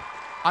up.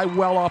 I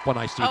well up when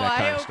I see that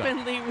kind of stuff. I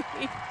openly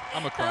weep.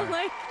 I'm a cry. I'm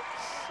like,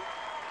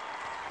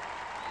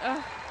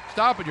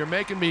 Stop it. You're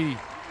making me.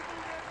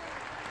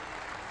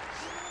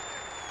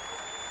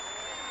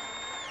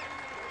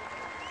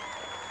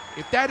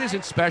 If that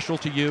isn't special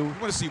to you. You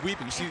want to see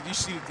weeping. You see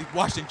the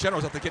Washington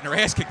Generals out there getting their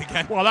ass kicked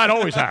again. Well, that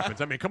always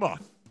happens. I mean, come on.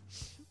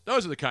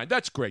 Those are the kind.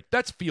 That's great.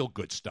 That's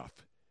feel-good stuff.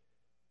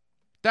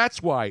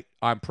 That's why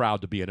I'm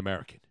proud to be an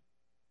American.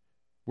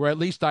 Where at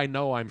least I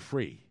know I'm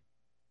free.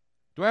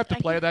 Do I have to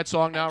play that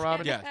song now,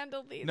 Robin? Yeah.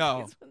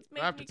 No.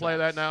 I have to play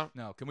that now?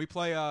 No. Can we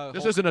play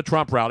This isn't a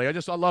Trump rally. I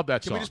love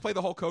that Can song. we just play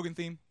the Hulk Hogan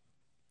theme?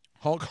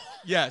 Hulk?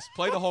 Yes,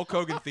 play the Hulk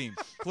Hogan theme.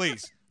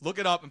 Please. Look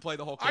it up and play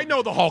the Hulk Hogan I know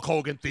theme. the Hulk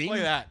Hogan theme.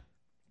 Play that.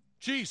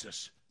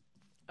 Jesus.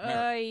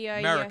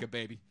 America,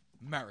 baby.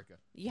 America.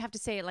 You have to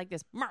say it like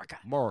this. America.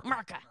 America.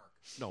 America.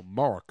 No,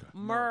 America.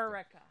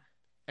 America.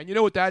 And you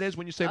know what that is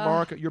when you say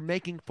America? You're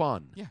making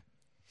fun Yeah.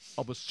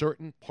 of a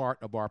certain part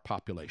of our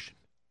population.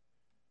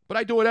 But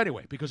I do it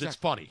anyway because it's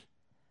funny.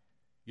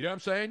 You know what I'm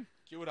saying?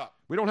 Cue it up.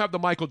 We don't have the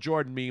Michael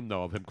Jordan meme,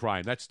 though, of him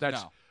crying. That's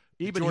No.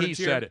 Even Jordan's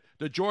he here. said it.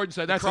 The Jordan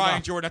said, that's crying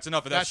enough. Jordan, that's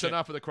enough of that That's shit.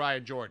 enough of the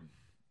crying Jordan.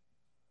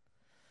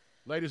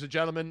 Ladies and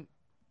gentlemen,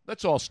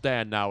 let's all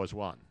stand now as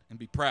one. And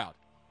be proud.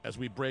 As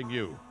we bring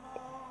you.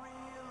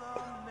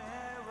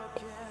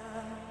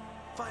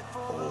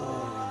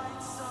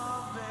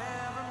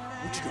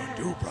 What you gonna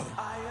do, brother?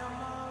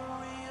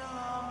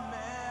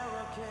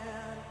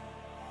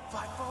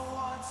 Fight for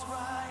what's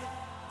right.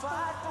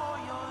 Fight for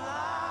your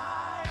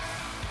life.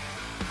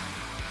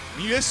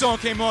 When this song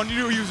came on, you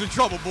knew he was in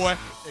trouble, boy.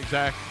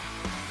 Exactly.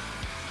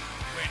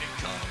 When it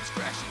comes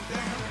crashing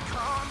down.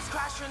 Comes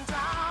crashing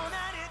down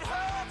and it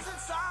hurts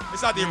inside.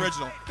 It's not the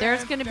original.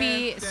 There's going to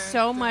be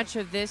so much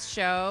of this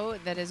show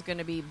that is going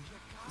to be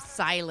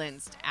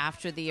silenced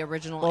after the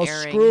original Well,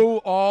 airing. screw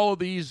all of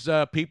these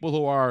people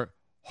who are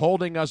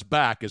holding us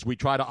back as we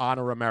try to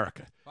honor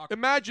America.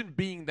 Imagine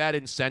being that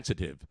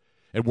insensitive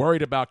and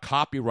worried about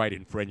copyright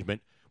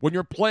infringement when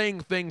you're playing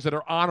things that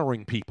are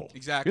honoring people.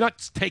 Exactly. You're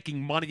not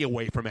taking money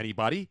away from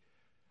anybody.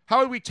 How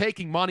are we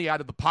taking money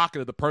out of the pocket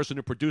of the person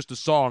who produced a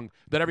song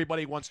that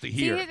everybody wants to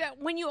hear? See,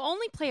 when you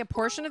only play a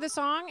portion of the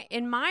song,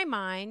 in my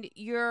mind,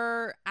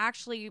 you're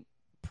actually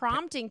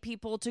prompting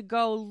people to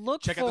go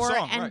look Check out the for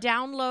song, and right.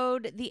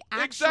 download the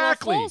actual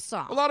Exactly. full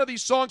song. A lot of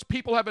these songs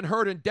people haven't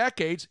heard in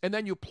decades, and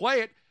then you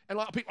play it, and a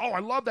lot of people, I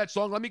love that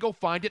song. Let me go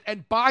find it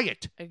and buy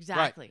it.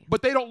 Exactly. Right.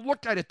 But they don't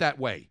look at it that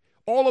way.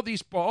 All of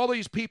these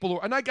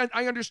people, and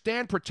I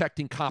understand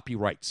protecting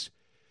copyrights.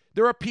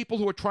 There are people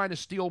who are trying to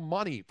steal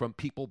money from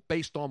people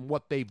based on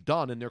what they've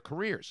done in their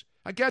careers.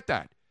 I get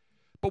that.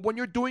 But when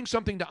you're doing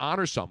something to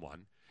honor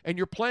someone, and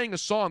you're playing a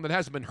song that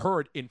hasn't been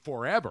heard in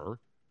forever,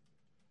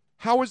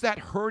 how is that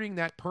hurting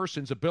that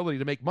person's ability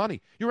to make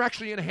money? You're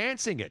actually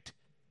enhancing it.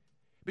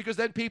 Because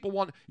then people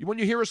when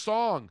you hear a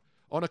song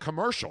on a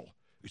commercial,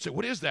 you say,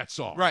 what is that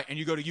song? Right, and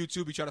you go to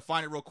YouTube, you try to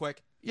find it real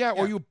quick. Yeah,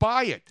 or you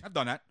buy it. I've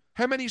done that.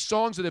 How many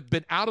songs that have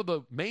been out of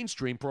the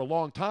mainstream for a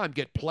long time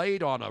get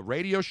played on a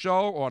radio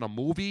show or on a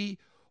movie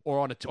or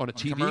on a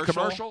TV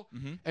commercial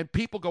Mhm. and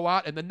people go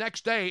out and the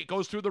next day it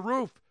goes through the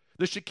roof?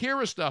 The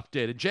Shakira stuff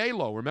did, and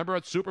J-Lo. Remember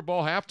at Super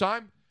Bowl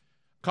halftime?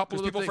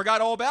 Because people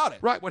forgot all about it.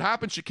 Right. What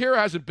happened? Shakira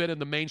hasn't been in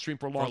the mainstream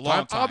for a long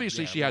time.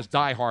 Obviously, she has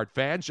diehard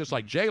fans, just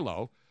like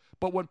J-Lo.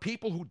 But when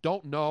people who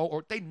don't know,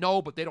 or they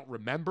know but they don't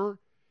remember,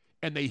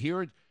 and they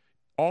hear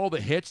all the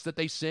hits that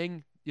they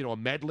sing, a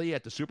medley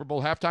at the Super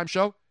Bowl halftime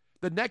show,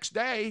 the next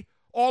day,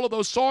 all of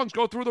those songs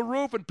go through the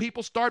roof and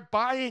people start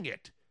buying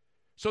it.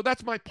 So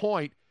that's my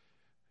point.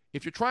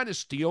 If you're trying to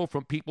steal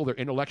from people their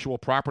intellectual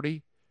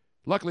property,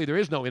 luckily there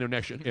is no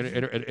intellectual. Luckily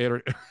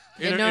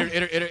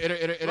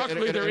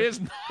there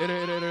is.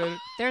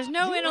 There's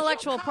no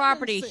intellectual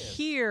property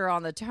here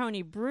on the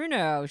Tony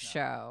Bruno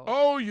show.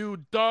 Oh, you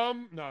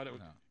dumb! No.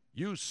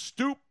 You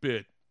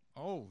stupid.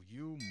 Oh,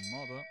 you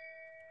mother.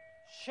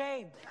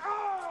 Shame.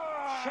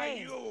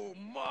 Shame. You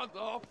mother.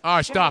 All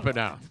right, stop it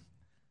now.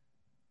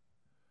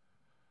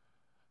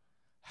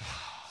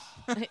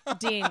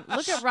 Dean,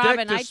 look at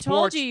Robin. I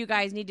told you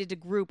guys needed to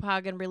group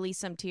hug and release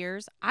some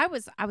tears. I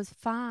was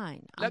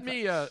fine. Let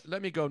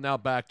me go now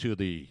back to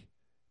the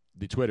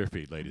Twitter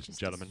feed, ladies and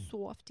gentlemen.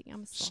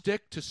 I'm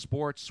Stick to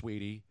sports,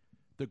 sweetie.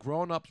 The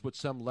grown-ups with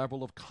some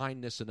level of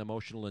kindness and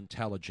emotional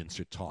intelligence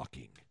are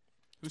talking.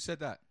 Who said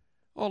that?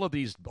 All of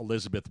these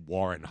Elizabeth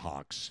Warren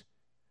honks.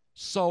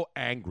 So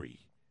angry.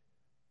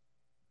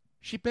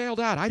 She bailed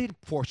out. I didn't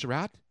force her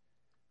out.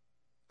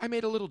 I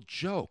made a little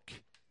joke.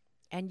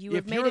 And you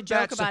have made a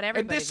joke about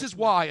everybody. And this is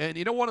why. And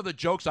you know one of the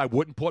jokes I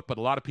wouldn't put, but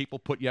a lot of people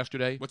put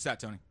yesterday? What's that,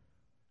 Tony?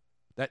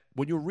 That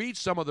when you read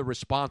some of the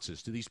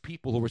responses to these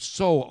people who were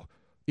so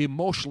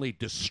emotionally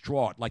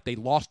distraught, like they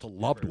lost a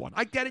loved one.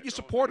 I get it. You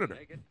supported her.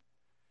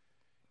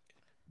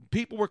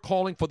 People were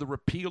calling for the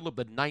repeal of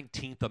the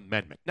 19th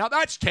Amendment. Now,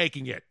 that's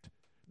taking it.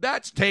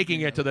 That's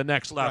taking it to the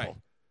next level.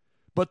 Right.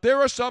 But there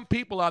are some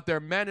people out there,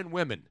 men and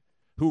women,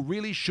 who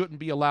really shouldn't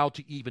be allowed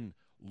to even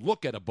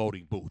look at a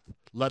voting booth,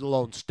 let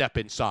alone step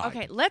inside.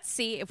 Okay, let's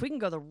see if we can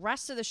go the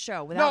rest of the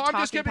show without talking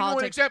just giving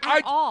politics you an example.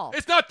 at all.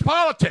 It's not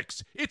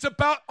politics. It's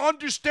about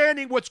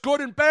understanding what's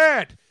good and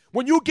bad.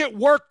 When you get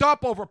worked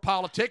up over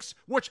politics,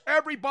 which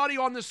everybody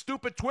on this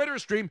stupid Twitter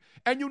stream,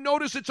 and you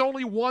notice it's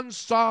only one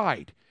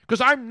side,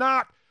 because I'm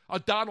not a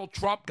Donald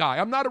Trump guy.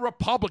 I'm not a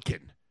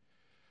Republican.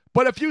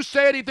 But if you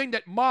say anything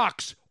that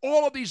mocks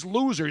all of these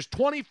losers,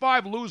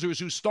 25 losers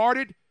who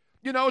started,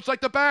 it's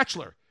like The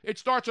Bachelor. It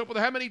starts off with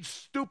how many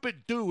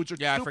stupid dudes or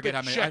stupid I forget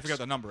how many. chicks. I forget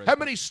the number. How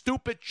many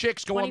stupid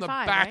chicks go on The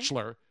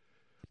Bachelor?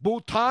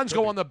 Right? Boutons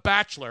go on The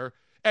Bachelor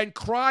and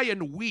cry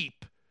and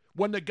weep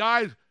when the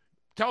guy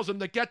tells them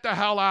to get the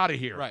hell out of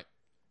here. Right.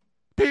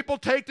 People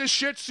take this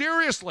shit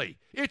seriously.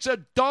 It's a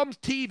dumb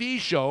TV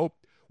show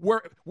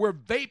where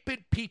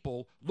vapid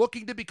people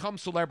looking to become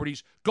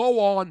celebrities go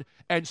on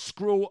and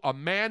screw a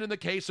man in the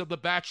case of The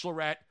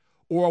Bachelorette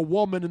or a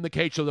woman in the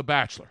case of The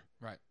Bachelor.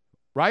 Right.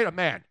 Right? A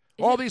man.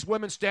 All these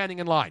women standing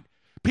in line.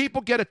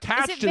 People get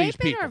attached to these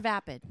people. Is it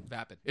vapid or vapid?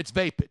 Vapid. It's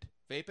vapid.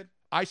 Vapid?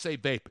 I say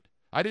vapid.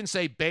 I didn't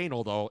say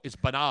banal, though. It's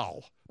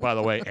banal, by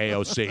the way,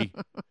 AOC.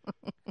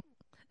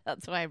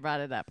 That's why I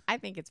brought it up. I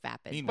think it's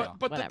vapid.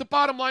 But the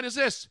bottom line is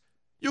this.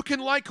 You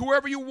can like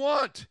whoever you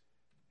want.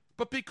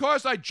 But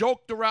because I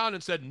joked around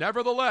and said,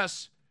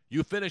 nevertheless,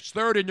 you finished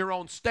third in your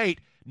own state,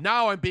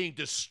 now I'm being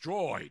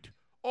destroyed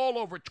all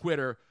over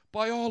Twitter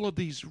by all of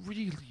these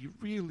really,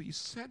 really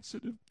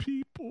sensitive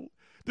people.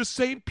 The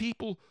same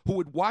people who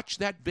would watch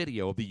that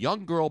video of the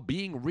young girl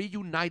being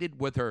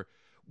reunited with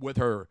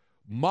her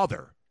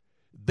mother,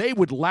 they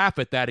would laugh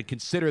at that and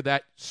consider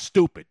that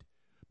stupid.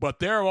 But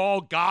they're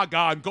all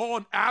gaga and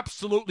going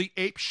absolutely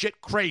apeshit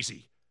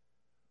crazy.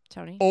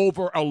 Tony?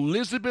 Over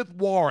Elizabeth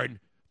Warren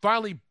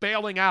finally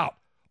bailing out.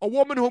 A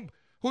woman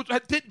who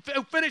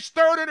finished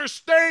third in her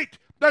state.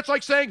 That's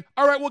like saying,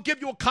 all right, we'll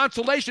give you a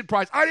consolation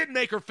prize. I didn't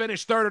make her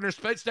finish third in her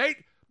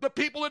state. The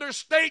people in her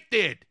state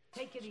did.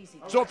 Take it easy.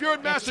 So if you're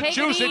in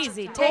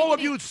Massachusetts, all of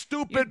you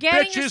stupid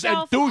bitches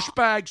and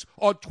douchebags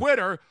on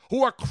Twitter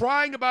who are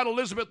crying about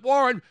Elizabeth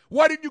Warren,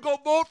 why didn't you go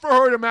vote for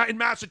her in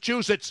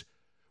Massachusetts?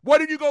 Why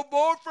didn't you go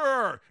vote for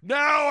her?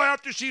 Now,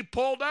 after she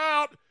pulled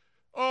out,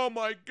 oh,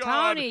 my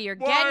God. Tony, you're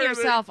getting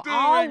yourself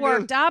all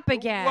worked up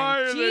again.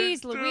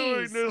 Jeez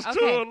Louise.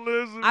 Okay.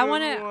 I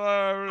want to,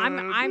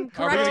 I'm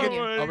correcting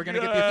you. Are we going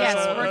to get the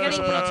official, we're getting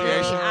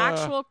pronunciation? The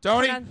actual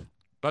Tony?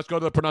 Let's go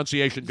to the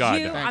pronunciation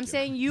guide. I'm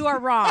saying you are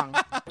wrong.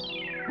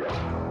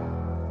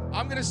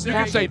 I'm going to say. You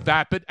can say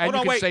vapid and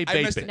you can say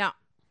vapid. No.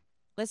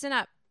 Listen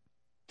up.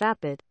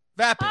 Vapid.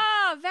 Vapid.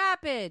 Oh,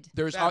 vapid.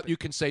 You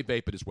can say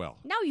vapid as well.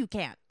 No, you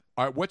can't.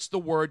 All right, what's the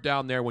word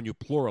down there when you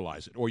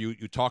pluralize it or you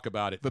talk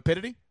about it?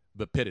 Vapidity?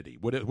 Vapidity.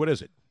 What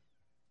is it?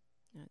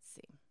 Let's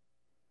see.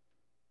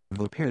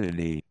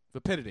 Vapidity.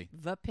 Vapidity.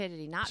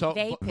 Vapidity, not So,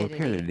 vapidity.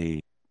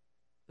 Vapidity.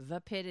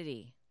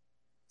 Vapidity.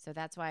 So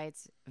that's why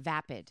it's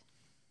vapid.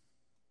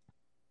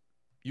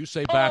 You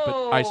say vapid,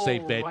 I say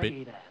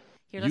vapid.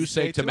 Here, You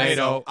say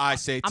tomato, I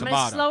say I'm tomato.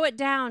 going to slow it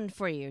down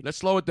for you. Let's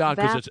slow it down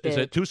because it's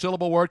a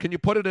two-syllable word. Can you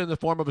put it in the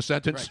form of a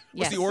sentence? Right.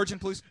 Yes. What's the origin,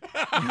 please?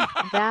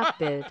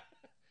 Vapid.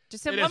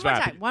 Just It one is more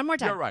vapid. time. One more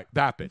time. You're right.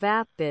 Vapid.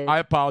 Vapid. I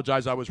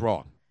apologize. I was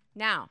wrong.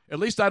 Now. At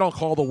least I don't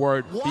call the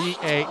word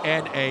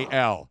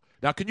B-A-N-A-L.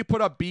 Now, can you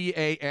put up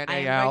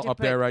B-A-N-A-L up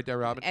there, right there,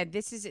 Robin? And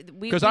this is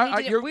Because I'm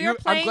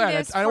I'm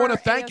glad. I want to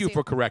thank you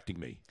for correcting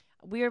me.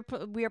 We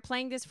are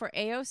playing this for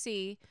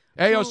AOC.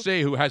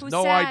 AOC, who has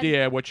no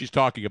idea what she's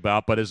talking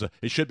about, but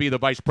it should be the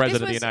vice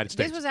president of the United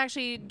States. This was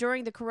actually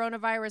during the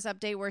coronavirus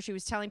update where she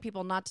was telling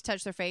people not to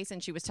touch their face,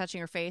 and she was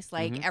touching her face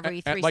every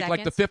 3 seconds.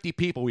 Like the 50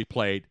 people we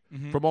played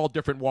from all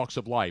different walks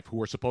of life who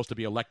were supposed to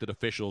be elected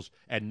officials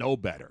and know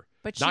better.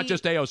 But not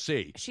just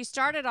AOC. She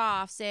started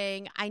off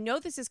saying, I know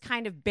this is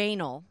kind of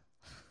banal.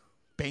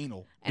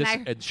 Banal.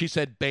 And she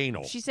said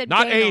banal. She said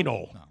not banal.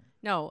 anal.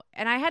 No,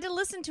 and I had to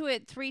listen to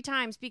it 3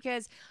 times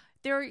because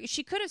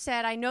she could have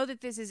said, I know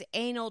that this is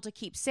anal to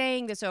keep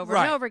saying this over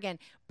Right. and over again.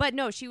 But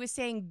no, she was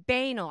saying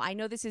banal. I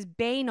know this is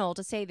banal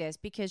to say this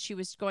because she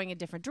was going a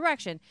different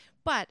direction.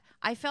 But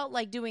I felt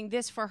like doing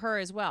this for her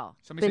as well.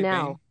 Somebody say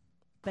Banal.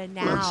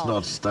 Let's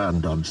not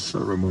stand on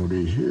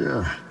ceremony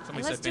here.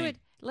 Somebody Let's said do bane. it.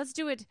 Let's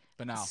do it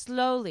Banal.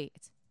 slowly.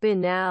 It's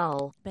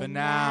Banal.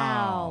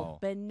 banal.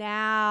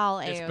 Banal.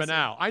 It's AOC.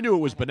 banal. I knew it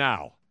was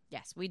banal,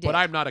 Yes, we did. but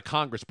I'm not a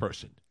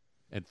congressperson.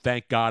 And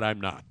thank God I'm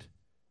not.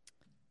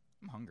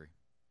 I'm hungry.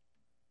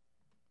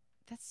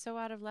 That's so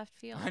out of left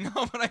field. I know,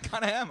 but I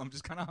kind of am. I'm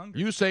just kind of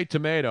hungry. You say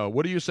tomato.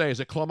 What do you say? Is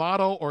it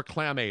clamato or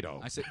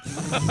clamato? I say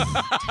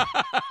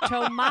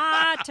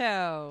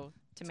Tomato.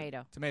 Tomato.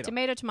 Tomato.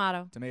 Tomato,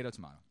 tomato. tomato.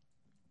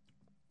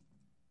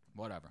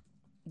 Whatever.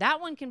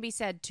 That one can be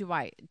said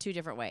two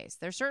different ways.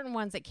 There's certain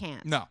ones that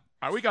can't. No. All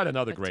right, we got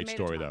another But great tomato,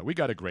 story, tomato. though. We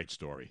got a great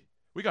story.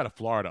 We got a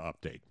Florida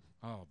update.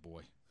 Oh,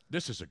 boy.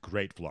 This is a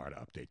great Florida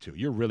update, too.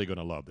 You're really going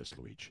to love this,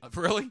 Luigi.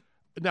 Really?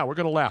 Now, we're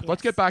going to laugh.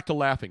 Let's get back to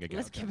laughing again.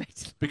 Let's get back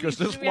to Because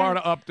this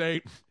Florida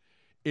update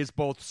is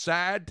both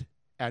sad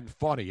and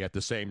funny at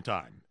the same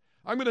time.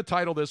 I'm going to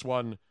title this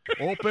one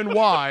Open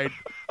Wide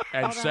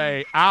and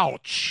say,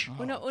 ouch.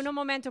 Uno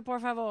momento, por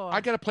favor.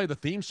 I got to play the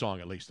theme song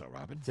at least, though,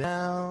 Robin.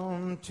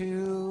 Down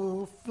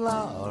to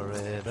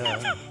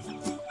Florida,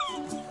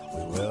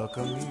 we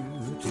welcome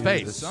you to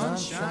Space. the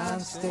Sunshine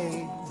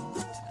State.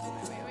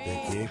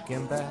 They're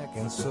kicking back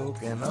and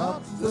soaking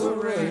up the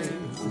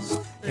rays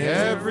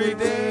every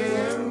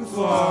day in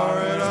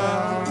Florida.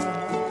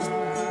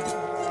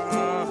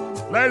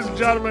 Ladies and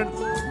gentlemen,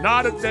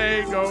 not a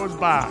day goes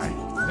by.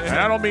 And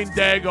I don't mean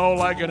Dago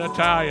like an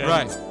Italian.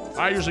 Right.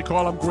 I usually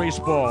call them grease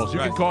balls. You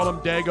can call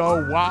them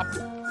Dago, Wop,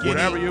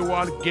 whatever you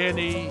want,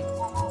 Guinea.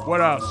 What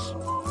else?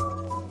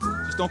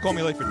 Just don't call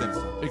me late for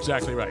dinner.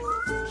 Exactly right.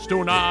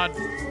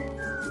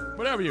 Stunad.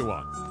 Whatever you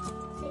want.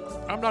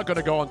 I'm not going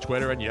to go on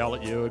Twitter and yell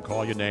at you and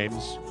call you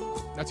names.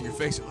 Not to your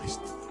face, at least.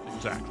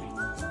 Exactly.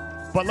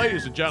 But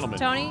ladies and gentlemen.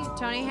 Tony,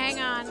 hang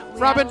on.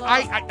 We Robin,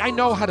 had a little- I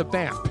know how to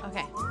vamp.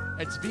 Okay.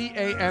 It's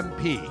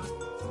VAMP.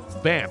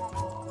 Vamp.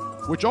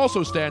 Which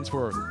also stands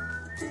for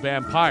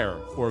vampire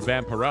or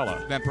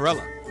vampirella.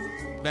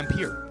 Vampirella.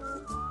 Vampire.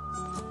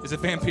 Is it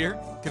vampire?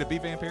 Could it be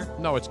vampire?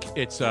 No, it's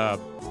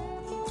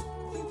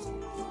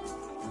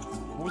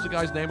what was the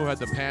guy's name who had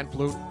the pan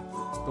flute?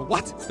 The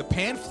what? The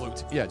pan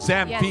flute? Yeah,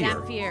 Zamfir.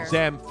 Yeah, Zamfir.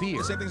 Zamfir.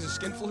 The same thing as a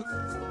skin flute?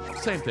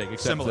 Same thing,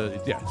 except Similar.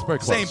 yeah, it's very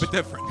close. Same but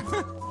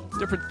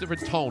different.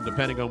 different tone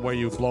depending on where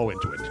you blow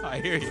into it. I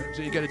hear you.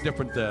 So you get a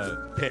different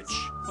pitch.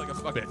 Like a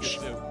fucking Bitch.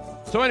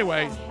 kazoo. So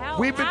anyway, What the hell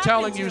we've been happened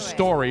telling to you it?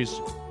 stories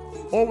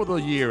over the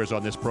years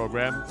on this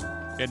program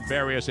in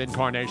various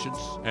incarnations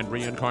and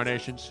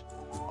reincarnations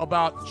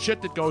about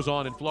shit that goes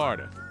on in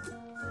Florida.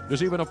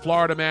 There's even a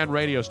Florida Man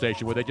radio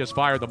station where they just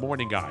fired the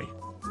morning guy.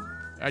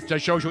 That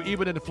just shows you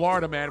even in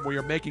Florida Man where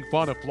you're making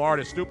fun of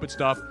Florida stupid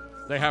stuff,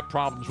 they have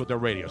problems with their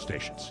radio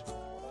stations.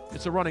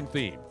 It's a running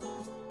theme.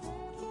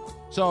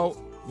 So,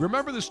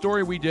 remember the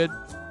story we did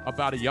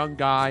about a young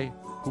guy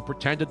who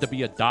pretended to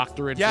be a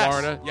doctor in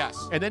Florida? Yes.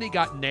 And then he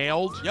got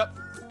nailed? Yep.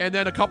 And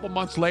then a couple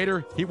months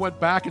later, he went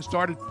back and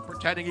started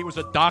pretending he was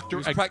a doctor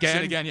He was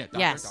practicing again. again, yeah. Doctor,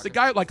 Yes. doctor. The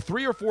guy, like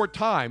 3 or 4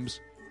 times,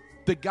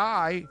 the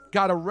guy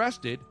got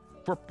arrested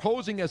for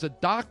posing as a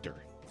doctor.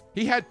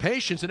 He had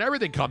patients and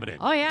everything coming in.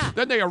 Oh, yeah.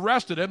 Then they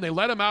arrested him. They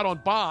let him out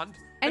on bond.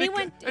 And he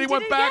went did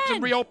back it and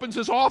again. reopens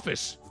his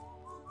office.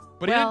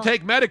 But Well- he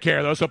didn't take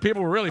Medicare, though, so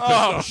people were really pissed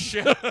Oh, off.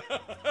 shit.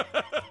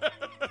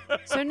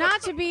 So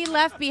not to be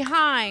left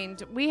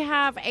behind, we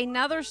have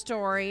another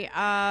story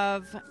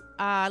of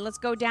let's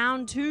go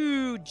down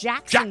to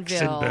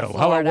Jacksonville, Hello,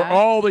 Florida, where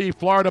all the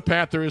Florida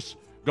Panthers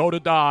go to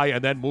die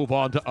and then move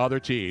on to other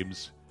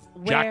teams.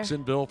 Where-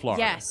 Jacksonville,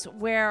 Florida. Yes,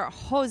 where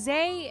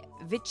Jose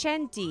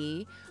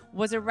Vicente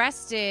was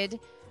arrested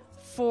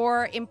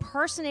for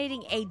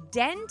impersonating a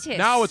dentist.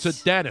 Now it's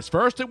a dentist.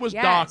 First it was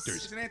Yes.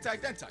 doctors. He's an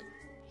anti-dentite.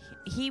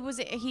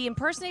 He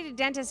impersonated a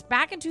dentist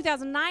back in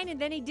 2009, and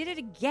then he did it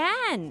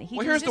again. He Well,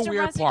 was here's the just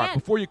weird arrested part. again.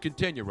 Before you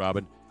continue,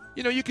 Robin,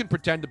 you know, you can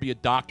pretend to be a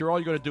doctor. All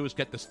you got to do is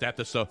get the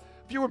stethoscope.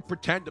 If you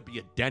pretend to be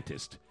a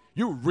dentist,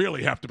 you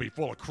really have to be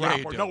full of crap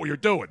you or do. know what you're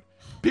doing.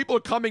 People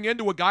are coming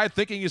into a guy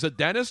thinking he's a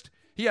dentist.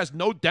 He has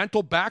no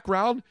dental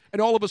background,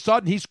 and all of a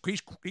sudden he's in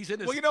his.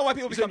 Well, you know why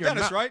people he's in become your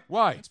dentists, mouth. right?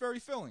 Why? It's very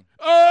filling.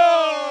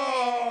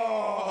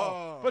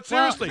 Oh! But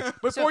seriously,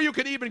 before you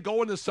can even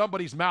go into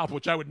somebody's mouth,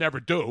 which I would never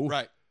do,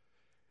 Right.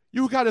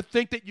 you got to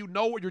think that you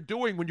know what you're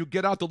doing when you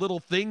get out the little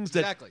things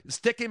that Exactly.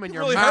 stick him in You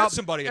your really mouth. hurt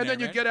somebody in and there,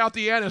 then you man. get out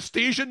the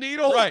anesthesia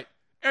needle. Right.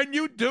 And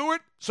you do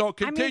it. So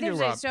continue,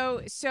 Rob.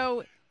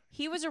 So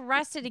he was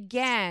arrested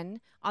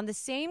again on the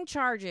same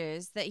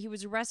charges that he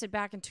was arrested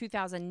back in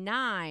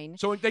 2009.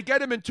 So they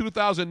get him in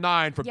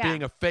 2009 for Yeah.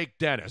 being a fake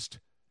dentist.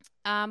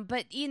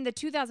 But in the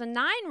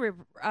 2009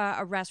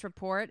 arrest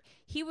report,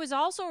 he was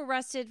also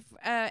arrested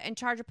and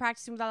charged of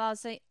practicing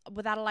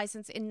without a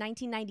license in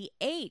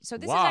 1998. So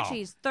this is Wow. actually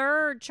his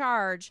third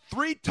charge.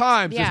 3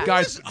 times Yeah. this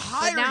guy's Who's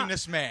hiring now-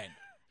 this man?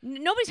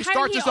 Nobody's He hiring.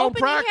 starts He his own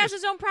opened- practice. He has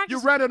his own practice.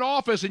 You rent an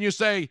office and you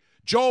say,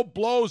 Joe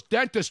Blow's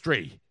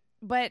Dentistry.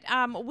 But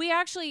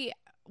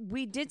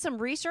we did some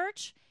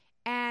research,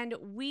 and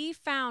we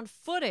found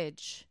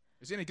footage.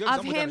 Is he any good?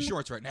 I'm without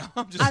shorts right now.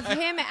 I'm just of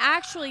him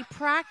actually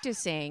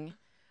practicing.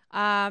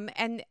 But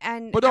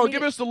no,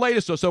 give us the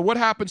latest. So what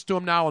happens to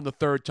him now on the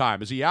third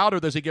time? Is he out, or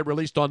does he get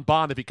released on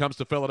bond if he comes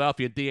to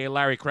Philadelphia and DA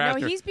Larry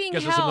Krasner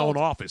gets his own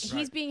office?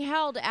 He's being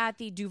held at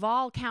the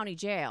Duval County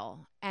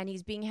Jail, and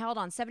he's being held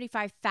on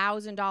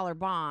 $75,000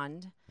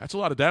 bond. That's a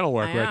lot of dental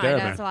work right there,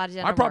 man. That's a lot of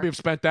dental I probably work. have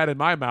spent that in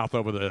my mouth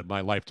over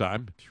my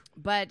lifetime.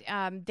 But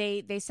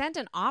they sent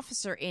an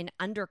officer in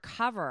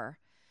undercover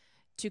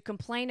to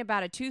complain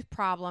about a tooth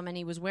problem, and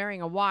he was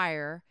wearing a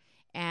wire.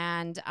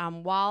 And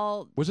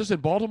was this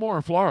in Baltimore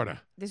or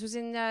Florida? This was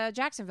in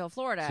Jacksonville,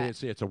 Florida.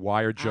 See, it's a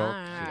wire joke.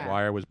 The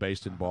wire was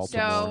based in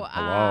Baltimore. So,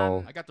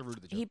 hello. I got the root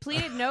of the joke. He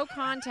pleaded no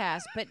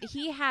contest, but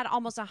he had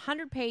almost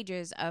 100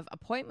 pages of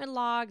appointment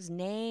logs,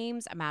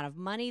 names, amount of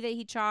money that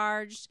he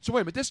charged. So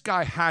wait a minute, this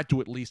guy had to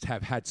at least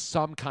have had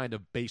some kind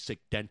of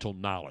basic dental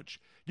knowledge.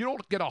 You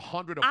don't get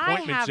 100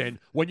 appointments in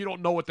when you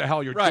don't know what the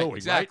hell you're doing,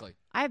 exactly. Right?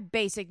 I have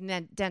basic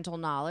dental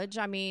knowledge.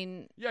 I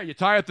mean... Yeah, you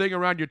tie a thing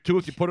around your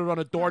tooth, you put it on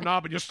a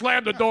doorknob, and you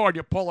slam the door and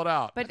you pull it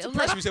out. But it's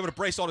impressive he was able to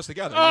brace all this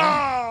together.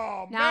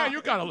 Oh, man,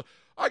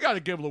 I got to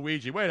give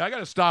Luigi. Wait, I got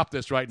to stop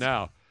this right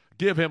now.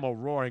 Give him a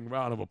roaring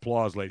round of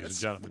applause, ladies and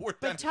gentlemen.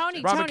 But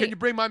Tony, Robin, can you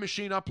bring my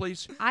machine up,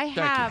 please? I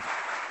have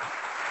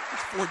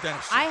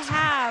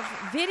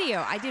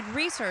video. I did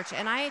research,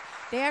 and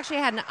they actually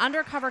had an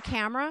undercover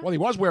camera. Well, he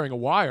was wearing a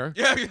wire.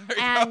 Yeah,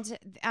 and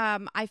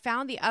I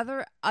found the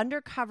other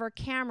undercover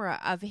camera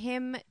of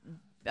him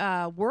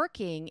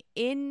working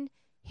in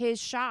his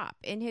shop,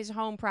 in his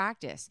home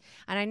practice.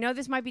 And I know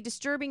this might be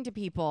disturbing to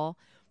people,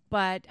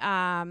 but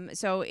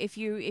so if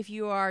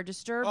you are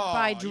disturbed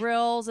by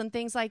drills and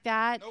things like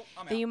that,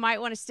 then you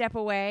might want to step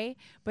away.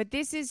 But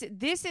this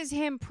is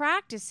him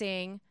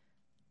practicing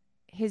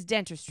his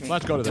dentistry.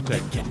 Let's go to the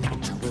tape.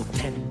 Natural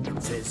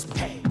tendencies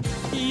pay.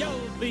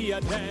 You'll be a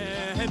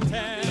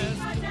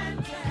dentist.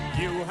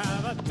 You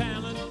have a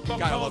talent for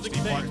causing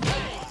things.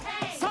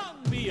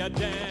 Some be a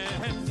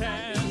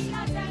dentist.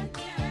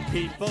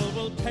 People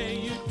will pay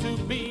you to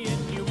be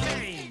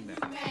inhumane.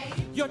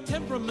 Your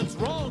temperament's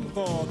wrong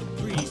for the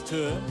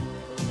priesthood,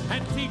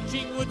 and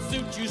teaching would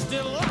suit you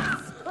still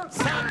less.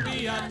 Some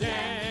be a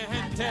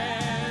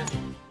dentist.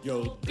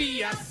 You'll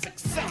be a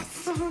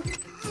success.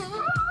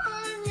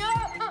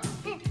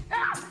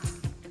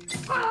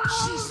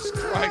 Jesus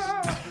Christ.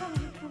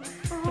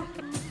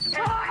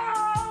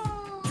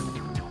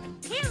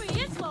 Here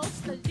he is, folks,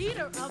 the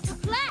leader of the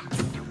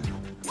class.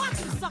 Watch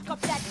him suck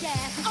up that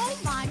gas. Oh,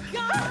 my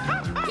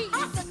God. He is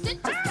a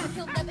dentist that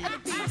he'll never ever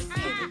be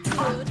any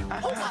good.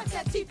 Who wants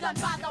that teeth done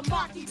by the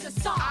Marquis de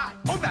Sade?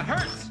 Oh, that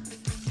hurts.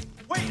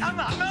 Wait, I'm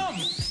not numb.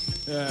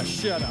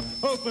 Shut up.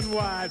 Open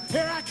wide.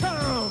 Here I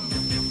come.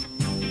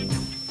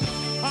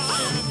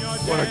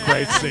 What a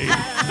great scene.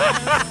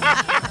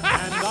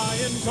 And I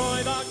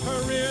enjoy the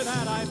career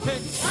that I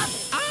picked.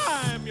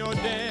 I'm your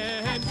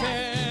dentist.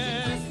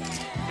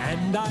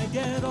 And I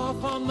get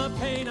off on the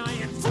pain I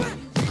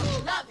inflict.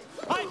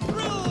 I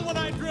thrill when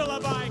I drill a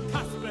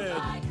bicuspid.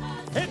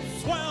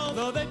 It's swell,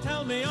 though they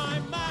tell me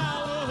I'm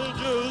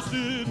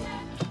maladjusted.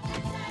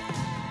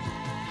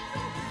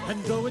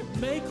 And though it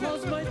may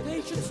cause my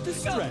patients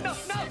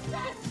distress,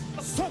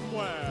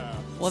 somewhere.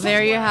 Well,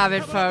 there you have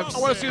it, folks. I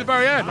want to see the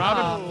very end,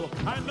 Robin.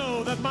 I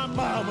know that my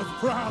mom was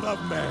proud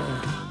of me.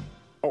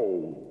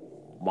 Oh,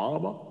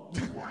 mama.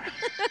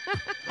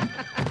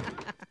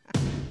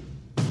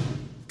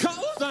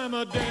 'Cause I'm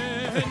a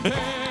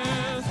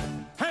dentist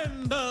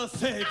and a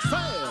six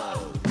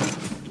fail.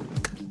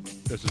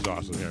 This is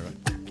awesome here, right?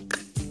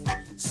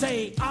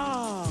 Say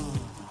ah.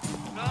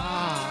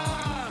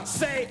 Ah.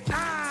 Say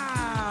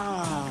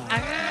ah.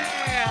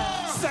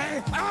 Ah.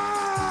 Say ah.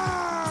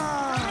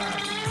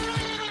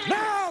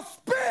 Now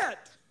spit.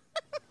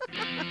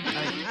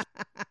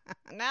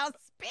 Now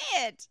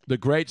spit. The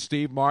great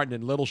Steve Martin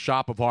in Little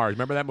Shop of Horrors.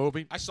 Remember that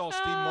movie? I saw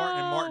Steve Martin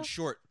and Martin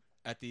Short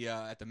at the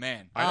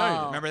Man. I know you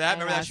did. Remember that?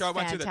 Remember that that's show I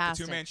went to, the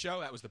fantastic. two-man show?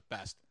 That was the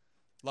best.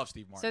 Love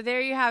Steve Martin. So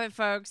there you have it,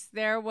 folks.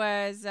 There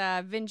was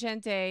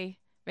Vincenti,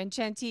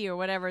 or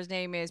whatever his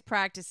name is,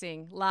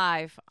 practicing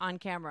live on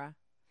camera.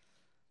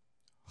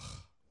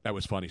 That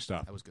was funny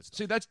stuff. That was good stuff.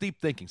 See, that's deep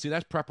thinking. See,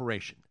 that's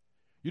preparation.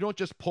 You don't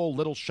just pull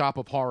Little Shop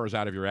of Horrors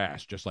out of your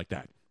ass just like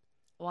that.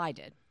 Well, I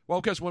did. Well,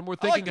 because when we're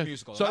I like thinking the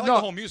musical. I like the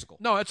whole musical.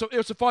 No, it's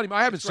a funny.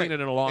 I haven't It's seen great.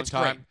 it in a long It's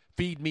time. great.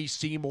 Feed Me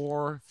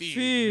Seymour.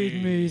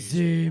 Feed me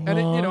Seymour.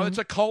 And it's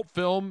a cult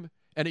film,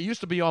 and it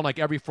used to be on like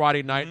every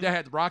Friday night. Mm-hmm. They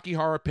had Rocky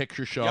Horror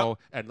Picture Show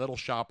and Little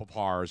Shop of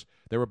Horrors.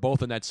 They were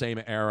both in that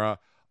same era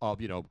of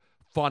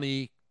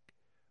funny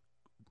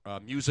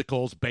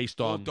musicals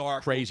based on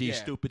dark, crazy,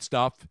 stupid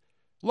stuff.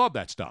 Love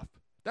that stuff.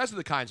 Those are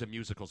the kinds of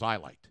musicals I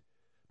liked,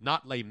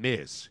 not Les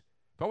Mis.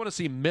 If I want to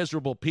see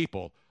miserable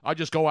people, I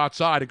just go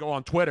outside and go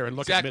on Twitter and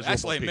look at miserable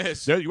That's Les people.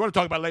 Mis. You want to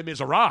talk about Les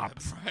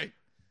Miserables? Right.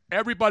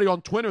 Everybody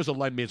on Twitter is a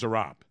Les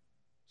Miserables.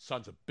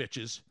 Sons of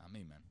bitches. Not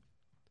me, man.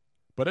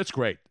 But it's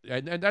great,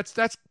 and that's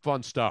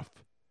fun stuff.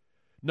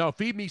 No,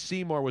 Feed Me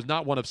Seymour was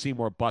not one of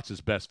Seymour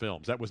Butts' best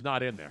films. That was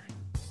not in there.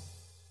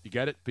 You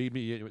get it? Feed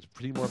Me, it was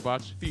Seymour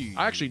Butts.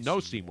 I actually know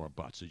Seymour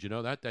Butts. Did you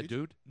know that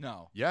dude?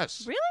 No.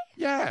 Yes. Really?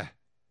 Yeah.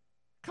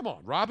 Come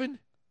on, Robin.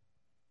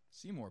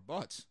 Seymour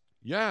Butts.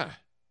 Yeah.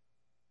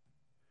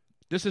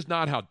 This is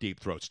not how Deep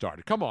Throat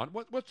started. Come on.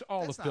 What's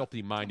all the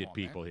filthy-minded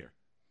people here?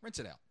 Rinse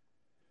it out.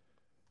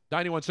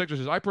 91.6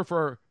 says, I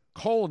prefer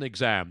Colon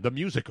Exam, the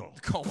musical.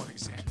 Colon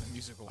Exam, the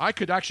musical. I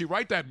could actually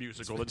write that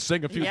musical and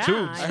sing a few Yeah,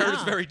 tunes. I heard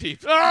it's very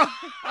deep. Damn,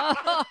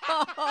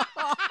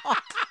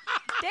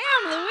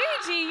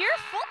 Luigi, you're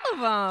full of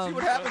them. See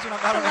what happens when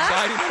I'm not on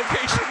anxiety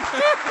medication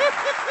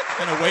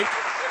and awake?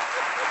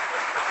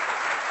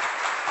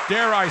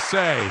 Dare I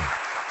say,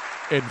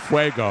 in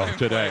fuego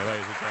today,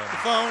 ladies and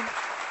gentlemen.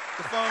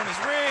 The phone is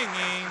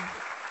ringing.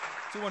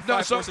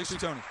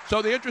 215-463-TONY.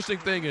 So the interesting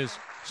thing is,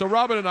 so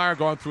Robin and I are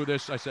going through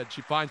this. I said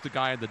she finds the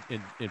guy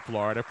in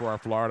Florida for our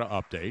Florida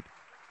update.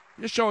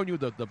 Just showing you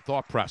the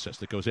thought process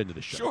that goes into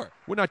the show. Sure.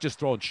 We're not just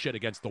throwing shit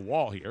against the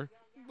wall here.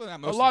 Well,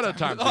 A lot of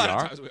times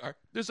we are.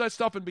 There's that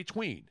stuff in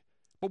between.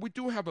 But we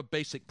do have a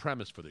basic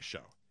premise for the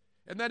show.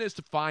 And that is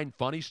to find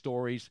funny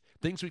stories,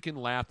 things we can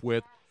laugh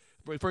with.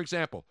 For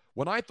example,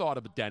 when I thought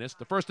of a dentist,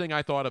 the first thing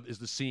I thought of is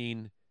the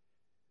scene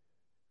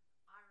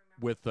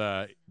with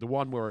the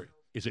one where,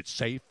 is it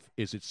safe?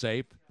 Is it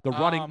safe?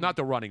 Not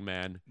the Running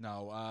Man.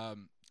 No,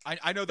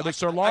 I know that. But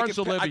Sir Laurence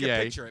Olivier. I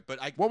can picture it, but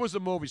what was the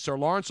movie? Sir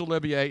Laurence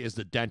Olivier is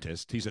the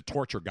dentist. He's a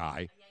torture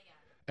guy.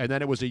 And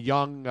then it was a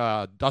young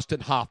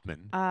Dustin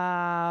Hoffman.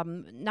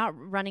 Not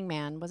Running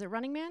Man. Was it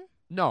Running Man?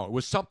 No, it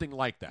was something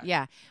like that.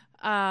 Yeah.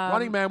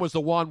 Running Man was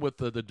the one with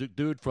the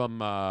dude from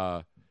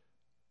the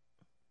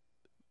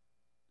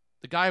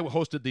guy who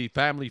hosted the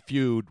Family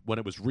Feud when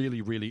it was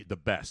really, really the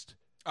best.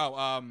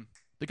 Oh,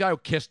 the guy who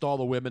kissed all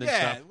the women and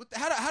stuff.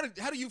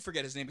 How do you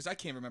forget his name? Because I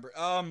can't remember.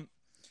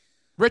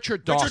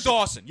 Richard Dawson. Richard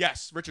Dawson.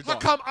 Yes, Richard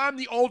Dawson. How come I'm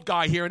the old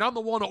guy here and I'm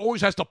the one who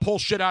always has to pull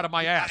shit out of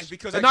my ass?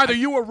 Because and neither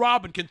you or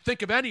Robin can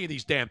think of any of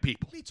these damn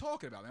people. What are you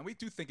talking about, man? We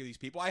do think of these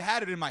people. I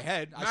had it in my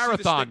head.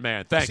 Marathon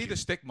Man. Thank you. I see the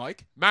stick,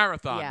 Mike.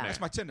 Marathon Yeah. Man. That's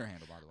my Tinder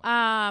handle, by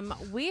the way.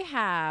 We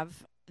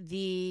have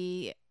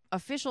the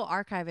official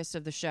archivist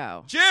of the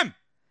show.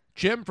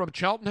 Jim from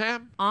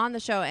Cheltenham? On the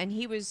show, and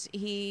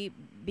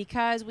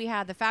because we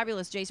had the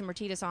fabulous Jason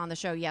Martinez on the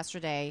show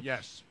yesterday.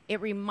 Yes.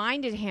 It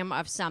reminded him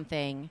of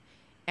something,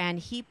 and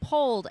he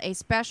pulled a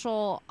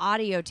special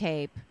audio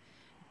tape.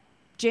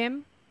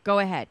 Jim, go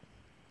ahead.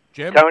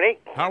 Jim? Tony?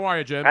 How are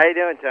you, Jim? How you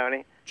doing,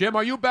 Tony? Jim,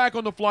 are you back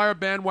on the Flyer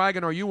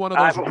bandwagon? Are you one of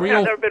those real...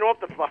 I've never been off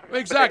the Flyer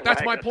Exactly.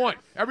 That's my bandwagon.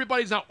 point.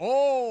 Everybody's now,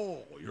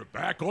 you're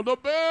back on the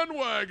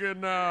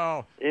bandwagon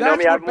now. You know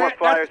me, I have more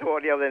Flyers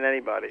audio than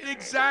anybody.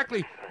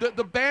 Exactly.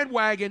 The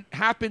bandwagon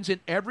happens in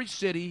every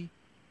city,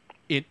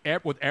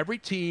 with every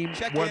team.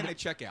 Check in, they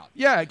check out.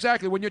 Yeah,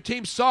 exactly. When your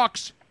team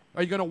sucks,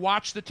 are you going to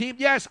watch the team?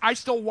 Yes, I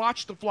still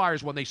watch the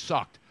Flyers when they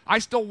sucked. I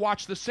still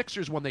watch the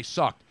Sixers when they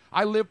sucked.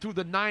 I lived through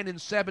the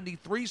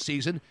 9-73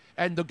 season,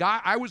 and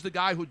I was the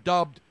guy who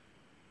dubbed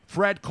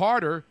Fred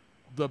Carter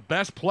the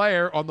best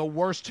player on the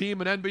worst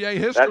team in NBA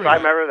history. I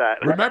remember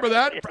that. Remember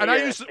that? And Yeah. I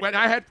used to, when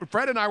I had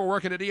Fred and I were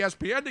working at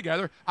ESPN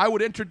together, I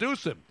would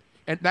introduce him,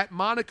 and that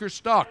moniker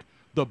stuck.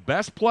 The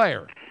best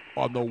player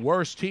on the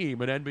worst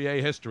team in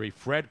NBA history,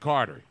 Fred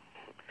Carter,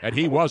 and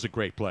he was a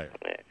great player.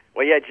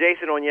 Well, you had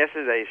Jason on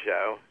yesterday's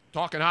show.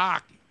 Talking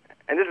hockey.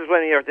 And this is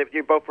when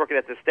you're both working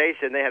at the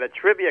station. They had a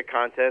trivia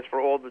contest for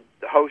all the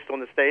hosts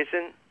on the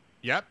station.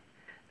 Yep.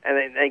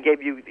 And they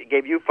gave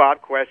you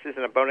 5 questions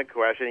and a bonus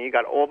question, and you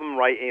got all of them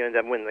right, and you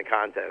ended up winning the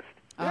contest.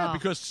 Yeah,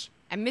 because...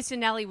 And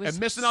Missinelli was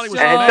And Missinelli was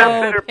so And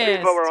some bitter pissed.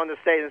 people were on the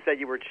stage and said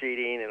you were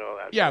cheating and all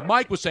that. Yeah,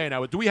 Mike was saying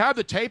that. Do we have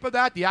the tape of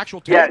that, the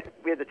actual tape? Yeah,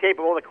 we had the tape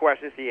of all the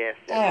questions he asked.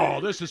 Oh,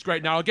 this is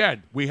great. Now,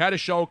 again, we had a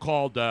show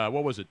called,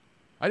 what was it?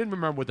 I didn't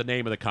remember what the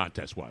name of the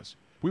contest was.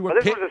 We were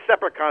Well, this was a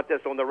separate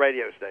contest on the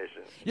radio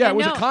station. Yeah, it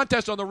was a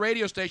contest on the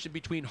radio station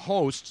between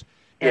hosts,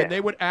 and Yeah.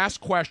 they would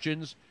ask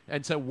questions,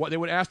 and so they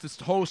would ask this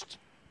host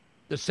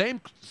the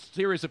same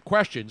series of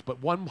questions,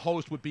 but one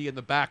host would be in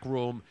the back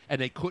room,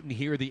 and they couldn't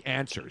hear the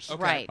answers.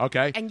 Right.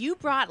 Okay. And you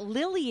brought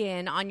Lily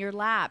in on your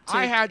lap.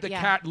 I had the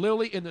cat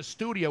Lily in the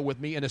studio with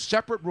me in a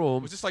separate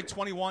room. Was this like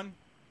 21?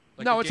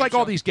 No, it's like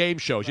all these game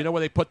shows, you know,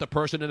 where they put the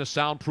person in a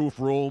soundproof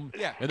room,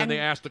 Yeah. and then they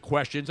ask the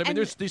questions. I mean,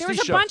 there's these a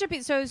shows. bunch of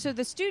people. So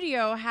the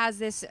studio has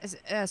this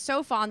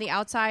sofa on the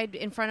outside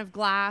in front of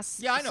glass.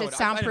 Yeah, I know so it. it's I've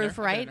been in soundproof,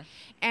 there. I've been right? in there.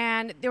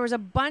 And there was a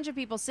bunch of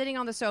people sitting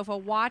on the sofa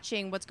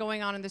watching what's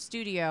going on in the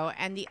studio,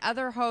 and the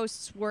other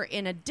hosts were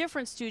in a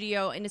different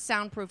studio in a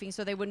soundproofing,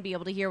 so they wouldn't be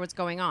able to hear what's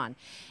going on.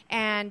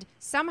 And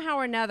somehow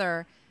or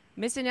another,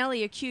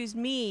 Missinelli accused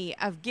me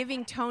of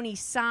giving Tony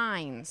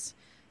signs.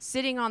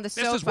 Sitting on the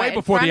sofa. This is way in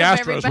before the front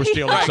of Astros were everybody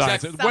stealing else.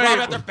 signs. Exactly. Rob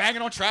out there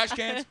banging on trash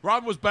cans.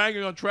 Rob was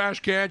banging on trash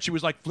cans. She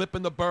was like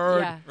flipping the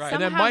bird. Yeah. Right.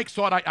 And then Somehow- Mike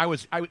thought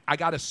I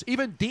got a.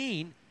 Even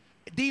Dean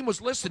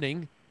was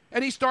listening,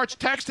 and he starts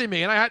texting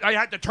me, and I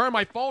had to turn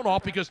my phone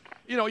off because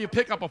you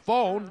pick up a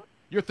phone,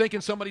 you're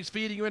thinking somebody's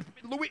feeding you.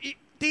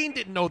 Dean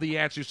didn't know the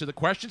answers to the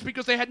questions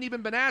because they hadn't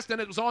even been asked, and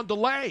it was on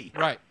delay.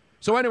 Right.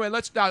 So anyway,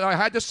 I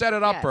had to set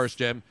it up first,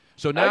 Jim.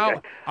 So now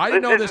Okay. I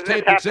didn't know this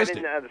tape existed.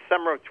 Happened in the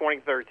summer of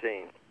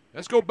 2013.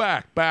 Let's go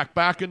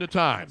back into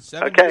time.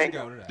 7 years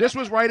ago today. This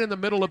was right in the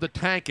middle of the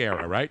tank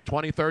era, right?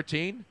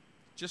 2013.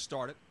 Just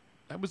started.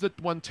 That was the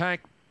one Tank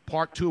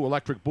Part 2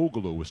 Electric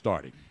Boogaloo was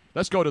starting.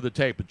 Let's go to the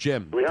tape with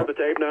Jim. We have the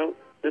tape now?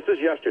 This is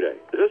yesterday.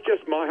 Is this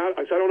just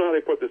I don't know how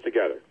they put this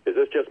together. Is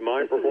this just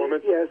my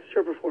performance? Yes, it's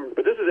your performance.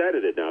 But this is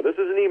edited now. This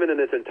isn't even in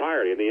its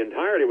entirety, and the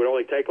entirety would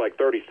only take like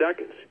 30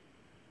 seconds.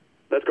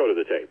 Let's go to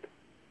the tape.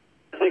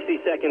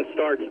 60 seconds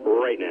starts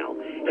right now.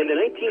 In the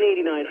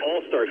 1989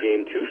 All-Star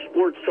Game,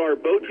 two-sport star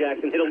Bo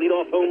Jackson hit a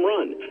leadoff home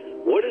run.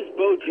 What is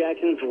Bo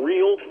Jackson's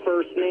real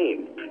first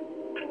name?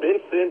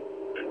 Vincent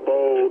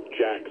Bo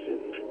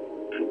Jackson.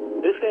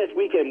 This past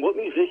weekend, what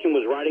musician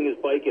was riding his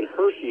bike in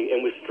Hershey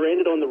and was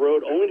stranded on the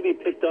road only to be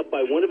picked up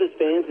by one of his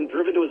fans and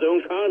driven to his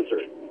own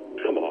concert?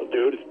 Come on,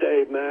 dude. It's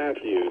Dave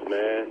Matthews,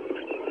 man.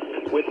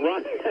 With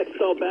Ron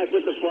Hextall back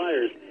with the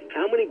Flyers,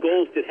 how many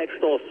goals did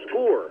Hextall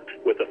score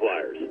with the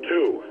Flyers?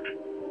 2.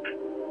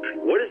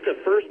 What is the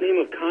first name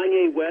of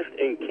Kanye West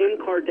and Kim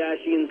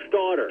Kardashian's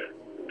daughter?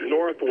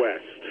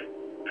 Northwest.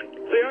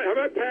 See,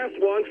 I passed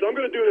once. I'm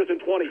going to do this in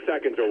 20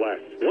 seconds or less.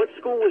 What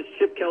school was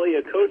Chip Kelly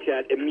a coach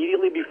at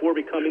immediately before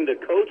becoming the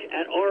coach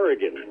at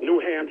Oregon?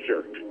 New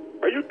Hampshire.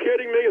 Are you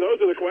kidding me?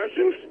 Those are the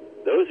questions?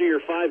 Those are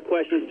your 5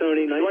 questions,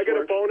 Tony. Nice Do I get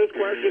a work. bonus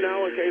question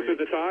now in case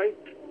there's a tie?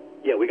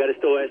 Yeah, we got to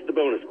still ask the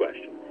bonus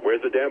question.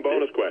 Where's the damn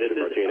bonus question,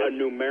 This is Martinez? a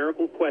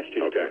numerical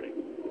question, Okay. Tony.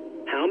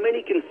 How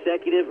many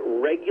consecutive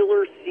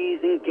regular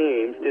season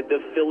games did the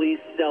Phillies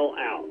sell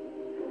out?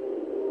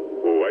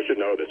 Ooh, I should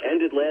know this.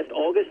 Ended last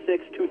August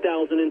 6,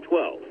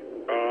 2012.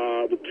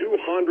 The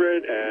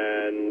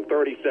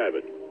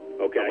 237.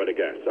 Okay. I'm going to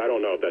guess. I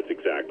don't know if that's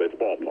exact, but it's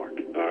ballpark.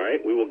 All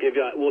right. We'll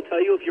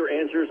tell you if your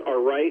answers are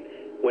right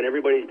when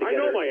everybody's together. I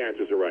know my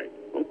answers are right.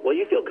 Well,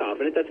 you feel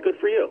confident. That's good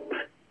for you.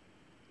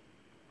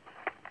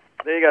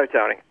 There you go,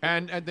 Tony.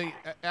 And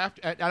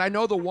I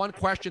know the one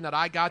question that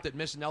I got that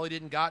Miss Nelly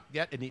didn't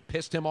get, and he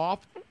pissed him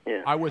off.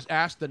 Yeah. I was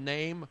asked the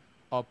name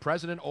of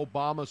President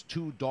Obama's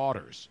 2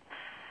 daughters,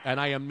 and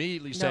I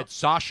immediately said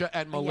Sasha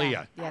and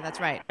Malia. Yeah,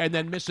 that's right. And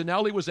then Miss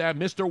Anelli was at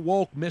Mr.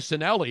 Woke, Miss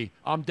Anelli.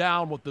 I'm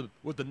down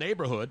with the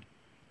neighborhood.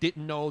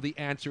 Didn't know the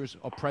answers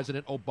of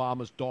President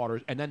Obama's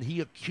daughters, and then he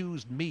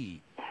accused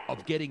me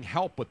of getting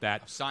help with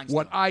that.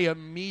 What I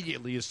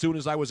immediately, as soon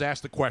as I was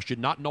asked the question,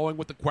 not knowing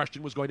what the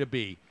question was going to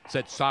be,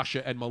 said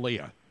Sasha and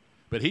Malia.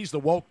 But he's the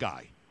woke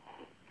guy,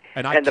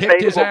 and I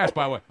kicked his ass.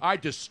 By the way, I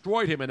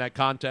destroyed him in that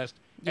contest,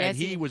 and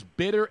he was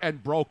bitter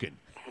and broken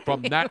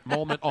from that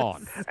moment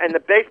on. And the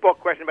baseball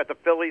question about the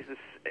Phillies, the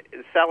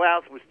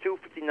sellouts was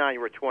 259. You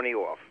were 20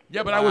 off.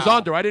 Yeah, but I was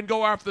under. I didn't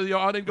go after the.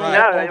 I didn't go.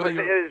 No, over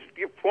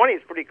your 20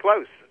 is pretty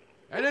close.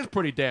 It is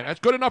pretty damn. That's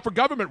good enough for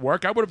government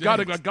work. I would have got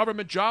a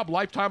government job,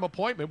 lifetime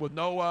appointment with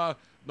no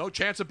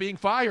chance of being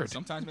fired.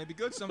 Sometimes maybe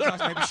good, sometimes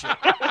maybe shit.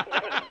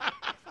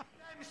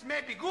 Sometimes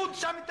maybe good,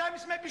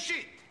 sometimes maybe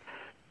shit.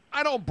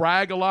 I don't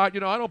brag a lot,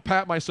 I don't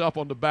pat myself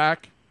on the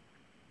back,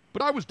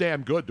 but I was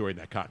damn good during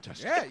that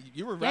contest. Yeah,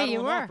 you were rattling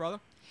off, brother.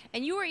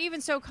 And you were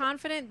even so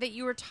confident that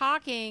you were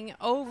talking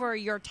over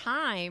your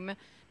time,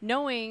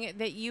 knowing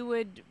that you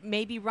would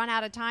maybe run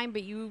out of time,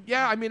 but you...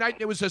 Yeah, I mean,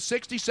 it was a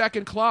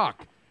 60-second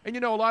clock. And,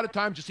 a lot of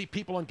times you see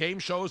people on game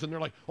shows, and they're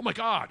like, oh, my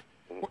God.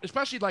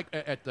 Especially like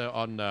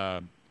on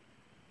the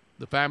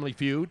Family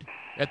Feud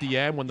at the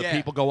end when the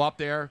people go up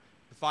there.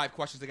 The 5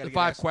 questions they got to get The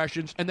 5 asked.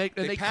 questions. And they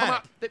come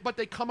up, but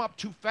they come up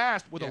too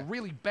fast with a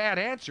really bad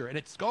answer, and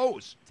it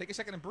goes. Take a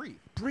second and breathe.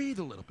 Breathe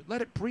a little bit.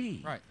 Let it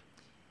breathe. Right.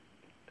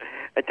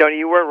 And Tony,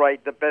 you were right.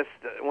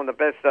 One of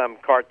the best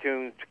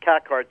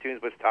cat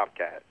cartoons was Top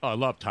Cat. Oh, I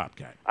love Top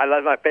Cat. I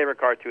love my favorite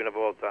cartoon of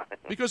all time.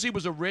 Because he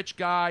was a rich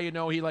guy,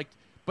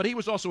 but he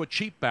was also a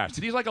cheap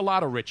bastard. He's like a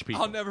lot of rich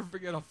people. I'll never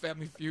forget on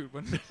Family Feud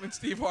when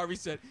Steve Harvey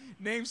said,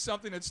 name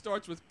something that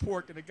starts with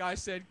pork, and the guy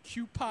said,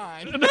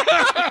 cupine.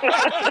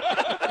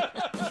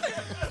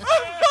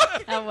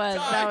 That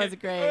was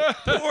great.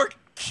 Pork,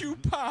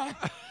 cupine.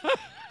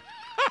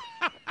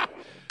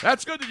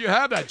 That's good that you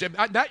have that, Jim.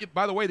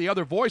 By the way, the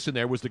other voice in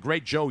there was the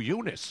great Joe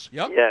Eunice.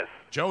 Yep. Yes.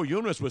 Joe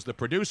Eunice was the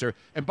producer.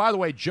 And by the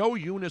way, Joe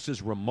Eunice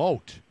is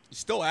remote. He's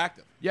still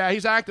active. Yeah,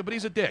 he's active, but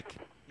he's a dick.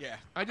 Yeah.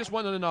 I just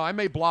wanted to know. I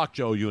may block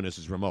Joe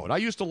Eunice's remote. I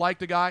used to like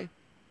the guy,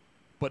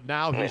 but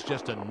now he's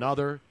just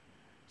another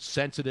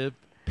sensitive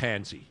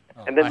pansy.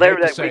 And then later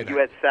that week you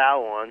had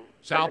Sal on.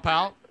 Sal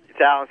Powell?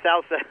 Sal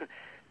said,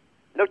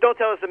 no, don't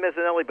tell us to Miss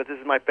Anelli, but this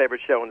is my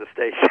favorite show on the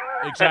station.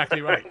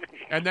 Exactly right.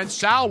 And then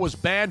Sal was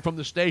banned from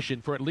the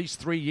station for at least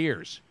 3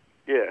 years.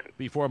 Yeah.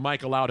 Before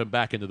Mike allowed him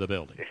back into the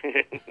building.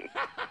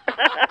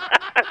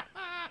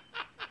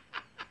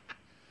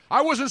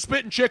 I wasn't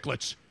spitting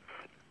chiclets.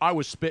 I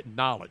was spitting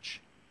knowledge.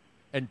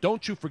 And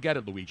don't you forget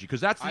it, Luigi,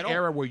 because that's the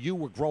era where you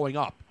were growing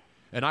up,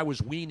 and I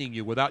was weaning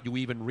you without you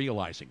even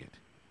realizing it.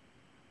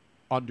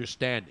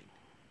 Understanding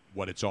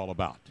what it's all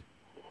about.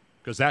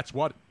 Because that's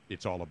what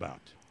it's all about.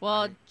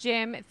 Well,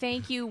 Jim,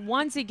 thank you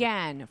once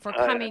again for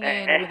coming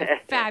in with a I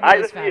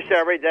fabulous, listen to your show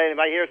every day, and if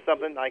I hear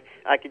something,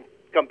 I can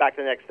come back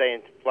the next day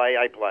and play.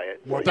 I play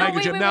it. Well, thank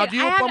you, Jim. Now,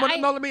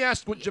 let me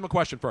ask Jim a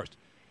question first.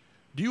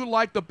 Do you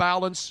like the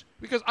balance?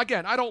 Because,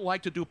 again, I don't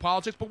like to do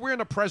politics, but we're in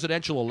a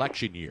presidential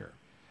election year.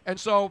 And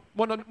so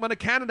when a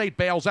candidate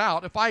bails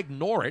out, if I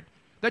ignore it,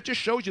 that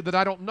just shows you that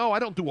I don't know. I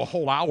don't do a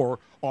whole hour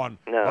on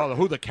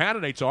who the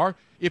candidates are.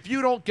 If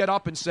you don't get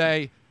up and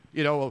say,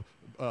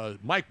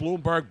 Mike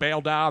Bloomberg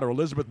bailed out or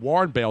Elizabeth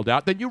Warren bailed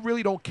out, then you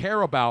really don't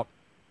care about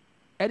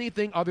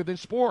anything other than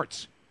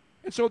sports.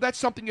 And so that's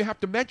something you have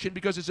to mention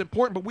because it's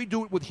important, but we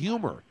do it with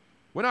humor.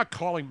 We're not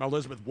calling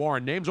Elizabeth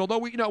Warren names, although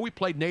we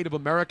played Native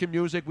American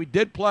music. We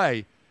did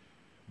play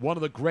one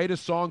of the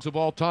greatest songs of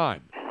all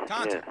time.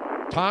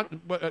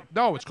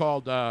 No, it's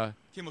called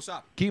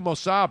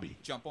Kimosabi.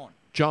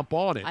 Jump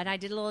on it. And I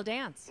did a little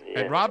dance.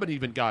 Yeah. And Robin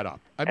even got up.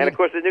 Of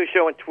course, the new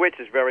show on Twitch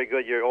is very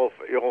good. Your old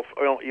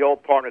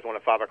partner's on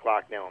at 5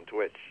 o'clock now on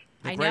Twitch.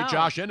 The great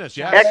Josh Innes,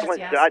 yes. Excellent.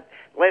 Yes.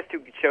 Last 2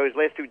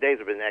 days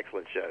have been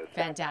excellent shows.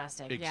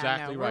 Fantastic.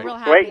 Exactly right. We're real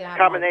happy Great to have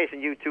combination,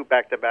 you two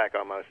back to back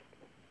almost.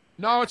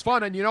 No, it's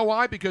fun, and you know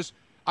why? Because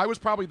I was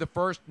probably the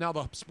first. Now,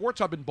 the Sports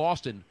Hub in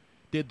Boston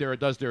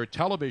does their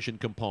television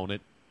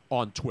component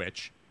on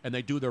Twitch, and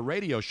they do their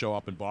radio show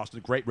up in Boston,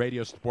 a great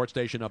radio sports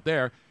station up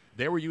there.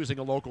 They were using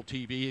a local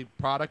TV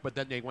product, but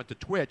then they went to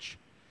Twitch,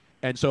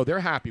 and so they're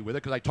happy with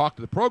it because I talked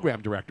to the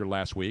program director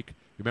last week.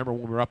 Remember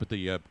when we were up at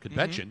the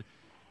convention? Mm-hmm.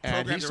 And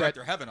Program he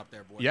director said, heaven up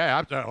there, boy.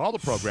 Yeah, all the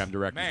program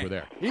directors were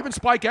there. Even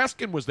Spike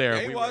Eskin was there.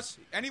 Yeah, he was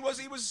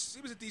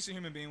a decent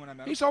human being when I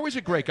met him. He's always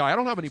a great guy. I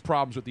don't have any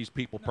problems with these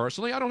people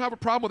personally. I don't have a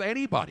problem with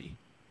anybody.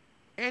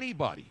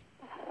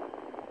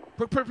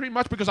 Pretty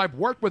much because I've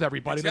worked with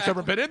everybody that's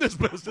ever been in this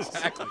business.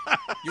 Exactly.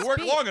 You work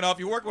long enough,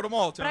 you work with them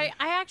all, Tony.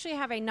 But I actually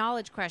have a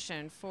knowledge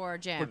question for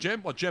Jim. For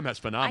Jim? Well, Jim has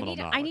phenomenal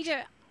knowledge.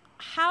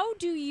 How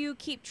do you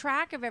keep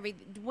track of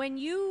everything? When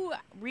you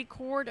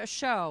record a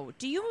show,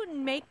 do you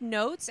make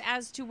notes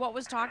as to what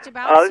was talked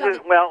about?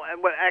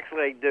 What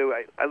actually I do,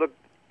 I look,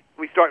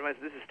 this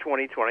is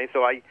 2020,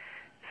 so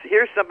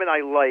here's something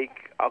I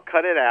like, I'll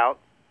cut it out,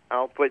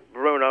 I'll put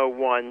Bruno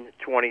 1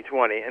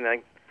 2020, and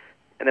then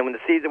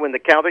when the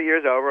calendar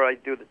year's over, I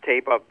do the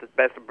tape of the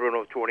best of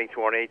Bruno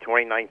 2020,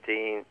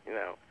 2019,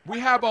 We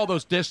have all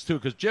those discs, too,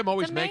 because Jim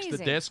always makes the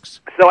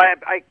discs. So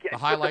I get the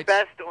highlights. The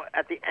best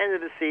at the end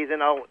of the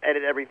season. I'll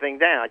edit everything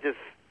down.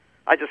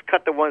 I just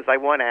cut the ones I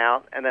want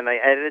out, and then I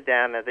edit it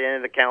down at the end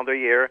of the calendar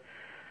year.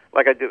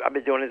 Like I do, I've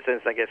been doing it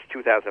since, I guess,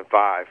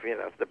 2005.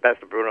 The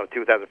best of Bruno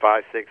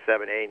 2005, 6,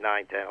 7, 8,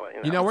 9, 10.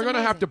 We're going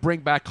to have to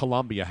bring back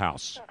Columbia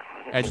House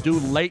and do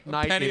late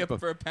night.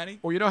 For a penny?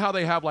 Or you know how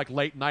they have like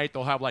late night?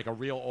 They'll have like a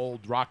real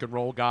old rock and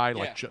roll guy.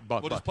 We'll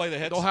just play the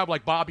hits. They'll have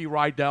like Bobby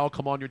Rydell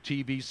come on your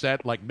TV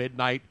set like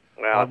midnight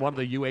on one of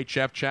the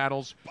UHF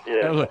channels.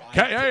 Yeah.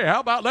 Hey,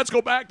 how about let's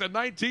go back to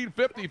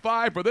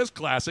 1955 for this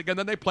classic? And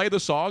then they play the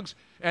songs.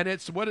 And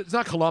it's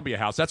not Columbia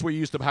House. That's where you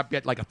used to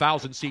get like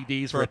 1,000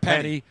 CDs for a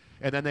penny.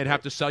 And then they'd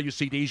have to sell you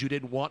CDs you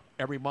didn't want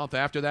every month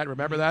after that.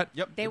 Remember that?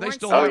 Yep. They weren't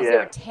still CDs, they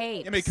were tapes. You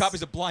know how many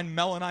copies of Blind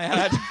Melon I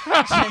had?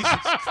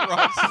 Jesus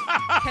Christ.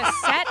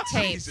 Cassette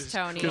tapes,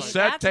 Tony.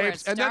 Cassette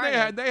tapes. And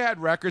then they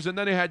had records, and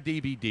then they had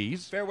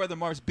DVDs. Fairweather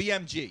Mars,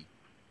 BMG.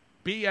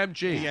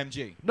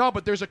 No,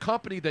 but there's a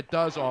company that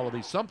does all of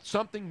these.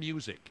 Something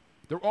Music.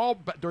 They're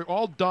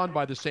all done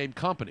by the same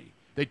company.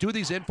 They do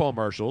these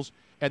infomercials,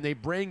 and they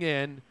bring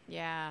in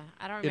I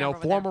don't remember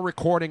former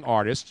recording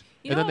artists,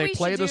 and then they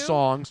play the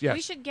songs. Yes.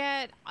 We should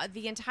get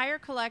the entire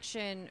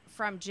collection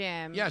from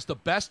Jim. Yes, the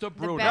best of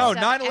Bruno. No,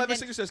 9/11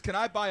 Signature says, "Can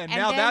I buy it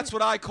now?" That's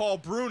what I call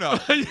Bruno.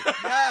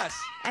 Yes.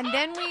 And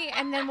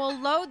then we'll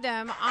load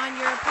them on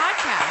your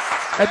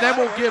podcast.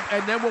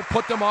 And then we'll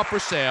put them up for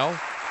sale,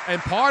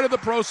 and part of the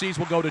proceeds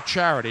will go to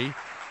charity.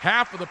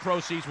 Half of the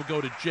proceeds will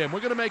go to Jim.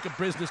 We're going to make a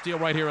business deal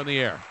right here on the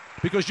air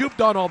because you've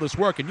done all this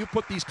work and you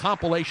put these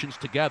compilations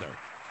together.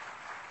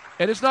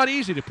 And it's not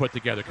easy to put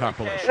together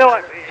compilations.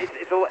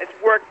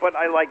 It's work, but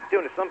I like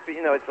doing it.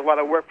 It's a lot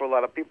of work for a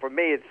lot of people. For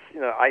me,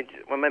 when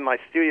I'm in my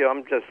studio,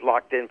 I'm just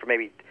locked in for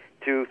maybe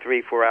 2,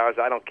 3, 4 hours.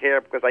 I don't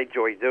care because I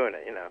enjoy doing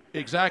it.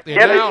 Exactly.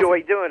 I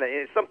enjoy doing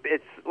it.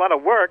 It's a lot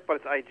of work,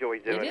 but I enjoy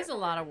doing it. It is a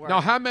lot of work.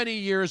 Now, how many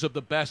years of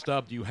the best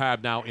of do you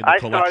have now in the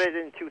collection? I started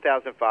in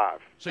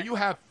 2005. So you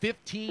have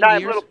 15 years? I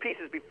have little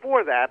pieces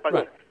before that,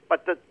 but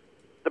the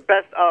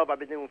best of I've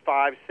been doing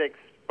 5, 6.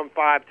 From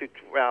 5 to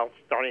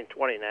starting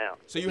 20 now.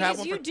 So you have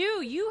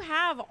you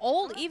have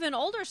even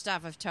older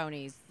stuff of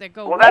Tony's that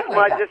go. Well, that's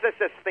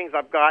just things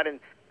I've got, and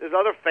there's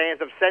other fans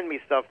that send me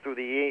stuff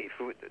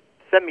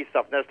send me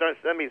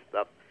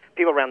stuff.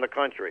 People around the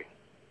country.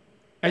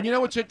 And you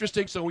know what's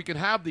interesting? So we can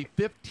have the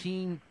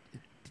 15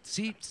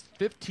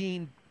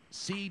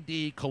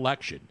 CD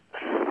collection,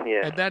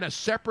 and then a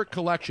separate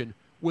collection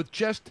with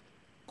just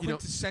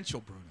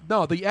quintessential Bruno.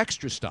 No, the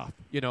extra stuff.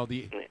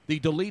 The the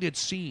deleted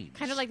scenes.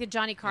 Kind of like the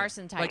Johnny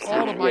Carson type Like stuff.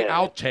 all of my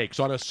outtakes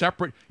on a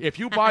separate. If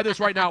you buy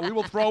this right now, we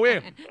will throw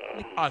in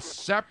a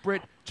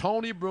separate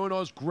Tony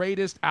Bruno's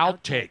greatest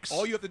outtakes.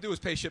 All you have to do is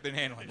pay shipping and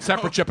handling.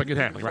 Separate shipping and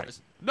handling, right?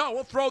 No,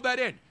 we'll throw that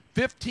in.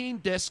 15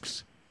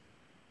 discs.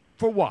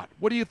 For what?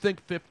 What do you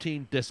think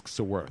 15 discs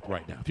are worth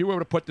right now? If you were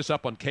to put this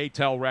up on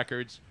KTEL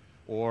Records,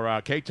 or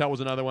KTEL was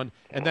another one,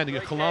 and then the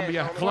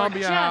Columbia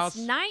House.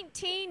 Just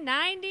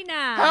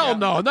 $19.99. Hell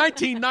no,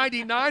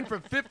 $19.99 for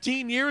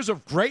 15 years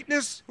of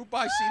greatness? Who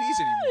buys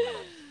CDs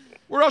anymore?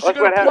 Where else are you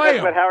going to play That's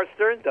them? what Howard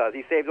Stern does.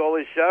 He saved all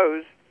his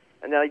shows,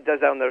 and now he does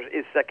that on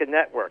his second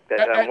network.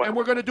 And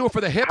we're going to do it for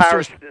the hipsters.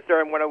 Howard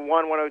Stern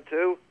 101,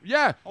 102.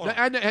 Yeah,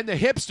 and the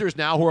hipsters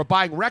now who are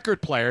buying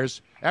record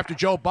players after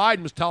Joe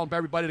Biden was telling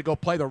everybody to go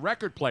play the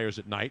record players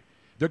at night,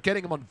 they're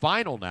getting them on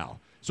vinyl now.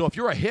 So if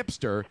you're a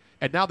hipster,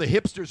 and now the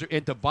hipsters are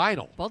into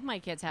vinyl. Both my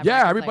kids have Yeah,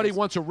 record everybody players.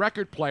 wants a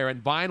record player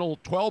and vinyl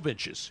 12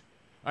 inches.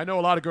 I know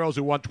a lot of girls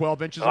who want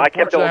 12 inches. I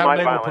kept Unfortunately, all I my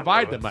haven't been able to vinyl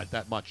provide players. them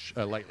that much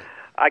lately.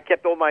 I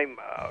kept all my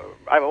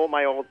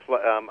old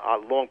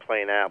long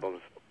playing albums.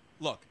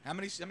 Look, how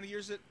many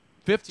years is it?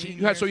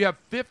 15. So you have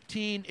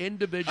 15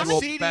 individual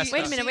CD, best.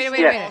 Wait a minute. A Wait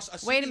a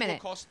CD minute. will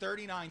cost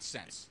 39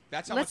 cents.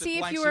 That's how Let's much a see if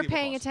blank you were CD will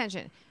paying cost.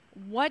 attention.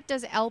 What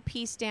does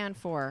LP stand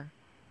for?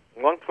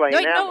 Long playing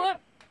Wait, album. no.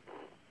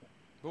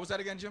 What was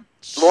that again, Jim?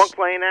 Long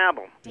playing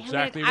album. Damn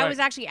it. I was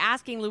actually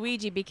asking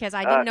Luigi because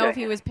I didn't know if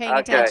he was paying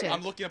Okay. attention.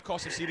 I'm looking up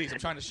cost of CDs. I'm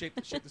trying to shape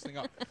this thing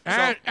up.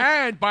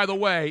 And by the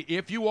way,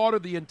 if you order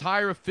the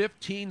entire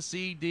 15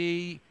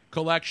 CD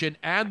collection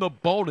and the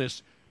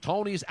bonus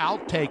Tony's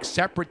Outtakes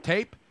separate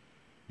tape,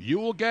 you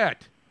will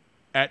get,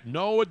 at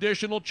no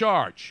additional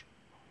charge,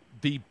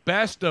 the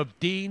best of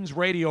Dean's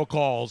radio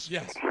calls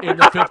in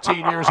the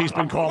 15 years he's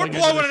been calling. We're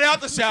blowing it out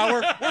this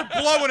hour. We're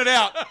blowing it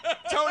out.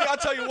 Tony, I'll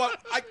tell you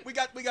what. We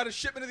got a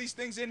shipment of these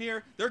things in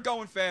here. They're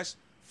going fast.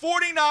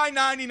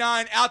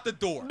 $49.99 out the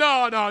door.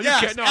 No, you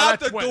yes, can't. No, out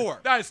that's the door.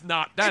 That's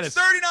not. That it's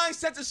is 39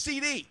 cents a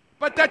CD.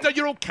 But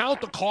you don't count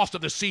the cost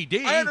of the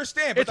CD. I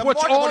understand, but it's the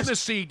what's market on was- the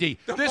CD.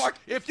 the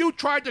If you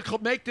tried to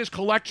make this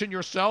collection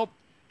yourself,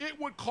 it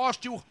would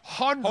cost you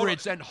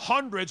hundreds and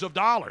hundreds of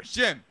dollars.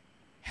 Jim,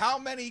 how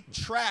many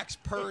tracks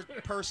per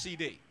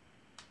CD?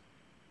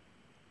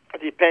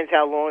 It depends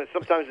how long.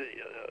 Sometimes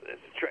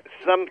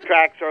some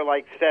tracks are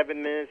like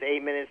 7 minutes,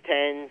 8 minutes,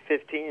 10,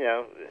 15.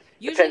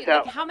 Usually,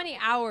 Depends how many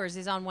hours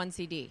is on one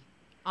CD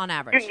on You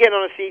average? can get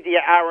on a CD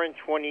an hour and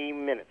 20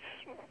 minutes.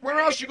 Where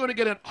else are you going to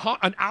get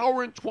an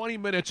hour and 20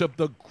 minutes of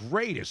the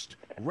greatest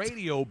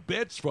radio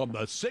bits from the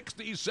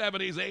 60s,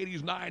 70s,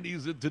 80s,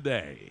 90s, and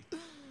today?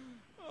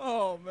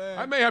 Oh, man.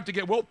 I may have to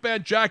get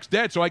Wolfman Jack's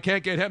dead, so I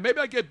can't get him. Maybe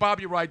I get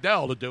Bobby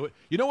Rydell to do it.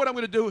 You know what I'm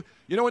going to do?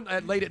 You know,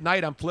 late at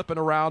night I'm flipping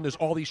around. There's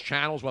all these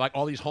channels with like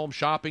all these home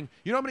shopping.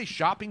 You know how many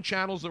shopping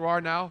channels there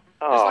are now?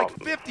 There's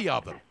like 50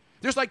 of them.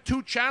 There's like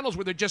 2 channels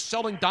where they're just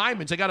selling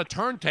diamonds. They got a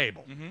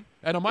turntable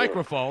and a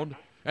microphone.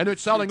 And they're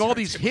selling all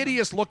these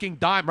hideous-looking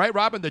diamonds, right,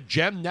 Robin? The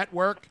Gem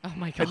Network. Oh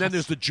my God! And then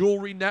there's the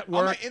Jewelry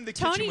Network. I'm in the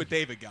kitchen with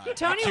David guy.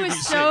 Tony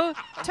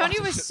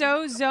was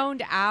so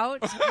zoned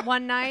out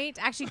one night,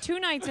 actually 2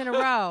 nights in a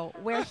row,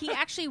 where he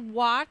actually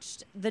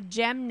watched the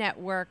Gem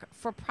Network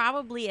for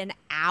probably an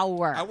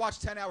hour. I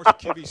watched 10 hours of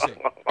QVC.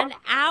 An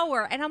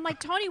hour, and I'm like,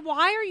 Tony,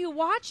 why are you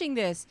watching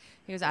this?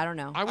 He goes, I don't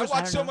know. I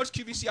watched so much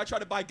QVC. I tried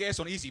to buy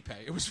gas on Easy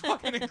Pay. It was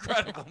fucking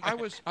incredible.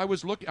 Man. I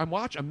was looking.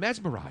 I'm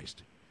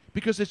mesmerized.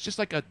 Because it's just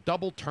like a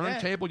double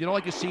turntable, you know,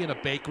 like you see in a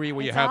bakery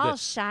where you have all the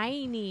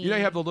shiny. You know,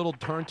 you have the little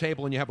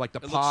turntable and you have like the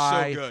It looks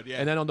pie, so good, yeah.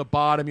 and then on the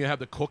bottom you have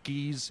the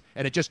cookies,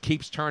 and it just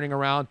keeps turning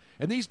around.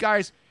 And these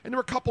guys, and there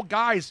were a couple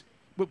guys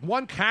with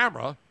one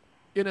camera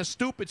in a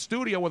stupid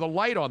studio with a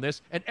light on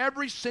this, and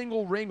every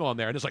single ring on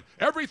there, and it's like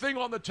everything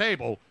on the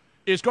table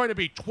is going to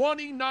be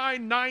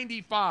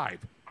 $29.95,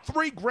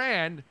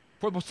 $3,000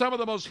 for some of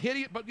the most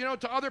hideous. But you know,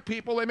 to other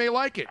people they may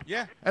like it.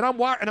 Yeah. And I'm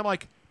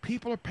like.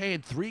 People are paying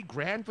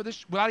 $3,000 for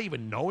this without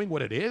even knowing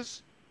what it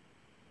is?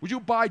 Would you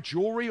buy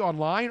jewelry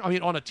online? I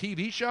mean, on a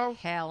TV show?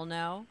 Hell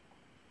no.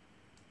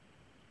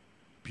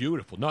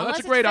 Beautiful. No, Unless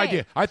that's a great it's fake.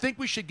 idea. I think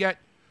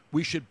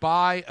we should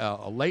buy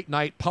a late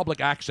night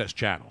public access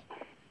channel.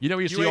 You know,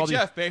 you see all these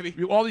UHF,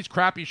 baby. all these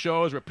crappy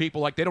shows where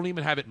people they don't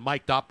even have it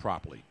mic'd up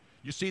properly.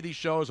 You see these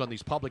shows on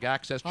these public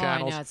access Oh, I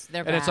channels, know,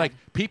 they're and it's bad. like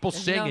people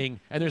There's singing,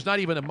 and there's not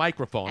even a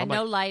microphone. And I'm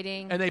no like,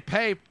 lighting. and they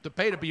pay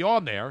to be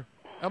on there.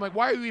 I'm like,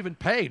 why are you even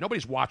paying?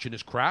 Nobody's watching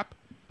this crap.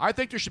 I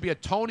think there should be a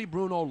Tony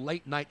Bruno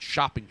late night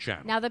shopping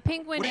channel. Now the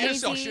Penguin What are you going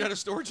AZ. to sell? Shit at a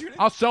storage unit?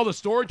 I'll sell the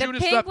storage The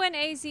unit stuff. Penguin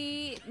AZ,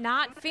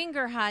 not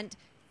Finger Hunt.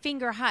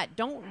 Finger Hut.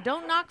 Don't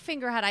knock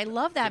Finger Hut. I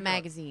love that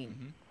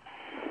magazine.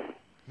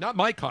 Not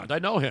Mike Hunt. I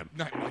know him.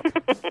 You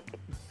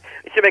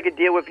should make a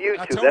deal with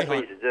YouTube. Tony That's what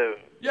Hunt. you should do.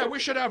 Yeah, we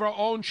should have our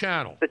own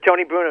channel. The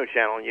Tony Bruno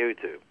channel on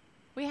YouTube.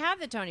 We have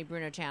the Tony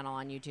Bruno channel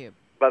on YouTube.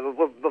 But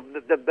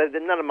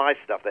none of my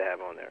stuff they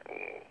have on there.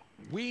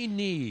 We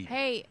need.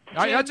 Hey,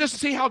 I Jim. just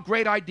see how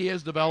great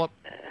ideas develop.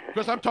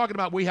 Because I'm talking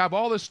about we have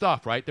all this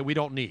stuff, right, that we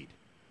don't need.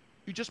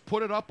 You just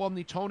put it up on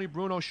the Tony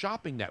Bruno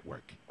Shopping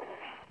Network,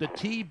 the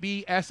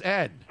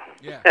TBSN.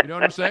 Yeah. You know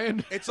what I'm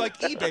saying? It's like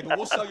eBay, but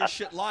we'll sell your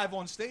shit live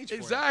on stage for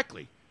you.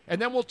 Exactly.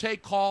 And then we'll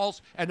take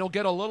calls, and they'll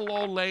get a little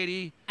old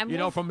lady,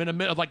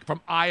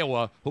 from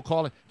Iowa, who'll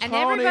call it. And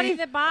Tony, everybody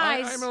that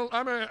buys,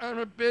 I'm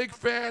a big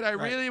fan. I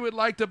really would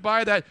like to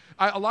buy that.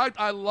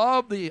 I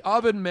love the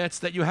oven mitts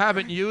that you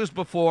haven't used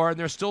before, and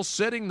they're still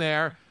sitting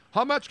there.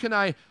 How much can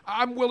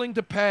I'm willing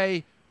to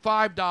pay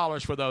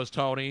 $5 for those,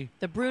 Tony.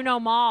 The Bruno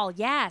Mall,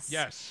 yes.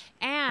 Yes.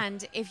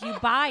 And if you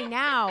buy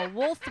now,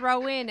 we'll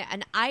throw in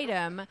an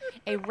item,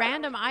 a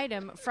random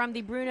item from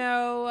the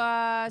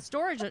Bruno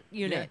storage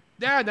unit.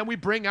 Yeah, and then we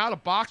bring out a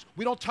box.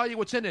 We don't tell you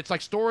what's in it. It's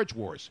like Storage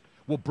Wars.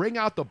 We'll bring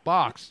out the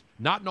box,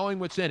 not knowing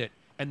what's in it,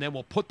 and then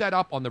we'll put that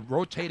up on the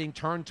rotating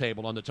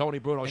turntable on the Tony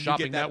Bruno And you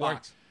Shopping get that Network.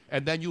 box.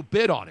 And then you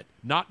bid on it,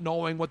 not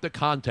knowing what the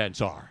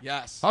contents are.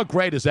 Yes. How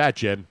great is that,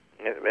 Jim?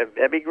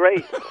 That'd be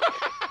great.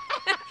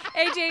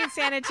 AJ in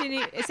San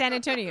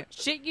Antonio.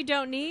 Shit you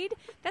don't need?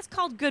 That's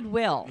called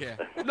goodwill. Yeah.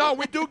 No,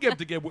 we do give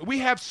to Goodwill. We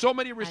have so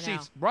many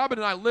receipts. Robin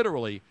and I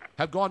literally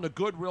have gone to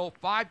Goodwill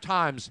 5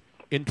 times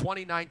in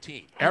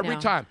 2019. Every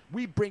time.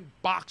 We bring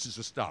boxes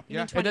of stuff.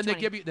 Yeah. And then they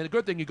give you, the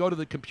good thing, you go to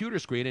the computer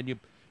screen and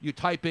you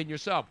type in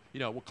yourself,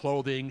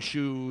 clothing,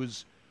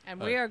 shoes, And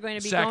we are going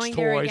to be sex going toys.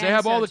 there again. They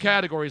have all the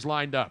categories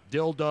lined up.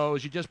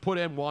 Dildos. You just put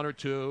in 1 or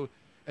 2.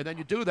 And then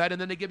you do that,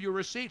 and then they give you a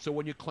receipt. So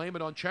when you claim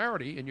it on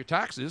charity in your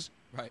taxes,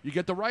 you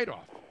get the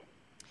write-off.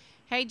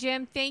 Hey,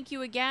 Jim, thank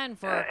you again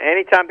for...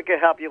 Anytime I can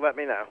help you, let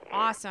me know.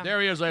 Awesome. There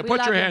he is. Put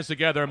love your you. hands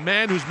together. A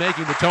man who's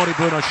making the Tony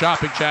Bruno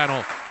Shopping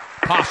Channel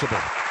possible.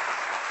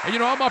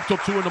 And, I'm up till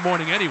 2 in the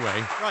morning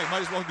anyway. Right,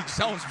 might as well be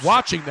selling some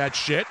watching that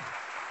shit.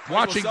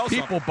 Watching sell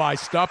people something. buy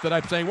stuff that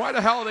I'm saying, why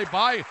the hell are they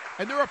buying?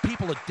 And there are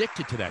people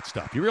addicted to that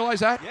stuff. You realize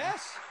that?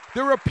 Yes.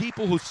 There are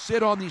people who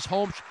sit on these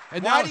homes.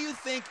 And Why now, do you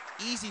think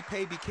Easy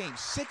Pay became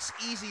 6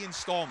 easy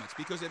installments?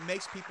 Because it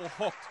makes people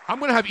hooked. I'm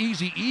going to have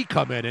Easy E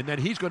come in, and then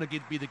he's going to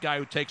be the guy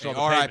who takes all the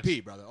R.I.P.,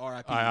 payments. brother.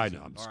 R.I.P. I Easy.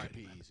 know. I'm just R.I.P.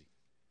 kidding, man. Easy.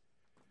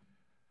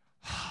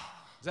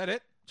 Is that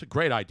it? It's a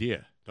great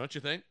idea, don't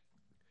you think?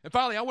 And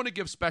finally, I want to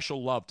give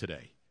special love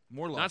today.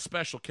 More love. Not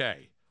Special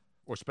K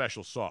or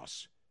Special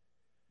Sauce.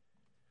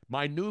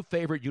 My new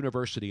favorite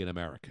university in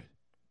America.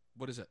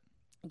 What is it?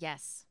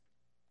 Yes.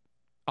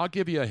 I'll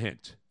give you a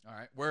hint. All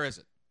right. Where is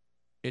it?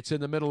 It's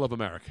in the middle of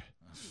America.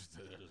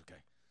 Okay.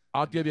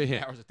 I'll give you a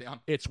hint. Narrows it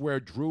down. It's where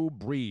Drew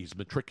Brees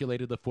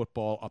matriculated the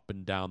football up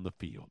and down the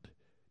field.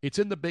 It's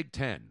in the Big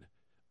Ten.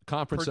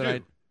 Conference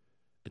Purdue.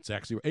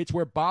 it's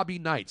where Bobby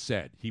Knight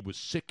said he was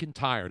sick and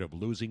tired of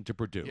losing to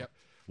Purdue. Yep.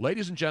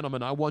 Ladies and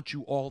gentlemen, I want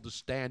you all to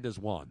stand as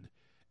one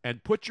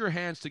and put your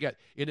hands together.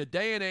 In a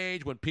day and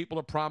age when people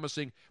are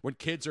promising, when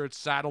kids are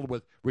saddled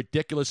with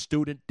ridiculous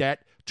student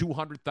debt,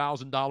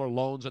 $200,000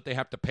 loans that they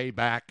have to pay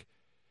back,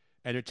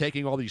 and they're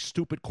taking all these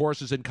stupid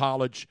courses in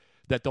college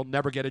that they'll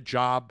never get a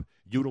job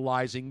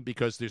utilizing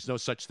because there's no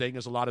such thing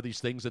as a lot of these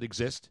things that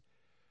exist.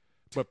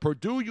 But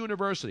Purdue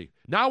University,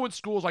 now in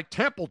schools like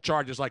Temple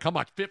charges like how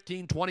much,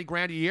 15, 20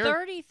 grand a year?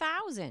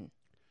 30,000.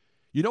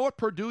 You know what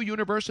Purdue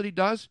University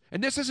does?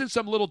 And this isn't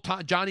some little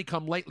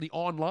Johnny-come-lately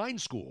online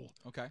school.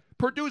 Okay.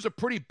 Purdue's a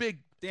pretty big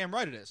Damn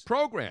right it is.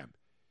 program.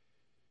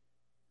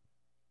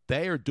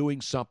 They are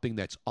doing something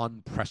that's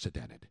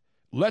unprecedented.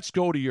 Let's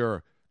go to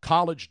your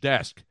college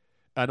desk.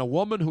 And a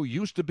woman who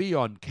used to be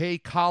on K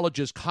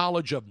College's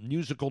College of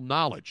Musical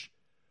Knowledge,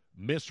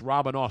 Miss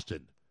Robin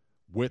Austin,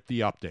 with the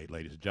update,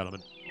 ladies and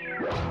gentlemen.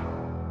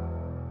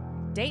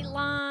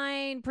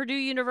 Dateline, Purdue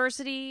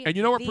University. And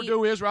you know where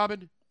Purdue is,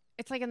 Robin?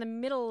 It's like in the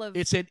middle of...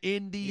 It's in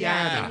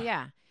Indiana.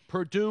 Yeah.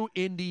 Purdue,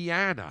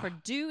 Indiana.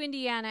 Purdue,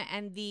 Indiana,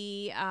 and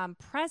the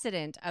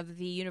president of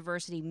the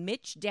university,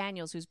 Mitch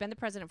Daniels, who's been the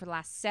president for the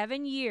last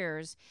 7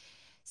 years,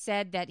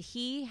 said that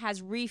he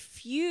has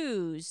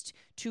refused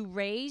to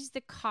raise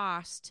the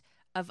cost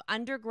of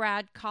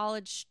undergrad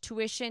college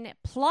tuition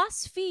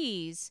plus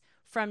fees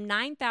from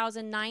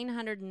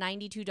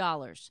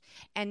 $9,992.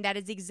 And that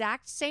is the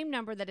exact same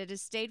number that it has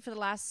stayed for the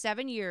last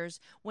 7 years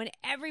when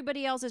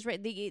everybody else is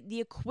the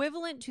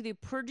equivalent to the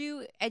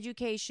Purdue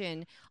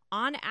education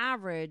on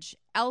average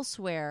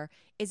elsewhere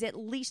is at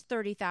least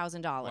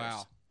 $30,000.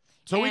 Wow.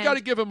 So we got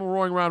to give him a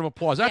roaring round of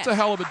applause. That's a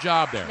hell of a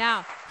job there.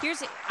 Now,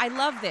 I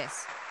love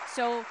this.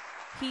 So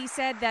he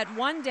said that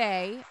one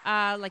day,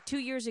 like 2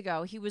 years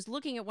ago, he was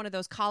looking at one of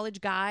those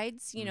college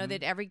guides,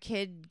 that every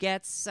kid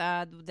gets,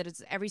 that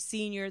it's every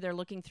senior, they're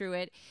looking through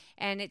it.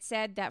 And it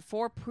said that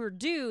for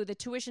Purdue, the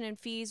tuition and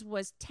fees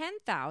was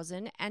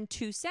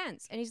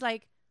 $10,002. And he's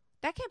like,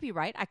 that can't be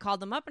right. I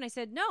called them up and I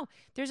said, no,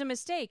 there's a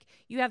mistake.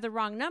 You have the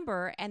wrong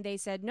number. And they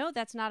said, no,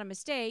 that's not a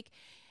mistake.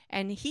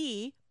 And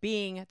he,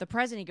 being the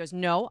president, he goes,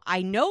 no,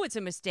 I know it's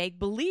a mistake.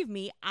 Believe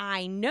me,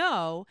 I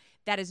know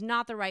that is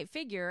not the right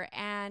figure.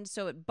 And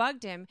so it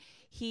bugged him.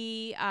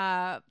 He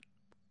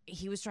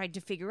was trying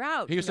to figure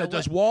out. He said,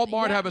 does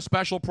Walmart have a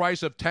special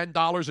price of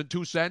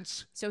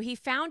 $10.02? So he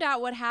found out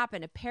what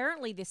happened.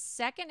 Apparently, the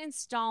second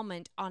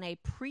installment on a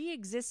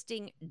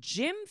pre-existing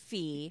gym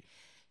fee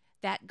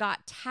that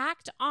got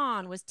tacked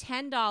on was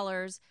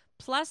 $10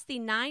 plus the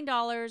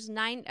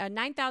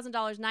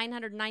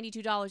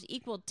 $9,992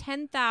 equaled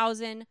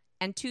 $10,200.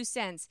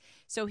 $1.02.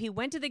 So he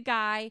went to the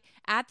guy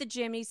at the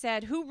gym. He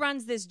said, who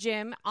runs this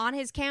gym on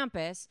his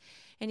campus?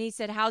 And he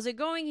said, how's it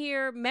going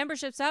here?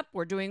 Membership's up.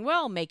 We're doing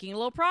well, making a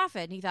little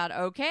profit. And he thought,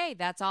 okay,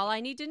 that's all I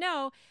need to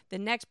know. The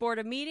next board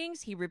of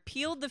meetings, he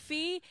repealed the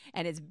fee,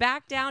 and it's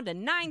back down to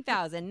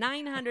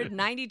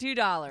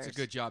 $9,992. It's a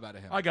good job out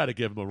of him. I got to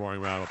give him a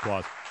roaring round of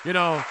applause. You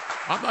know,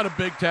 I'm not a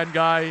Big Ten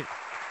guy.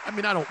 I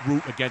mean, I don't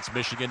root against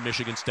Michigan,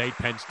 Michigan State,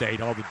 Penn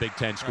State, all the Big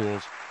Ten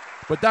schools.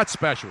 But that's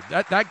special.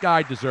 That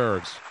guy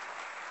deserves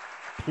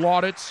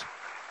plaudits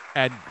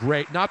and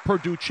great, not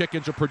Purdue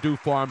Chickens or Purdue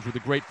Farms with the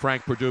great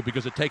Frank Purdue,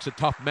 because it takes a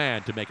tough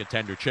man to make a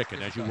tender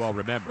chicken, as you well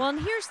remember. Well, and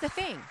here's the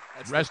thing.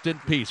 Rest in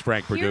peace,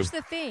 Frank Purdue. Here's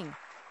the thing.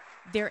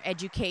 Their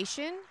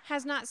education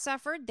has not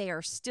suffered. They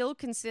are still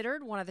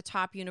considered one of the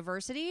top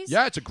universities.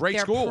 Yeah, it's a great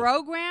school. Their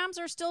programs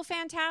are still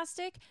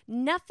fantastic.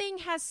 Nothing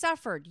has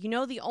suffered. You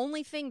know, the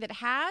only thing that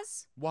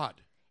has? What?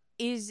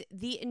 Is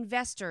the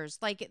investors.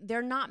 Like,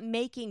 they're not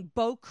making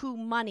beaucoup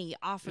money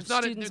off of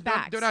students'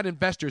 backs. They're not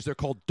investors. They're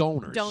called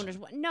donors. Donors.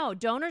 No,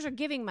 donors are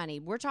giving money.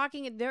 We're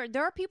talking, there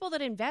are people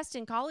that invest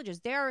in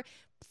colleges. They're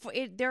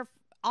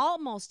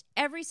almost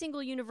every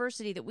single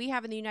university that we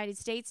have in the United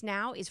States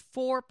now is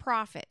for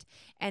profit.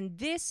 And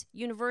this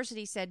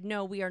university said,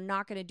 no, we are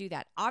not going to do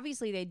that.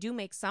 Obviously, they do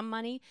make some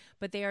money,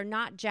 but they are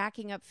not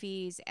jacking up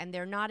fees, and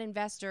they're not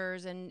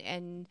investors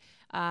and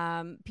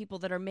people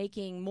that are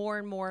making more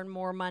and more and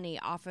more money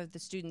off of the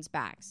students'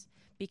 backs,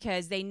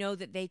 because they know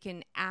that they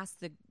can ask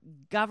the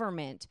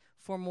government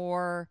for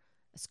more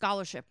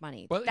scholarship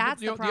money. Well,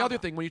 that's the problem. The other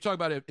thing, when you talk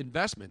about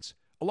investments,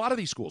 a lot of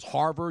these schools,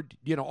 Harvard,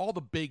 you know, all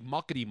the big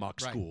muckety-muck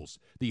schools,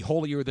 the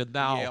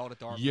holier-than-thou, Yale, the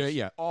Dartmouths.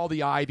 yeah, all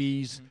the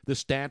Ivies, the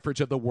Stanfords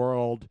of the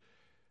world,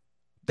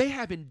 they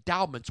have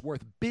endowments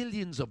worth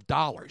billions of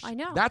dollars. I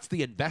know. That's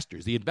the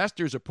investors. The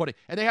investors are putting,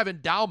 and they have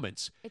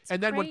endowments. It's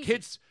and then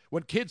crazy.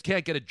 when kids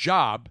can't get a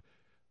job,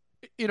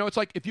 you know, it's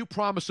like if you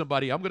promise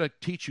somebody, I'm going to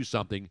teach you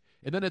something,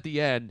 and then at the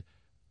end,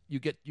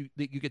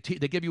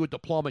 they give you a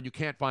diploma and you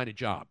can't find a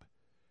job.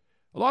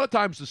 A lot of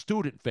times the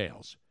student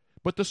fails.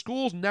 But the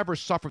schools never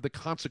suffer the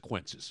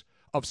consequences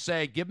of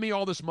saying, give me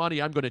all this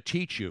money, I'm going to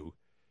teach you,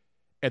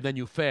 and then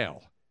you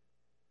fail.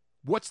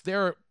 What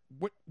standard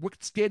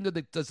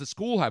does the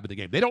school have in the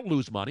game? They don't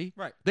lose money.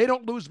 Right. They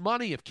don't lose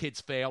money if kids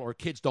fail or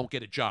kids don't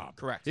get a job.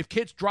 Correct. If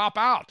kids drop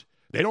out,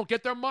 they don't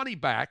get their money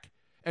back.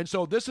 And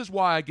so this is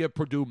why I give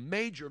Purdue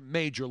major,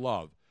 major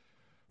love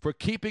for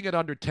keeping it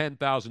under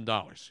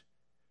 $10,000.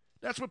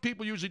 That's what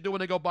people usually do when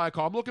they go buy a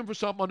car. I'm looking for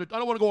something under, I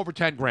don't want to go over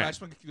 10 grand. I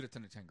just want to keep it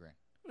under 10 grand.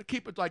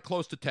 Keep it like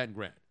close to 10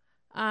 grand.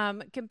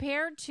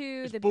 Compared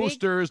to There's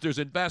boosters, there's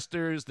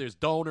investors, there's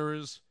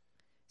donors.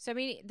 So, I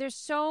mean, there's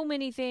so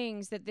many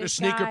things that this There's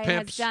sneaker guy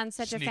pimps. has done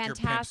such a Sneaker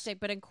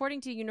fantastic. But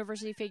according to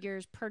university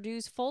figures,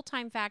 Purdue's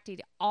full-time faculty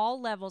at all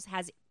levels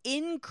has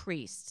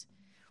increased,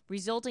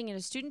 resulting in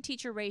a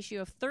student-teacher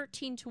ratio of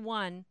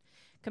 13-1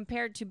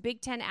 compared to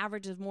Big Ten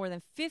average of more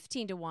than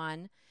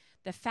 15-1.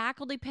 The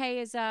faculty pay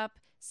is up.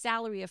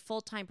 Salary of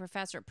full-time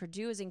professor at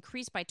Purdue has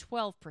increased by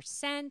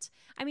 12%.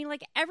 I mean,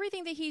 like,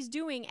 everything that he's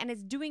doing, and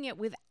it's doing it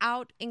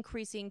without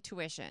increasing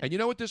tuition. And you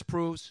know what this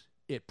proves?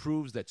 It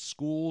proves that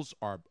schools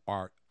are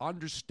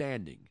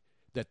understanding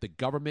that the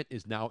government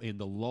is now in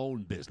the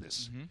loan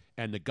business. Mm-hmm.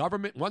 And the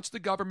government, once the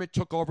government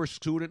took over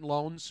student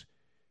loans,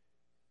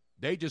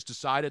 they just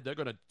decided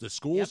the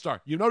schools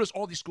start. You notice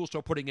all these schools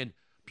start putting in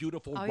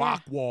beautiful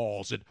rock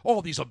walls and all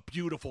these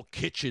beautiful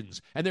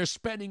kitchens, and they're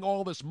spending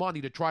all this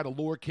money to try to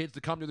lure kids to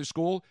come to their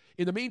school.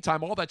 In the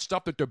meantime, all that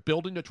stuff that they're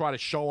building to try to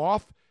show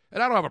off,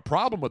 and I don't have a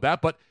problem with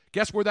that, but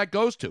guess where that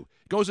goes to?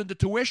 It goes into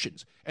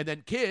tuitions. And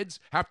then kids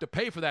have to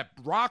pay for that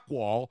rock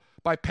wall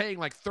by paying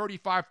like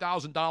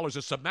 $35,000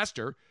 a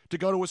semester to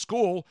go to a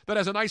school that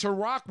has a nicer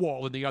rock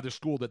wall than the other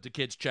school that the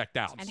kids checked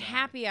out. And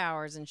happy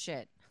hours and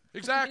shit.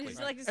 Exactly. It's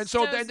like, And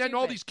so then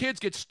all these kids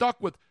get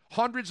stuck with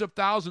hundreds of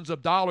thousands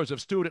of dollars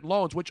of student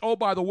loans, which, oh,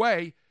 by the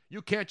way,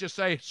 you can't just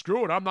say,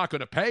 screw it, I'm not going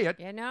to pay it.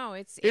 Yeah, no,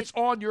 it's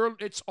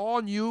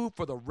on you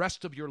for the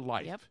rest of your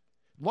life. Yep.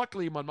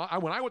 Luckily, when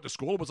I went to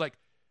school, it was like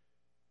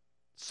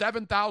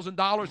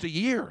 $7,000 a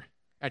year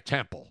at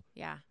Temple.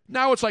 Yeah.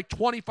 Now it's like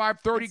 25,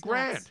 30 It's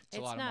grand. nuts.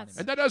 It's nuts.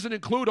 And that doesn't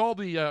include all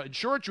the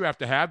insurance you have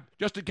to have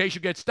just in case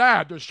you get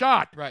stabbed or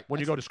shot when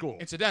you go to school.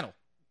 Incidental.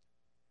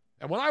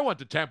 And when I went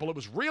to Temple, it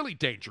was really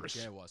dangerous.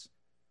 Yeah, it was.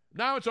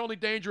 Now it's only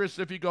dangerous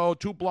if you go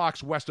 2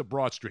 blocks west of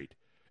Broad Street.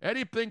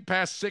 Anything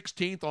past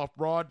 16th off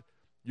Broad,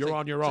 you're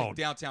on your It's own. like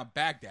downtown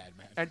Baghdad,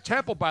 man. And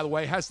Temple, by the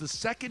way, has the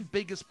second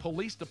biggest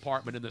police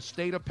department in the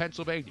state of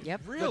Pennsylvania.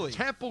 Yep. Really? The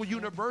Temple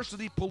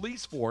University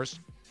Police Force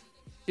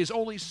is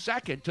only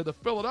second to the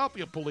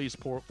Philadelphia Police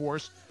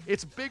Force.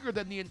 It's bigger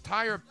than the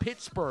entire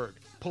Pittsburgh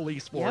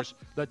Police Force,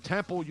 the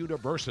Temple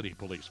University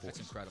Police Force.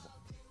 That's incredible.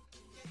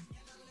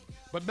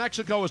 But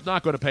Mexico is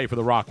not going to pay for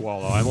the rock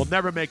wall, though. I will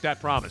never make that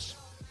promise.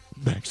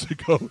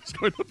 Mexico is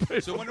going to pay.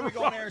 So for when the do we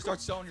go rock in there and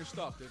start selling your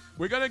stuff, dude?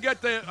 We're going to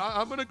get the.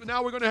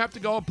 Now we're going to have to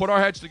go and put our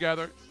heads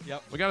together.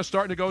 Yep. We got to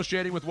start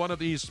negotiating with one of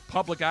these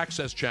public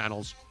access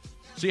channels.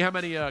 See how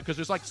many, because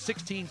there's like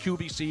 16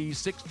 QVCs,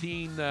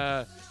 16.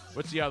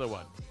 What's the other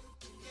one?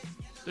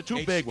 The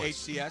two big ones.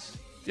 HCS?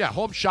 Yeah,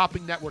 Home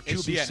Shopping Network, HCN,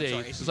 QVC.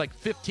 sorry, There's like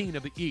 15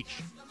 of each.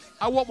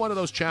 I want one of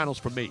those channels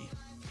for me.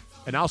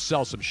 And I'll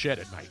sell some shit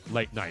at night,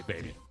 late night,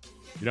 baby.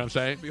 You know what I'm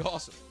saying? It'd be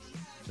awesome.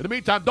 In the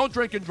meantime, don't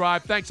drink and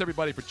drive. Thanks,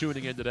 everybody, for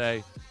tuning in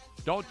today.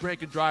 Don't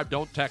drink and drive.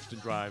 Don't text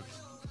and drive.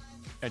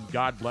 And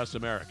God bless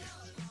America.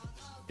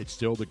 It's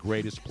still the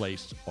greatest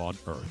place on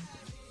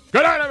earth.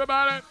 Good night,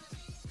 everybody.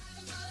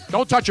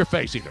 Don't touch your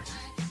face either.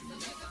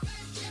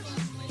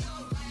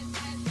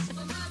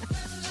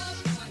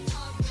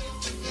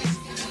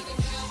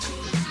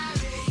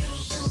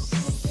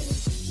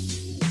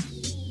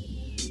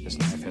 This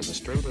knife has a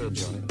straight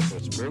edge on it, so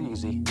it's very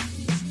easy.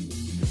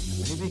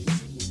 Maybe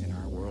in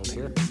our world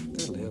here,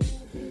 there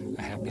live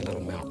a happy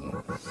little mountain.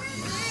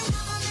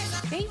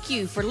 Thank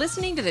you for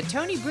listening to the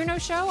Tony Bruno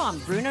Show on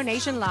Bruno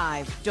Nation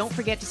Live. Don't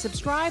forget to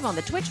subscribe on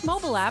the Twitch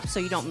mobile app so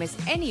you don't miss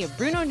any of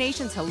Bruno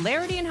Nation's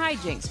hilarity and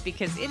hijinks,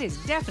 because it is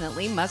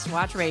definitely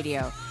must-watch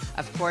radio.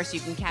 Of course, you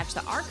can catch the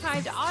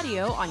archived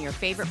audio on your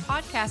favorite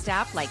podcast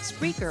app like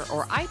Spreaker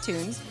or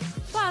iTunes.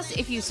 Plus,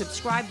 if you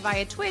subscribe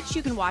via Twitch,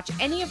 you can watch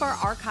any of our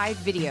archived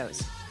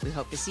videos. We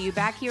hope to see you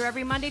back here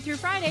every Monday through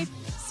Friday.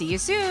 See you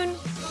soon!